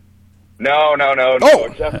 No.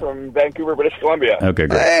 Oh! Jeff from Vancouver, British Columbia. Okay,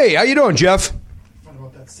 great. Hey, how you doing, Jeff?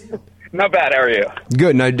 Not bad, how are you?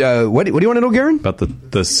 Good. Now, what do you want to know, Garen? About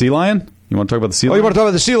the sea lion? You want to talk about the sea Oh, lion? you want to talk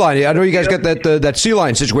about the sea lion? I know you guys got that sea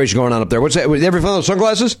lion situation going on up there. What's that? Ever found those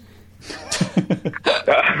sunglasses?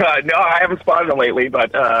 No, I haven't spotted them lately,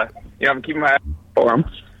 but I'm keeping my eye for them.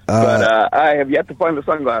 But I have yet to find the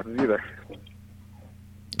sunglasses either.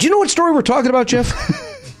 Do you know what story we're talking about, Jeff?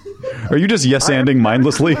 Are you just yes-anding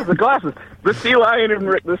mindlessly? The glasses. The sea lion in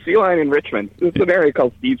Richmond. It's an area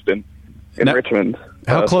called Steveston in Richmond.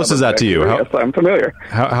 How close is that to you? Yes, I'm familiar.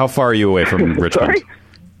 How far are you away from Richmond? Sorry?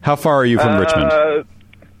 How far are you from Richmond?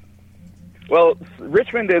 Well,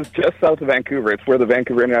 Richmond is just south of Vancouver. It's where the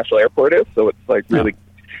Vancouver International Airport is, so it's like really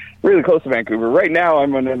close to Vancouver. Right now,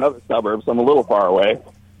 I'm in another suburb, so I'm a little far away.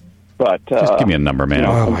 But just give me a number,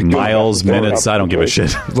 man. Miles, minutes, I don't give a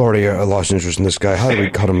shit. Lordy, I lost interest in this guy. How do we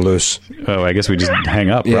cut him loose? Oh, I guess we just hang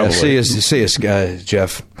up. Yeah, probably. see us,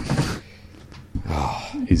 Jeff.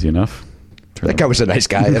 Easy enough. That guy was a nice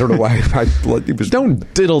guy. I don't know why.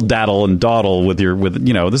 Don't diddle daddle and dawdle with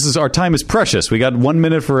this is our time is precious. We got 1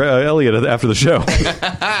 minute for Elliot after the show.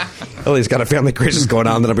 Elliot's got a family crisis going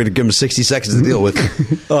on that I'm going to give him 60 seconds to deal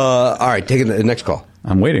with. All right, taking the next call.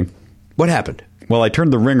 I'm waiting. What happened? Well, I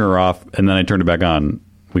turned the ringer off and then I turned it back on.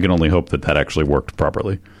 We can only hope that actually worked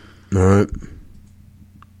properly. All right.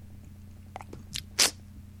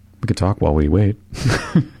 We could talk while we wait.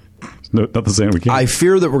 No, not the same. We can't. I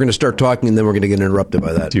fear that we're going to start talking and then we're going to get interrupted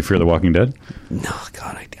by that. Do you fear The Walking Dead? No,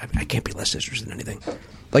 God, I can't be less interested in anything.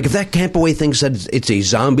 Like if that camp away thing said it's a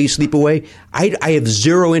zombie sleepaway, I have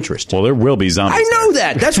zero interest. Well, there will be zombies. I know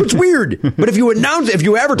that. That's what's weird. But if you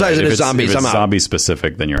advertise it as zombies, if it's I'm out. zombie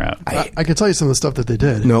specific, then you're out. I can tell you some of the stuff that they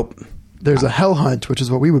did. Nope. There's a hell hunt, which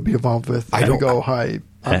is what we would be involved with. I don't go high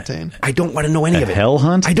octane. I don't want to know any of it. Hell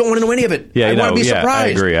hunt? I don't want to know any of it. Yeah, I want to be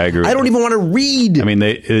surprised. I agree. I don't even want to read. I mean,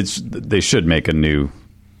 they should make a new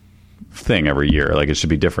thing every year. Like it should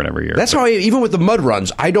be different every year. That's how even with the mud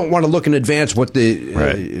runs, I don't want to look in advance what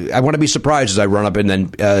the. I want to be surprised as I run up and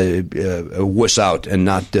then wuss out and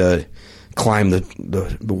not climb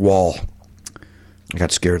the wall. I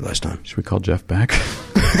got scared last time. Should we call Jeff back?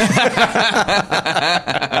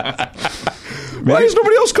 Why is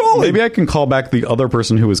nobody else calling? Maybe I can call back the other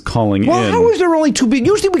person who was calling in. How is there only 2 big?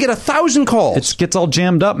 Usually we get 1,000 calls. It gets all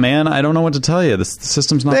jammed up, man. I don't know what to tell you. The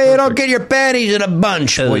system's not. They perfect. don't get your panties in a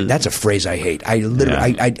bunch. Boy, that's a phrase I hate. I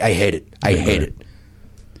literally, I hate it. I hate it.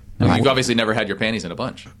 Well, you've obviously never had your panties in a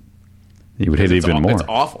bunch. You would hate it even more. It's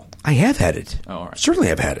awful. I have had it. Oh, all right. Certainly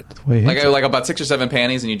have had it. Like about 6 or 7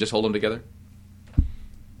 panties, and you just hold them together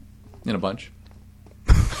in a bunch.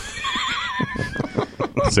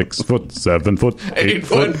 6 foot, 7 foot, 8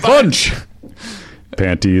 foot bunch.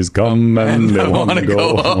 Panties come and they want to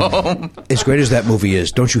go home. As great as that movie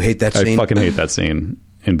is, don't you hate that scene? I fucking hate that scene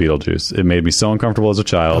in Beetlejuice. It made me so uncomfortable as a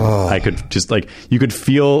child. I could just you could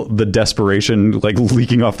feel the desperation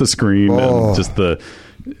leaking off the screen and just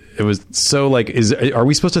it was so are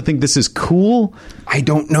we supposed to think this is cool? I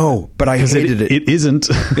don't know, but I hated it. It isn't.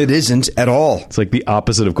 It isn't at all. It's like the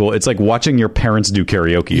opposite of cool. It's like watching your parents do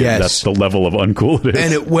karaoke. Yes. That's the level of uncool it is.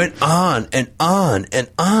 And it went on and on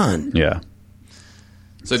and on. Yeah.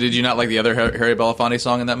 So did you not like the other Harry Belafonte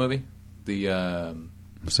song in that movie? The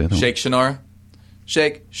Shake Shannara?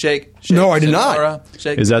 Shake, shake, shake. No, I did Shannara, not.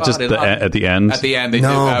 Shake is that just at the end? At the end, they No.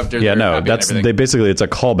 do after. Yeah, no. That's basically it's a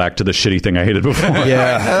callback to the shitty thing I hated before.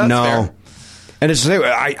 Yeah, no. fair. And it's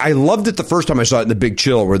I loved it the first time I saw it in The Big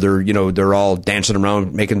Chill, where they're all dancing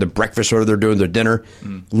around making the breakfast or they're doing their dinner.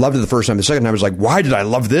 Loved it the first time. The second time I was like, why did I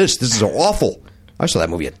love this? This is so awful. I saw that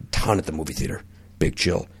movie a ton at the movie theater. Big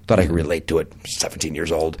Chill. Thought I could relate to it. 17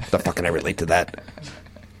 years old. The fuck can I relate to that?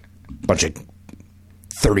 Bunch of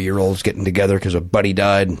 30-year-olds getting together because a buddy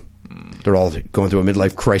died. They're all going through a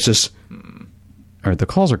midlife crisis. All right, the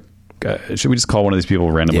calls are should we just call one of these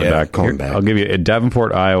people randomly back? Call him back. I'll give you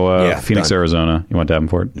Davenport, Iowa, Phoenix, done. Arizona. You want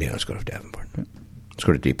Davenport? Yeah, let's go to Davenport. Let's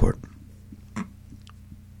go to Deport.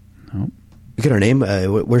 No. You get our name?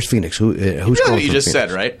 Where's Phoenix? Who's You know calling what you from just Phoenix?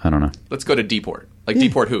 said, right? I don't know. Let's go to deport. Like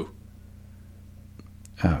deport who?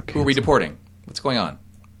 Okay. Who are we deporting? What's going on?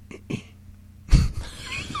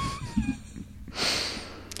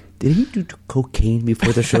 Did he do cocaine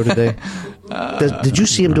before the show today? Did you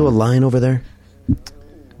see him do a line over there?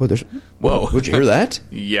 Whoa. Would you hear that?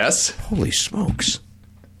 Yes. Holy smokes.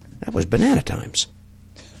 That was banana times.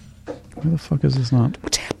 Where the fuck is this not?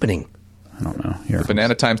 What's happening? I don't know. Here.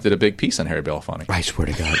 Banana Times did a big piece on Harry Belafonte. I swear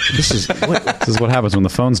to God. This is what happens when the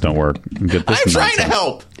phones don't work. You get this I'm trying to nonsense.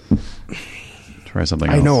 help. Try something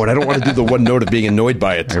else. I know, and I don't want to do the one note of being annoyed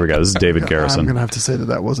by it. Here we go. This is David I'm Garrison. going to have to say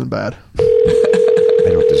that wasn't bad. I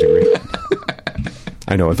don't disagree.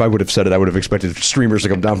 I know. If I would have said it, I would have expected streamers to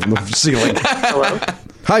come down from the ceiling. Hello?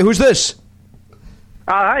 Hi, who's this?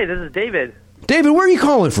 Hi, this is David. David, where are you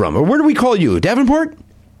calling from? Or where do we call you? Davenport?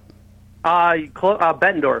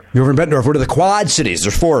 Bettendorf. You're over in Bettendorf. What are the Quad Cities?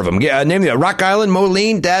 There's 4 of them. Name them. Rock Island,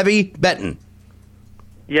 Moline, Davie, Benton.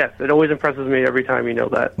 Yes, it always impresses me every time you know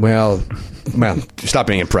that. Well, stop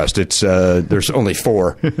being impressed. It's there's only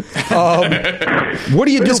 4. What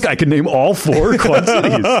do you do? This guy can name all 4 Quad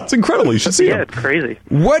Cities. It's incredible. You should see Yeah, him. it's crazy.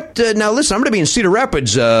 What? Now, listen, I'm going to be in Cedar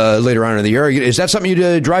Rapids later on in the year. Is that something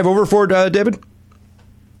you drive over for, David?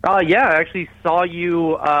 Yeah, I actually saw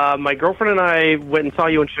you. My girlfriend and I went and saw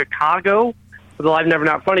you in Chicago for the Live Never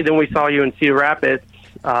Not Funny. Then we saw you in Cedar Rapids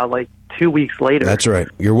like 2 weeks later. That's right.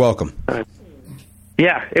 You're welcome.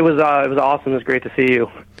 Yeah, it was awesome. It was great to see you.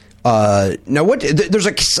 Now, what? There's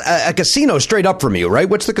a casino straight up from you, right?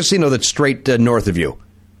 What's the casino that's straight north of you?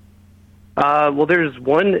 Well, there's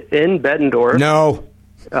one in Bettendorf. No.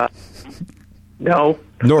 No.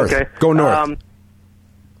 North. Okay. Go north.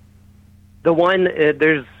 The one,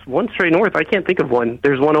 there's one straight north. I can't think of one.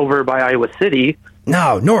 There's one over by Iowa City.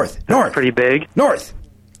 No, north. That's pretty big. North.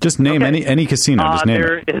 Just name any casino. Just name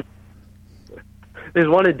it. There's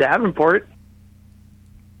one in Davenport.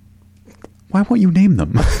 Why won't you name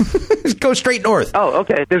them? Go straight north. Oh,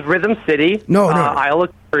 okay. There's Rhythm City. No. Isle of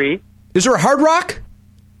Capri. Is there a Hard Rock?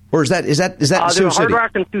 Or is that there's Sioux a City? Hard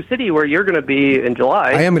Rock in Sioux City where you're going to be in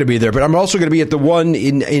July. I am going to be there, but I'm also going to be at the one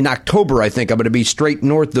in October, I think. I'm going to be straight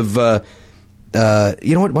north of...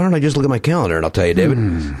 you know what? Why don't I just look at my calendar and I'll tell you, David.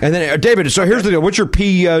 And then, David, so here's the deal. What's your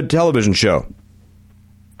P television show?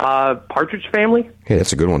 Partridge Family. Hey,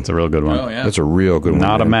 that's a good one. It's a real good one. Oh, yeah. That's a real good one.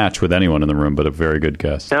 Not a man. match with anyone in the room, but a very good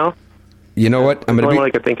guess. No? You know what? I'm That's the going only to one I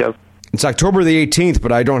be... could think of. It's October the 18th,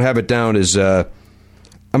 but I don't have it down as... I'm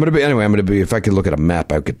going to be... If I could look at a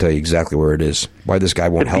map, I could tell you exactly where it is. Why this guy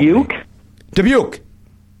won't help me. Dubuque? Dubuque.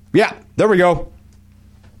 Yeah, there we go.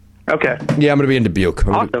 Okay. Yeah, I'm going to be in Dubuque.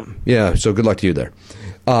 Awesome. Yeah, so good luck to you there.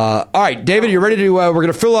 All right, David, you ready to... we're going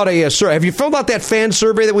to fill out a survey. Have you filled out that fan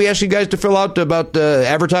survey that we asked you guys to fill out about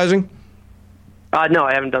advertising? No,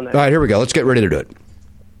 I haven't done that. All right, here we go. Let's get ready to do it.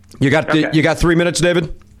 You got 3 minutes,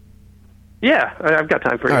 David? Yeah, I've got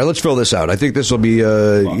time for you. All right, let's fill this out. I think this will be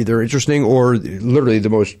either interesting or literally the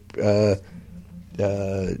most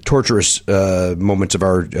torturous moments of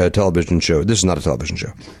our television show. This is not a television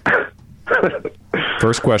show.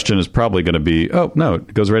 First question is probably going to be... Oh, no,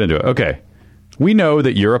 it goes right into it. Okay. We know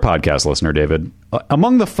that you're a podcast listener, David.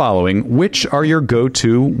 Among the following, which are your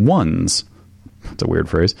go-to ones? That's a weird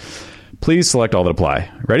phrase. Please select all that apply.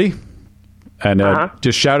 Ready? And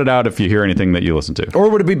just shout it out if you hear anything that you listen to. Or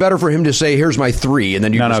would it be better for him to say, here's my 3, and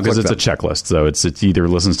then you No, just because click it's them? a checklist. So it's either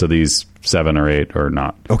listens to these 7 or 8 or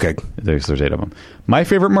not. Okay. There's 8 of them. My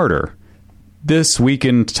favorite murder. This Week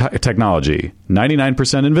in Technology.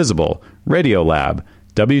 99% Invisible. Radio Lab.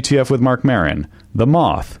 WTF with Mark Maron. The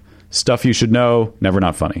Moth. Stuff You Should Know. Never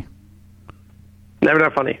Not Funny. Never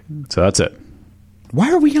Not Funny. So that's it. Why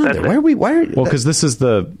are we on That's there? it. Well, because this is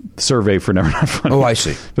the survey for Never Not Funny. Oh, I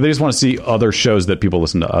see. But they just want to see other shows that people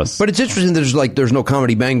listen to us. But it's interesting. There's no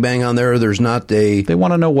Comedy Bang Bang on there. There's not a... They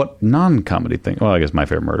want to know what non-comedy thing. Well, I guess My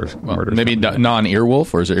Favorite Murders. Maybe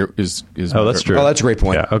non-Earwolf, or is Oh, that's true. Oh, that's a great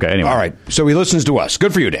point. Yeah. Okay. Anyway. All right. So he listens to us.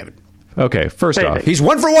 Good for you, David. Okay. First Hey, off, hey. He's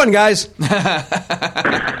 1 for 1, guys.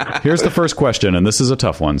 here's the first question, and this is a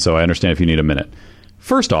tough one, so I understand if you need a minute.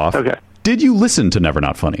 First off, Okay. did you listen to Never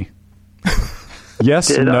Not Funny? Yes,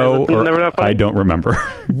 Did I no, listen to or Never Not Funny? I don't remember.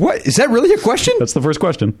 What? Is that really a question? That's the first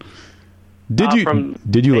question. Did From you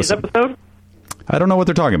today's listen? episode? I don't know what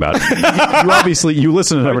they're talking about. you obviously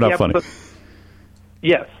listen to Never Not Yeah, Funny. but-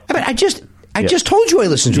 Yes. I just told you I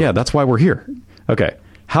listened to Yeah, it. that's why we're here. Okay.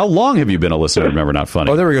 How long have you been a listener of Never Not Funny?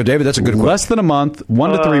 Oh, there we go, David. That's a good question. Less than a month,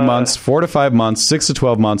 1 to 3 months, 4 to 5 months, 6 to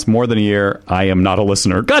 12 months, more than a year. I am not a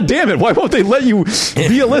listener. God damn it. Why won't they let you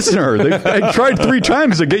be a listener? I tried 3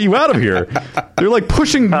 times to get you out of here. They're like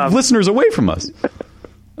pushing listeners away from us.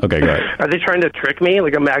 Okay, go ahead. Are they trying to trick me?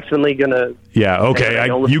 Like I'm accidentally going to... Yeah, okay.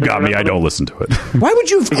 You got me. I don't listen to it. Why would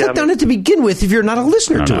you have clicked on it to begin with if you're not a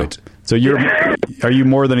listener to it? So are you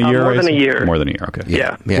more than a year? More than a year. More than a year, okay.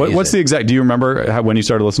 Yeah. What's the exact... Do you remember when you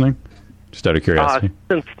started listening? Just out of curiosity.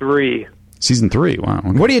 Season 3. Season 3, wow.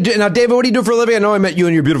 Okay. What do you do now, David? What do you do for a living? I know I met you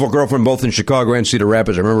and your beautiful girlfriend both in Chicago and Cedar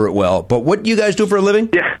Rapids. I remember it well. But what do you guys do for a living?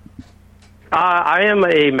 Yeah. I am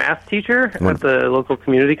a math teacher at the local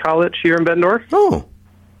community college here in Bettendorf. Oh.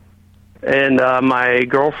 And my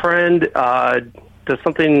girlfriend does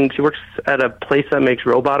something. She works at a place that makes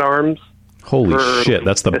robot arms. Holy shit!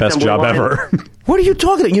 That's the best job ever. What are you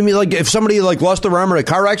talking about? You mean like if somebody like lost their arm in a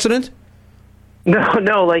car accident?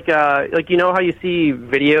 No, like you know how you see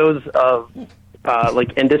videos of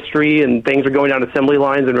like industry and things are going down assembly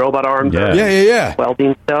lines and robot arms. Yeah.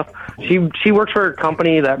 Welding stuff. She works for a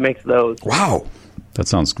company that makes those. Wow, that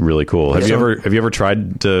sounds really cool. Have you ever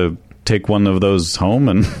tried to take one of those home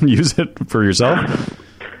and use it for yourself?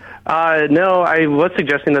 No, I was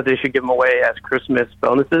suggesting that they should give them away as Christmas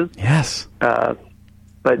bonuses. Yes.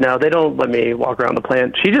 But no, they don't let me walk around the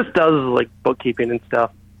plant. She just does like bookkeeping and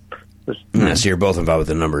stuff. So you're both involved with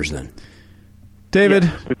the numbers then. David,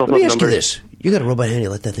 let me ask you this. You got a robot handy,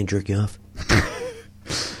 let that thing jerk you off?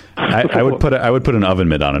 I would put an oven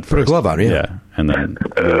mitt on it first. Put a glove on, yeah. And then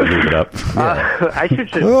leave it up. I should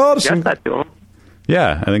suggest that to them.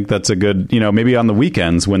 Yeah, I think that's a good, maybe on the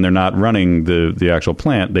weekends when they're not running the actual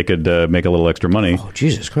plant, they could make a little extra money. Oh,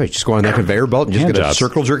 Jesus Christ. Just go on that conveyor belt and just get a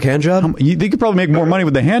circle jerk hand job? They could probably make more money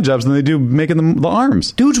with the hand jobs than they do making the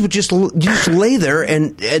arms. Dudes would just lay there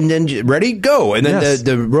and then ready, go. And then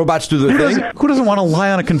the robots do the thing. Who doesn't want to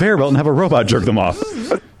lie on a conveyor belt and have a robot jerk them off?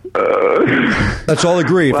 Let's all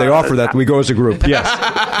agree if they offer that, we go as a group. Yes.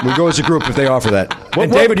 We go as a group if they offer that.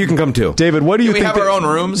 And David, you can come too. David, what do you think? We have our own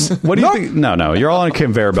rooms? What do you think? No. You're all on a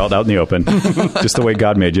conveyor belt out in the open. Just the way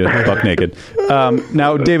God made you, buck naked.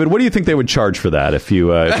 Now, David, what do you think they would charge for that if you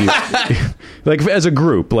like as a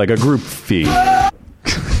group, like a group fee?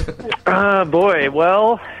 Boy,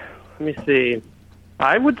 well, let me see.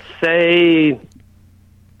 I would say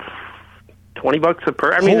 $20 a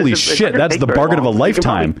per. Holy shit, that's the bargain of a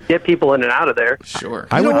lifetime. Get people in and out of there. Sure.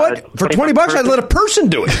 You know what? For $20, I'd let a person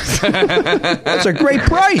do it. That's a great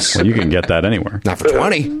price. Well, you can get that anywhere. Not for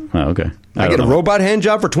 20. Oh, okay. I get a robot hand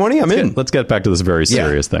job for 20. I'm in. Let's get back to this very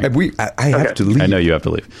serious thing. I have to leave. I know you have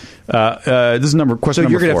to leave. This is question number 4. So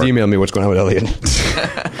you're going to have to email me what's going on with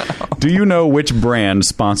Elliot. Do you know which brand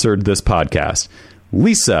sponsored this podcast?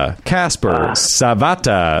 Lisa, Casper,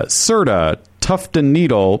 Savata, Serta, Tuft and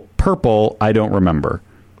Needle, Purple, I don't remember.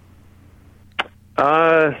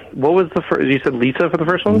 What was the first? You said Lisa for the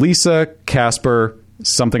first one? Lisa, Casper,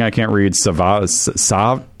 something I can't read,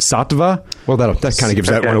 Satva? Well, that kind of gives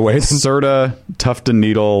that one away. Serta, Tuft and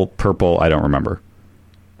Needle, Purple, I don't remember.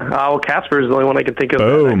 Well, Casper is the only one I can think of.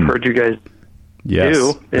 Boom. I've heard you guys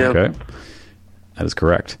do. Yeah. Okay. That is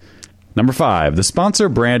correct. Number 5, the sponsor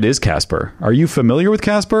brand is Casper. Are you familiar with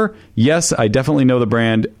Casper? Yes, I definitely know the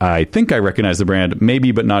brand. I think I recognize the brand.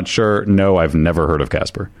 Maybe, but not sure. No, I've never heard of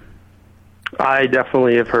Casper. I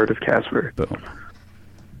definitely have heard of Casper. Boom.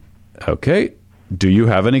 Okay. Do you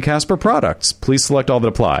have any Casper products? Please select all that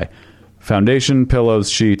apply. Foundation,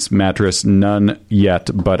 pillows, sheets, mattress, none yet,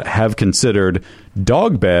 but have considered.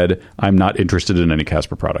 Dog bed, I'm not interested in any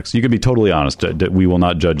Casper products. You can be totally honest. We will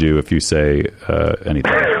not judge you if you say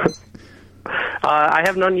anything. I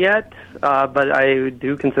have none yet, but I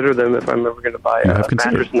do consider them if I'm ever going to buy a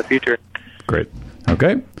mattress in the future. Great.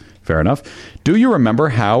 Okay. Fair enough. Do you remember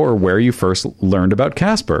how or where you first learned about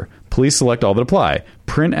Casper? Please select all that apply.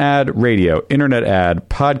 Print ad, radio, internet ad,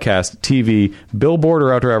 podcast, TV, billboard,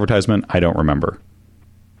 or outdoor advertisement. I don't remember.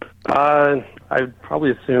 I'd probably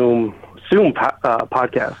assume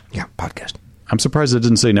podcast. Yeah, podcast. I'm surprised it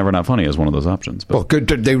didn't say Never Not Funny as one of those options. But well, good.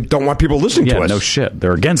 They don't want people listening to us. No shit.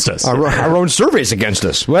 They're against us. Our own survey's against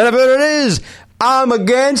us. Whatever it is, I'm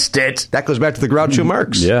against it. That goes back to the Groucho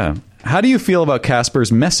Marx. Yeah. How do you feel about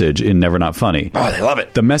Casper's message in Never Not Funny? Oh, they love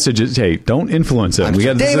it. The message is, hey, don't influence him.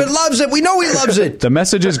 David loves it. We know he loves it. The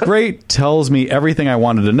message is great. Tells me everything I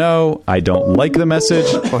wanted to know. I don't like the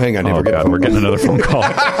message. Well, hang on. Oh, God. We're getting another phone call.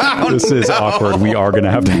 This is awkward. We are going to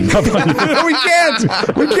have to hang up on you. We can't.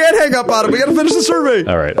 We can't hang up on him. We got to finish the survey.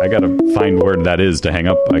 All right. I got to find where that is to hang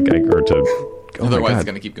up. Otherwise, it's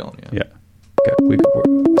going to keep going. Yeah. Okay.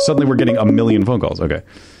 Suddenly, we're getting a million phone calls. Okay.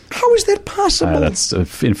 How is that possible? That's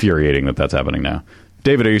infuriating that's happening now.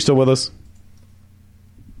 David, are you still with us?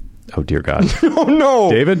 Oh, dear God. Oh, no.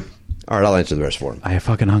 David? All right, I'll answer the rest for him. I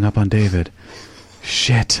fucking hung up on David.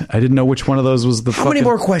 Shit. I didn't know which one of those was the How many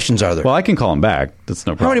more questions are there? Well, I can call him back. That's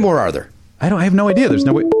no problem. How many more are there? I have no idea. There's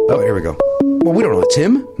no way. Oh, here we go. Well, we don't know. It's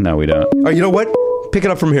him? No, we don't. Oh, you know what? Pick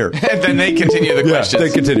it up from here. And then they continue the questions. They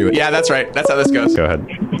continue it. Yeah, that's right. That's how this goes. Go ahead.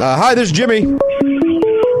 Hi, this is Jimmy.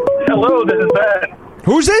 Hello, this is Ben.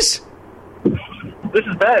 Who's this? This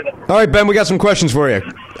is Ben. All right, Ben, we got some questions for you.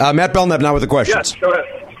 Matt Belknap now with the questions. Yes, go ahead.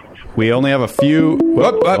 We only have a few. Wait,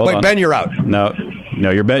 on. Ben, you're out. No,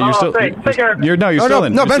 you're Ben. You're still. Thanks. Take care. You're still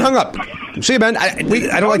in. No, Ben hung up. See you, Ben. I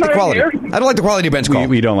don't like the quality. Here. I don't like the quality of Ben's call.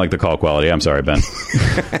 We don't like the call quality. I'm sorry, Ben.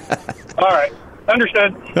 All right.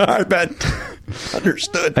 Understood. All right, Ben.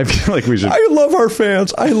 Understood. I feel like we should. I love our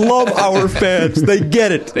fans. I love our fans. They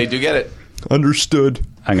get it. They do get it. Understood.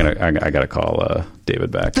 I gotta call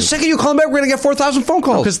David back. The second you call him back, we're gonna get 4,000 phone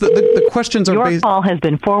calls. Because the questions are Your based. call has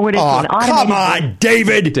been forwarded to an automated... come on,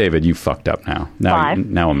 David. David, you fucked up now. Now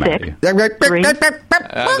I'm mad at you. 3.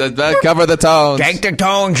 Cover the tones. Take the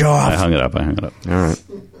tones I off. hung it up. All right.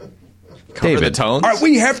 Cover David. the tones. All right,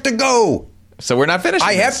 we have to go. So we're not finished.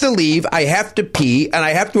 I have to leave. I have to pee, and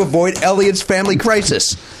I have to avoid Elliot's family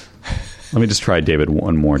crisis. Let me just try David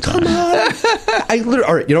one more time. All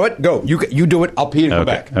right, you know what? Go. You do it. I'll pee and come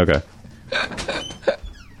back. Okay.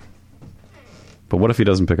 But what if he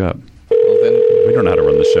doesn't pick up? Well, then, We don't know how to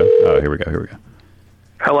run this show. Oh, here we go.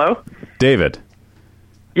 Hello? David,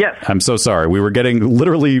 Yes. I'm so sorry. We were getting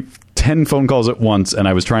literally 10 phone calls at once, and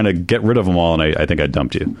I was trying to get rid of them all, and I think I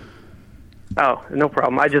dumped you. Oh, no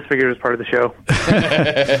problem. I just figured it was part of the show.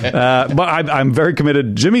 But I'm very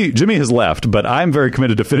committed. Jimmy has left, but I'm very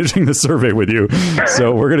committed to finishing the survey with you.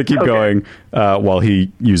 So we're going to keep going while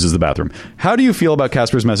he uses the bathroom. How do you feel about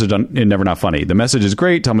Casper's message in Never Not Funny? The message is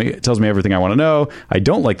great. It tells me everything I want to know. I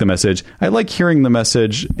don't like the message. I like hearing the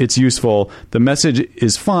message. It's useful. The message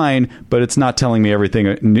is fine, but it's not telling me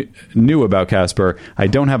everything new about Casper. I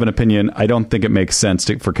don't have an opinion. I don't think it makes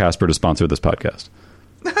sense for Casper to sponsor this podcast.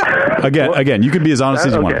 Again, you can be as honest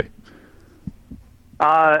as you want to be.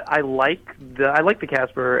 I like the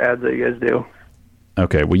Casper ads that you guys do.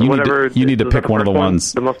 Okay, well, you need to pick one of the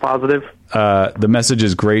ones. The most positive. The message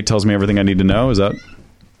is great. Tells me everything I need to know. Is that?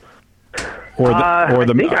 I don't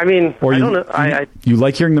know. You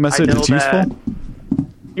like hearing the message? It's useful.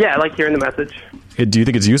 Yeah, I like hearing the message. Do you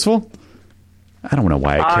think it's useful? I don't know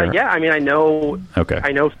why I care. Yeah, I mean, I know. Okay.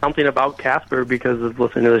 I know something about Casper because of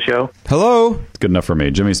listening to the show. Hello. It's good enough for me.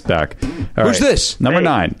 Jimmy's back. All Who's right. this? Number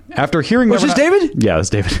 9. After hearing Was this David? Yeah, that's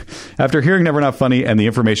David. After hearing Never Not Funny and the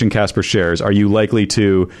information Casper shares, are you likely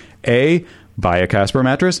to A, buy a Casper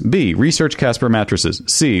mattress, B, research Casper mattresses,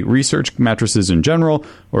 C, research mattresses in general,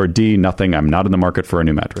 or D, nothing, I'm not in the market for a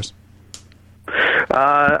new mattress?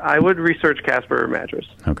 I would research Casper mattress.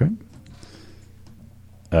 Okay.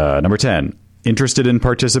 Number 10. Interested in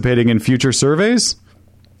participating in future surveys?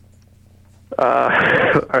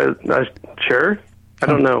 Sure. I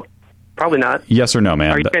don't know. Probably not. Yes or no,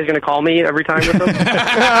 man? Are you guys going to call me every time with them?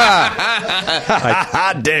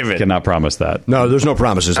 David. Cannot promise that. No, there's no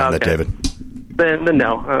promises on that, David. Then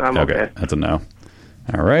no. I'm okay. That's a no.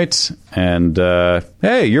 All right. And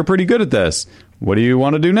hey, you're pretty good at this. What do you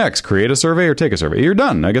want to do next? Create a survey or take a survey? You're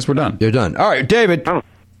done. I guess we're done. You're done. All right, David. Oh.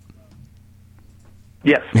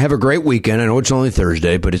 Yes. Have a great weekend. I know it's only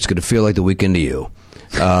Thursday, but it's going to feel like the weekend to you.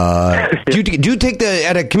 Do you take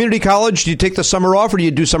at a community college? Do you take the summer off, or do you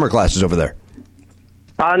do summer classes over there?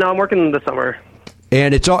 No, I'm working in the summer.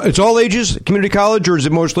 And it's all ages, community college, or is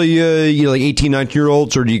it mostly like 18,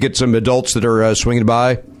 19-year-olds, or do you get some adults that are swinging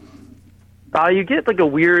by? You get like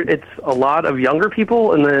it's a lot of younger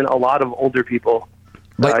people and then a lot of older people.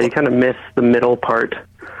 You kind of miss the middle part.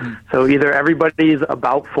 So either everybody's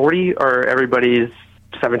about 40 or everybody's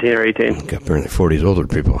 17 or 18. Okay, apparently 40s older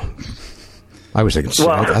people. I was thinking,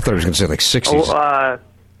 I thought I was going to say like 60s.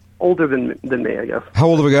 Older than me, I guess. How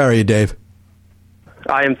old of a guy are you, Dave?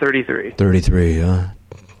 I am 33. 33, I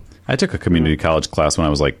took a community college class when I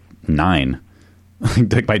was like 9.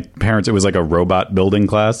 Like my parents, it was like a robot building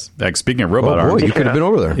class. Like, speaking of robot arms. You could have been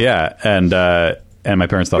over there. Yeah, and my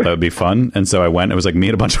parents thought that would be fun, and so I went. It was like me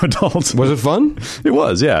and a bunch of adults. Was it fun? It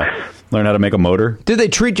was, yeah. Learn how to make a motor. Did they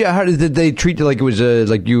treat you? How did they treat you? Like it was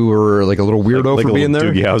like you were like a little weirdo like for being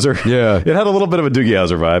there? Doogie Howser. Yeah, it had a little bit of a Doogie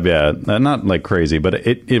Howser vibe. Yeah, not like crazy, but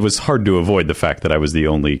it was hard to avoid the fact that I was the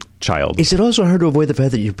only child. Is it also hard to avoid the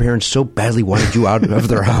fact that your parents so badly wanted you out of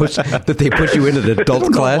their house that they put you in an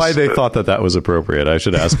adult class? Why they thought that was appropriate? I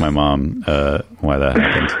should ask my mom why that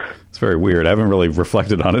happened. It's very weird. I haven't really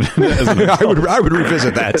reflected on it. As an adult. I would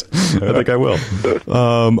revisit that. I think I will.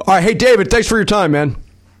 All right, hey David, thanks for your time, man.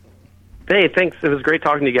 Hey, thanks. It was great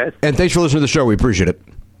talking to you guys. And thanks for listening to the show. We appreciate it.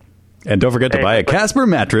 And don't forget to buy a Casper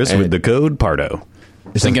mattress with the code PARDO.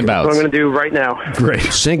 Sink and bounce. That's what I'm going to do right now. Great.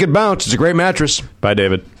 Sink and bounce. It's a great mattress. Bye,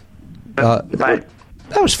 David. Bye.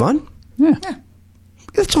 That was fun. Yeah.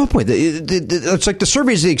 That's the whole point. It's like the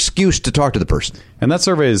survey is the excuse to talk to the person. And that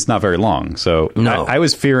survey is not very long. So No. I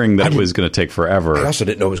was fearing that it was going to take forever. I also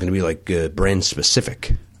didn't know it was going to be like brand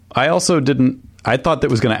specific. I also didn't. I thought that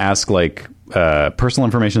was going to ask like personal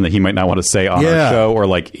information that he might not want to say on our show, or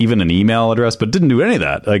like even an email address, but didn't do any of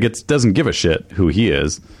that. Like it doesn't give a shit who he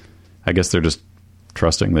is. I guess they're just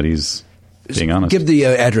trusting that he's being honest. Give the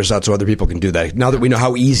address out so other people can do that. Now that we know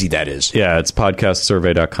how easy that is. Yeah, it's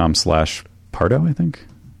podcastsurvey.com/Pardo, I think.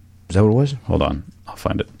 Is that what it was? Hold on. I'll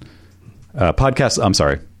find it. Podcast. I'm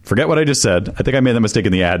sorry. Forget what I just said. I think I made that mistake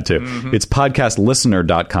in the ad too. Mm-hmm. It's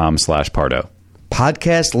podcastlistener.com/Pardo.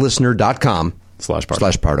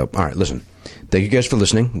 Podcastlistener.com/Pardo. All right, listen. Thank you guys for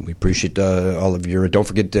listening. We appreciate all of your... Don't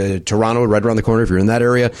forget Toronto, right around the corner if you're in that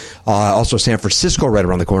area. Also San Francisco, right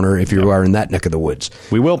around the corner if you are in that neck of the woods.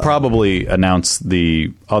 We will probably announce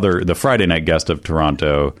the Friday night guest of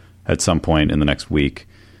Toronto at some point in the next week.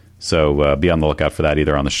 So be on the lookout for that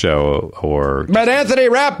either on the show or... Matt Anthony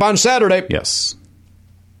Rapp on Saturday. Yes.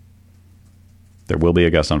 There will be a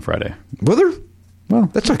guest on Friday. Will there? Well,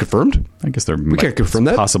 that's not confirmed. I guess there. We can't confirm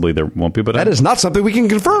that. Possibly there won't be, but that is not something we can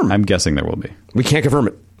confirm. I'm guessing there will be. We can't confirm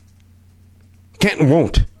it. Can't and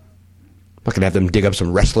won't. I'm not going to have them dig up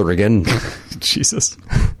some wrestler again. Jesus.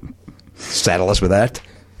 Saddle us with that.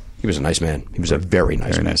 He was a nice man. He was a very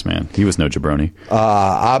nice man. He was no jabroni.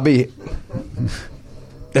 I'll be...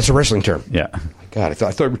 That's a wrestling term. Yeah. God, I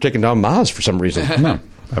thought we were taking down Maz for some reason. No.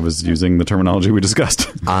 I was using the terminology we discussed.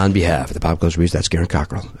 On behalf of the Pop Culture Beast, that's Garen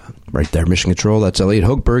Cockrell. Right there, Mission Control, that's Elliot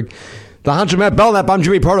Hochberg. The Honcho Matt Belknap, I'm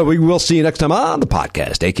Jimmy Pardo. We will see you next time on the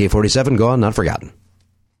podcast. AK-47, gone, not forgotten.